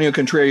Ernsberg, Antonio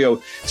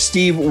Contrario,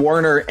 Steve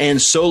Warner, and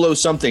Solo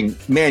Something.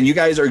 Man, you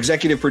guys are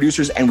executive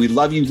producers and we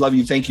love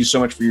you. Thank you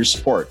so much for your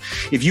support.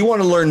 If you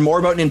want to learn more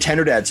about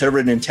Nintendo Dads, head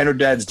over to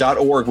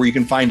nintendodads.org where you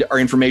can find our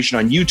information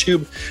on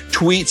YouTube,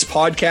 tweets,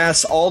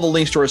 podcasts, all the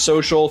links to our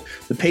social,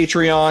 the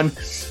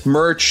Patreon,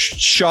 merch,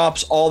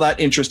 shops, all that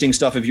interesting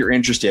stuff if you're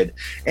interested.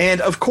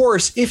 And of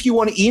course, if you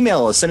want to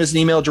email us, send us an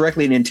email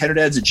directly at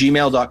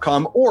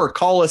nintendodads@gmail.com or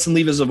call us and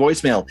leave us a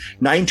voicemail,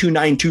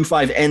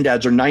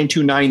 929-25-NDADS or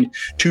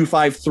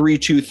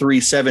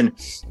 929-25-3237.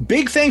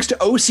 Big thanks to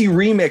OC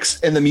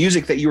Remix and the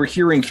music that you were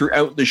hearing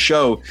throughout the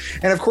show.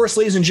 And of course,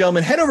 ladies and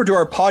gentlemen, head over to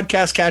our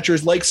podcast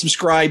catchers, like,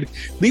 subscribe,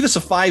 leave us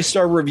a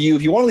 5-star review.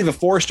 If you want to leave a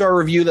 4-star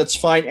review, that's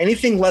fine.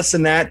 Anything less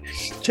than that,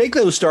 take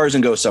those stars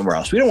and go somewhere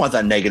else. We don't want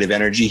that negative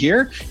energy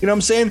here. You know what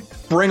I'm saying?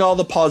 Bring all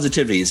the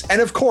positivities.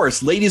 And of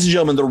course, ladies and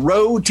gentlemen, the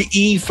road to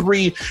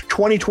E3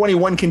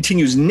 2021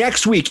 continues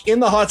next week in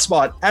the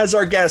hotspot as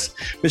our guest,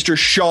 Mr.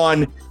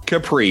 Sean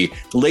Capri.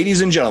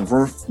 Ladies and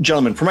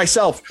gentlemen, for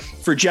myself,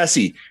 for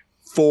Jesse,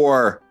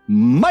 for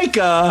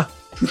Micah,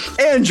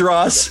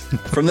 Andros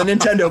from the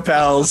Nintendo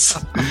Pals.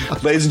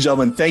 Ladies and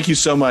gentlemen, thank you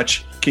so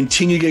much.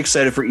 Continue to get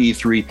excited for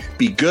E3.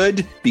 Be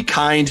good, be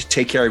kind,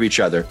 take care of each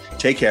other.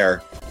 Take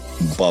care.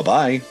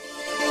 Bye-bye.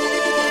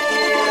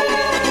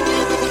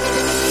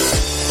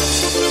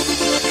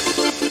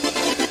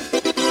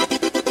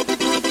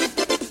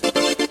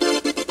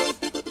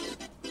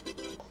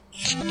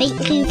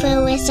 Thank you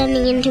for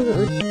listening to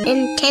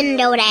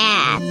Nintendo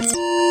Dads.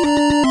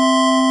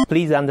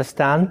 Please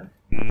understand.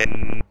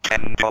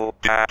 Nintendo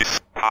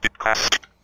Dads Podcast.